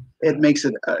 it makes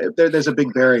it there's a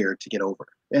big barrier to get over.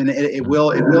 and it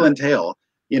will entail,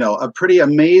 you know, a pretty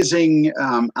amazing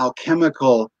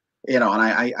alchemical, you know,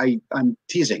 and I'm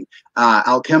teasing,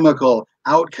 alchemical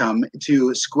outcome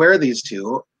to square these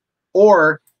two,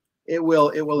 or it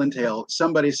will entail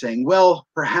somebody saying, well,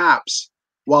 perhaps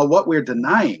while what we're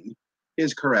denying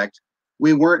is correct,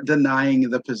 we weren't denying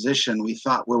the position we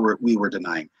thought we were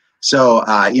denying. So,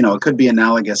 you know, it could be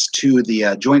analogous to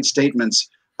the joint statements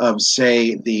of,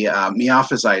 say, the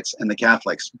Miaphysites and the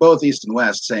Catholics, both East and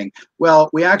West, saying, well,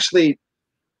 we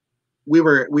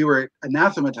were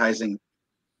anathematizing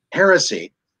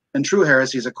heresy and true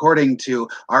heresies according to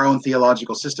our own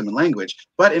theological system and language.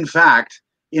 But in fact,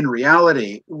 in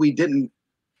reality, we didn't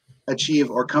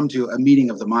achieve or come to a meeting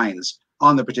of the minds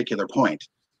on the particular point.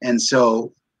 And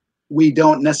so we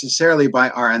don't necessarily, by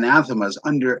our anathemas,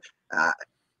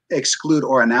 exclude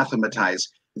or anathematize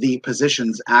the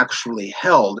positions actually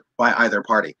held by either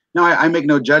party. Now, I make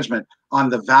no judgment on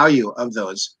the value of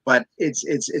those, but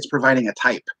it's providing a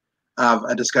type of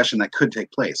a discussion that could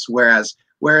take place,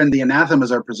 wherein the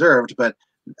anathemas are preserved, but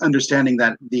understanding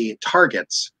that the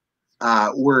targets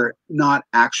were not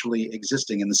actually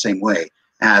existing in the same way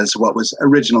as what was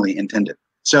originally intended.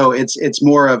 So it's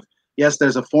more of, yes,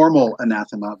 there's a formal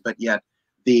anathema, but yet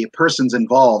the persons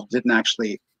involved didn't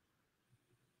actually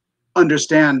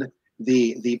understand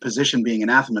the position being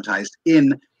anathematized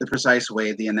in the precise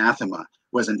way the anathema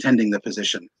was intending the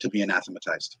position to be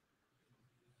anathematized.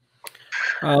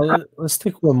 Let's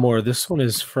take one more. This one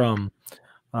is from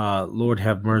Lord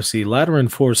Have Mercy. Lateran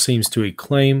 4 seems to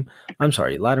equate the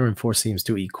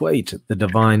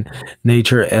divine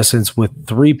nature essence with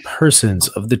three persons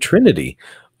of the Trinity.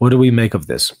 What do we make of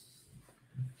this?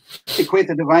 Equate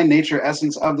the divine nature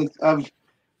essence of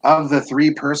the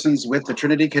three persons with the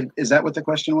Trinity. Is that what the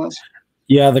question was?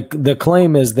 Yeah, the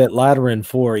claim is that Lateran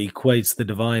 4 equates the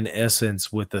divine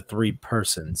essence with the three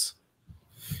persons.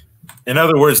 In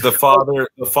other words, the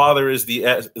Father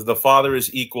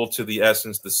is equal to the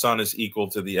essence, the Son is equal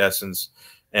to the essence,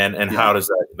 and yeah. How does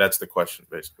that? That's the question,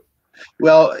 basically.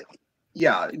 Well,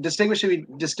 yeah,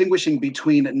 distinguishing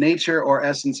between nature or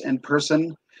essence and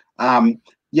person.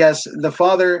 Yes, the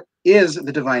Father is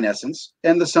the divine essence,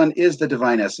 and the Son is the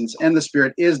divine essence, and the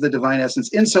Spirit is the divine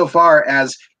essence, insofar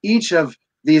as each of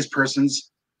these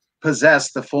persons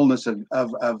possess the fullness of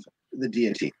the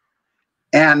deity.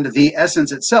 And the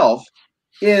essence itself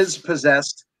is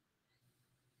possessed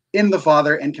in the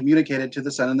Father and communicated to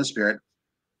the Son and the Spirit,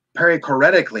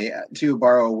 perichoretically, to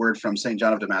borrow a word from St.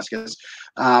 John of Damascus,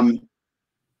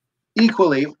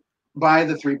 equally by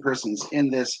the three persons in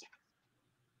this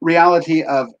reality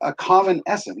of a common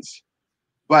essence,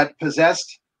 but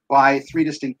possessed by three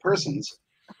distinct persons,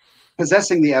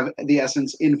 possessing the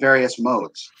essence in various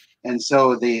modes. And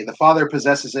so the Father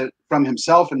possesses it from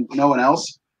himself and no one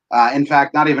else. In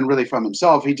fact, not even really from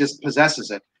himself. He just possesses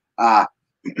it.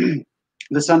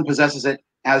 The Son possesses it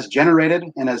as generated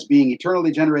and as being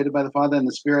eternally generated by the Father, and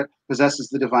the Spirit possesses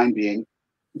the divine being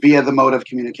via the mode of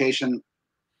communication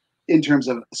in terms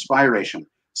of aspiration.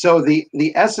 So the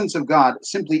essence of God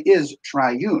simply is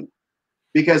triune,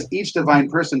 because each divine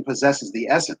person possesses the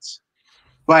essence.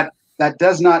 But that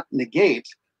does not negate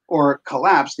or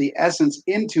collapse the essence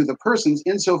into the persons,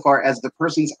 insofar as the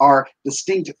persons are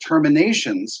distinct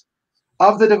terminations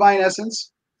of the divine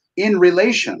essence in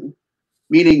relation,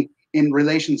 meaning in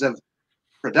relations of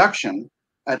production,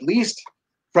 at least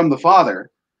from the Father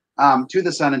to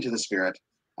the Son and to the Spirit,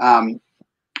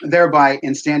 thereby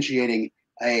instantiating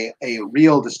a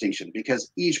real distinction,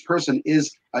 because each person is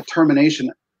a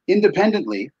termination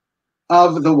independently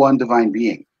of the one divine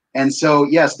being. And so,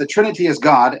 yes, the Trinity is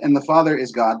God, and the Father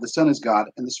is God, the Son is God,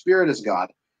 and the Spirit is God.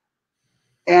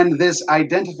 And this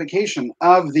identification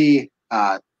of the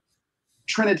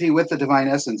Trinity with the divine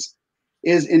essence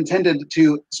is intended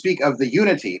to speak of the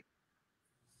unity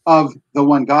of the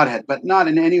one Godhead, but not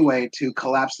in any way to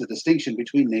collapse the distinction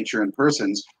between nature and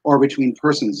persons, or between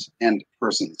persons and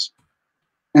persons.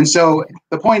 And so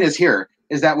the point is here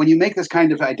is that when you make this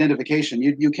kind of identification,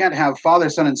 you can't have Father,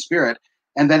 Son, and Spirit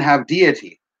and then have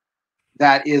deity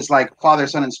that is like Father,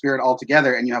 Son, and Spirit all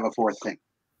together, and you have a fourth thing.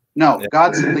 No,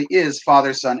 God simply is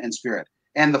Father, Son, and Spirit.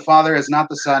 And the Father is not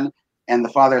the Son, and the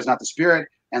Father is not the Spirit,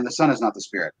 and the Son is not the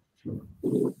Spirit.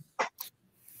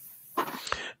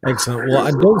 Excellent. Well,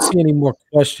 I don't see any more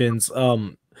questions.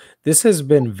 This has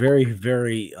been very,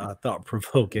 very thought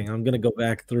provoking. I'm going to go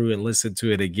back through and listen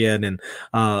to it again, and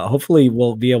hopefully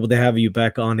we'll be able to have you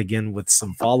back on again with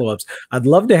some follow ups. I'd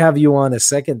love to have you on a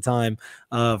second time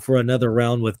for another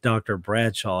round with Dr.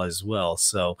 Bradshaw as well.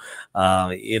 So,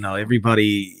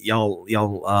 everybody,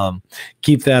 y'all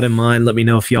keep that in mind. Let me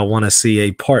know if y'all want to see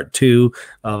a part 2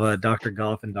 of Dr.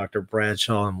 Goff and Dr.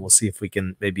 Bradshaw, and we'll see if we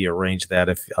can maybe arrange that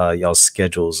if y'all's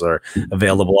schedules are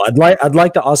available. I'd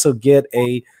like to also get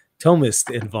a Thomist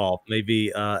involved,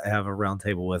 maybe have a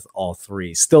roundtable with all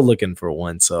three. Still looking for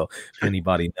one, so if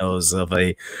anybody knows of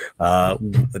a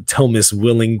Thomist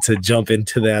willing to jump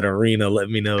into that arena, let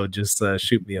me know. Just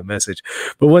shoot me a message.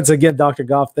 But once again, Dr.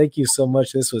 Goff, thank you so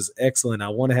much. This was excellent. I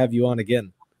want to have you on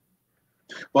again.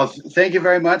 Well, thank you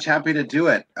very much. Happy to do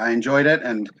it. I enjoyed it,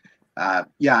 and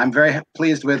I'm very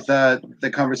pleased with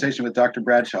the conversation with Dr.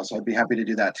 Bradshaw, so I'd be happy to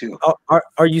do that too.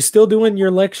 Are you still doing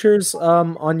your lectures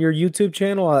on your YouTube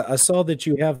channel? I saw that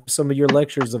you have some of your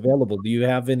lectures available. Do you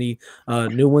have any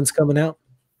new ones coming out?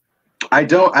 I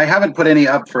haven't put any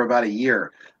up for about a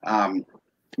year,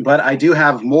 but I do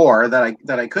have more that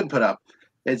I could put up.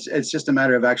 It's just a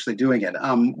matter of actually doing it.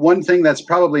 One thing that's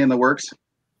probably in the works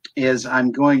is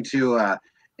I'm going to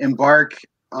embark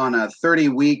on a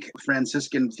 30-week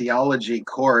Franciscan theology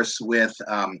course with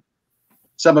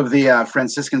some of the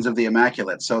Franciscans of the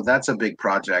Immaculate. So that's a big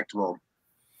project.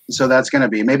 So that's going to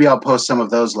be, maybe I'll post some of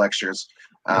those lectures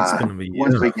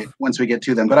once we get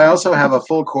to them. But I also have a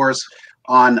full course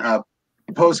on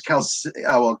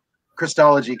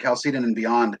Christology, Chalcedon and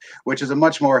beyond, which is a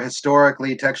much more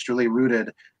historically, textually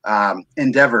rooted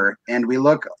endeavor. And we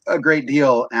look a great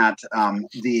deal at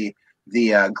the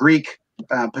Greek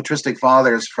patristic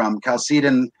fathers from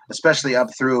Chalcedon, especially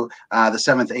up through the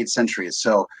 7th, 8th centuries.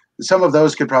 So some of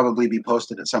those could probably be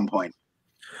posted at some point.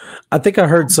 I think I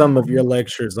heard some of your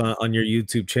lectures on your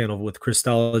YouTube channel with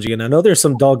Christology, and I know there's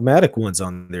some dogmatic ones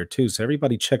on there too. So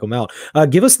everybody check them out.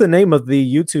 Give us the name of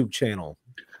the YouTube channel.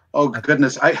 Oh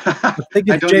goodness, I think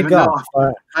it's J Goff.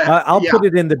 I'll put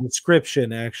it in the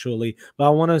description actually, but I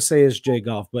want to say it's J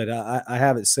Goff, but I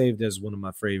have it saved as one of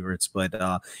my favorites. But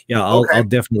I'll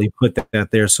definitely put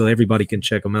that there so everybody can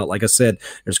check them out. Like I said,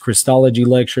 there's Christology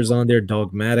lectures on there,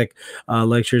 dogmatic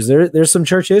lectures. There's some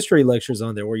church history lectures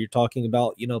on there where you're talking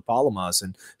about Palamas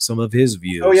and some of his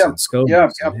views, and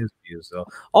Scotus and his views. So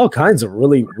all kinds of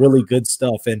really, really good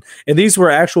stuff. And these were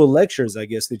actual lectures, I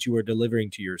guess, that you were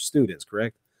delivering to your students,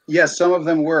 correct? Yes, some of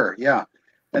them were, yeah.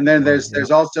 And then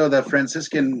there's also the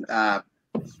Franciscan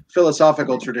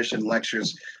philosophical tradition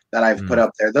lectures that I've put up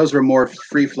there. Those were more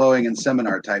free-flowing and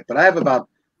seminar type. But I have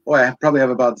I probably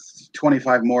have about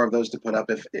 25 more of those to put up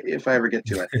if I ever get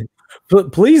to it.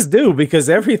 But please do, because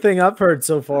everything I've heard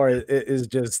so far is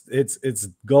just it's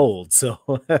gold. So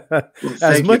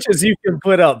as much as you can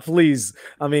put up, please.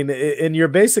 I mean, and you're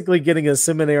basically getting a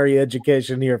seminary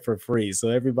education here for free. So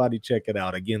everybody check it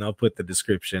out. Again, I'll put the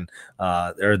description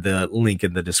or the link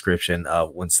in the description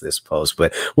once this posts.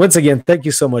 But once again, thank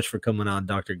you so much for coming on,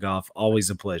 Dr. Goff. Always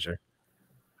a pleasure.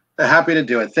 Happy to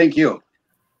do it. Thank you.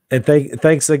 And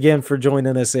thanks again for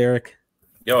joining us, Eric.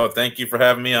 Yo, thank you for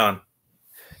having me on.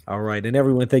 All right. And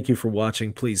everyone, thank you for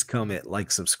watching. Please comment,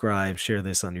 like, subscribe, share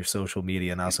this on your social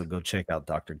media, and also go check out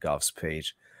Dr. Goff's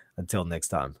page. Until next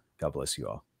time, God bless you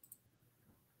all.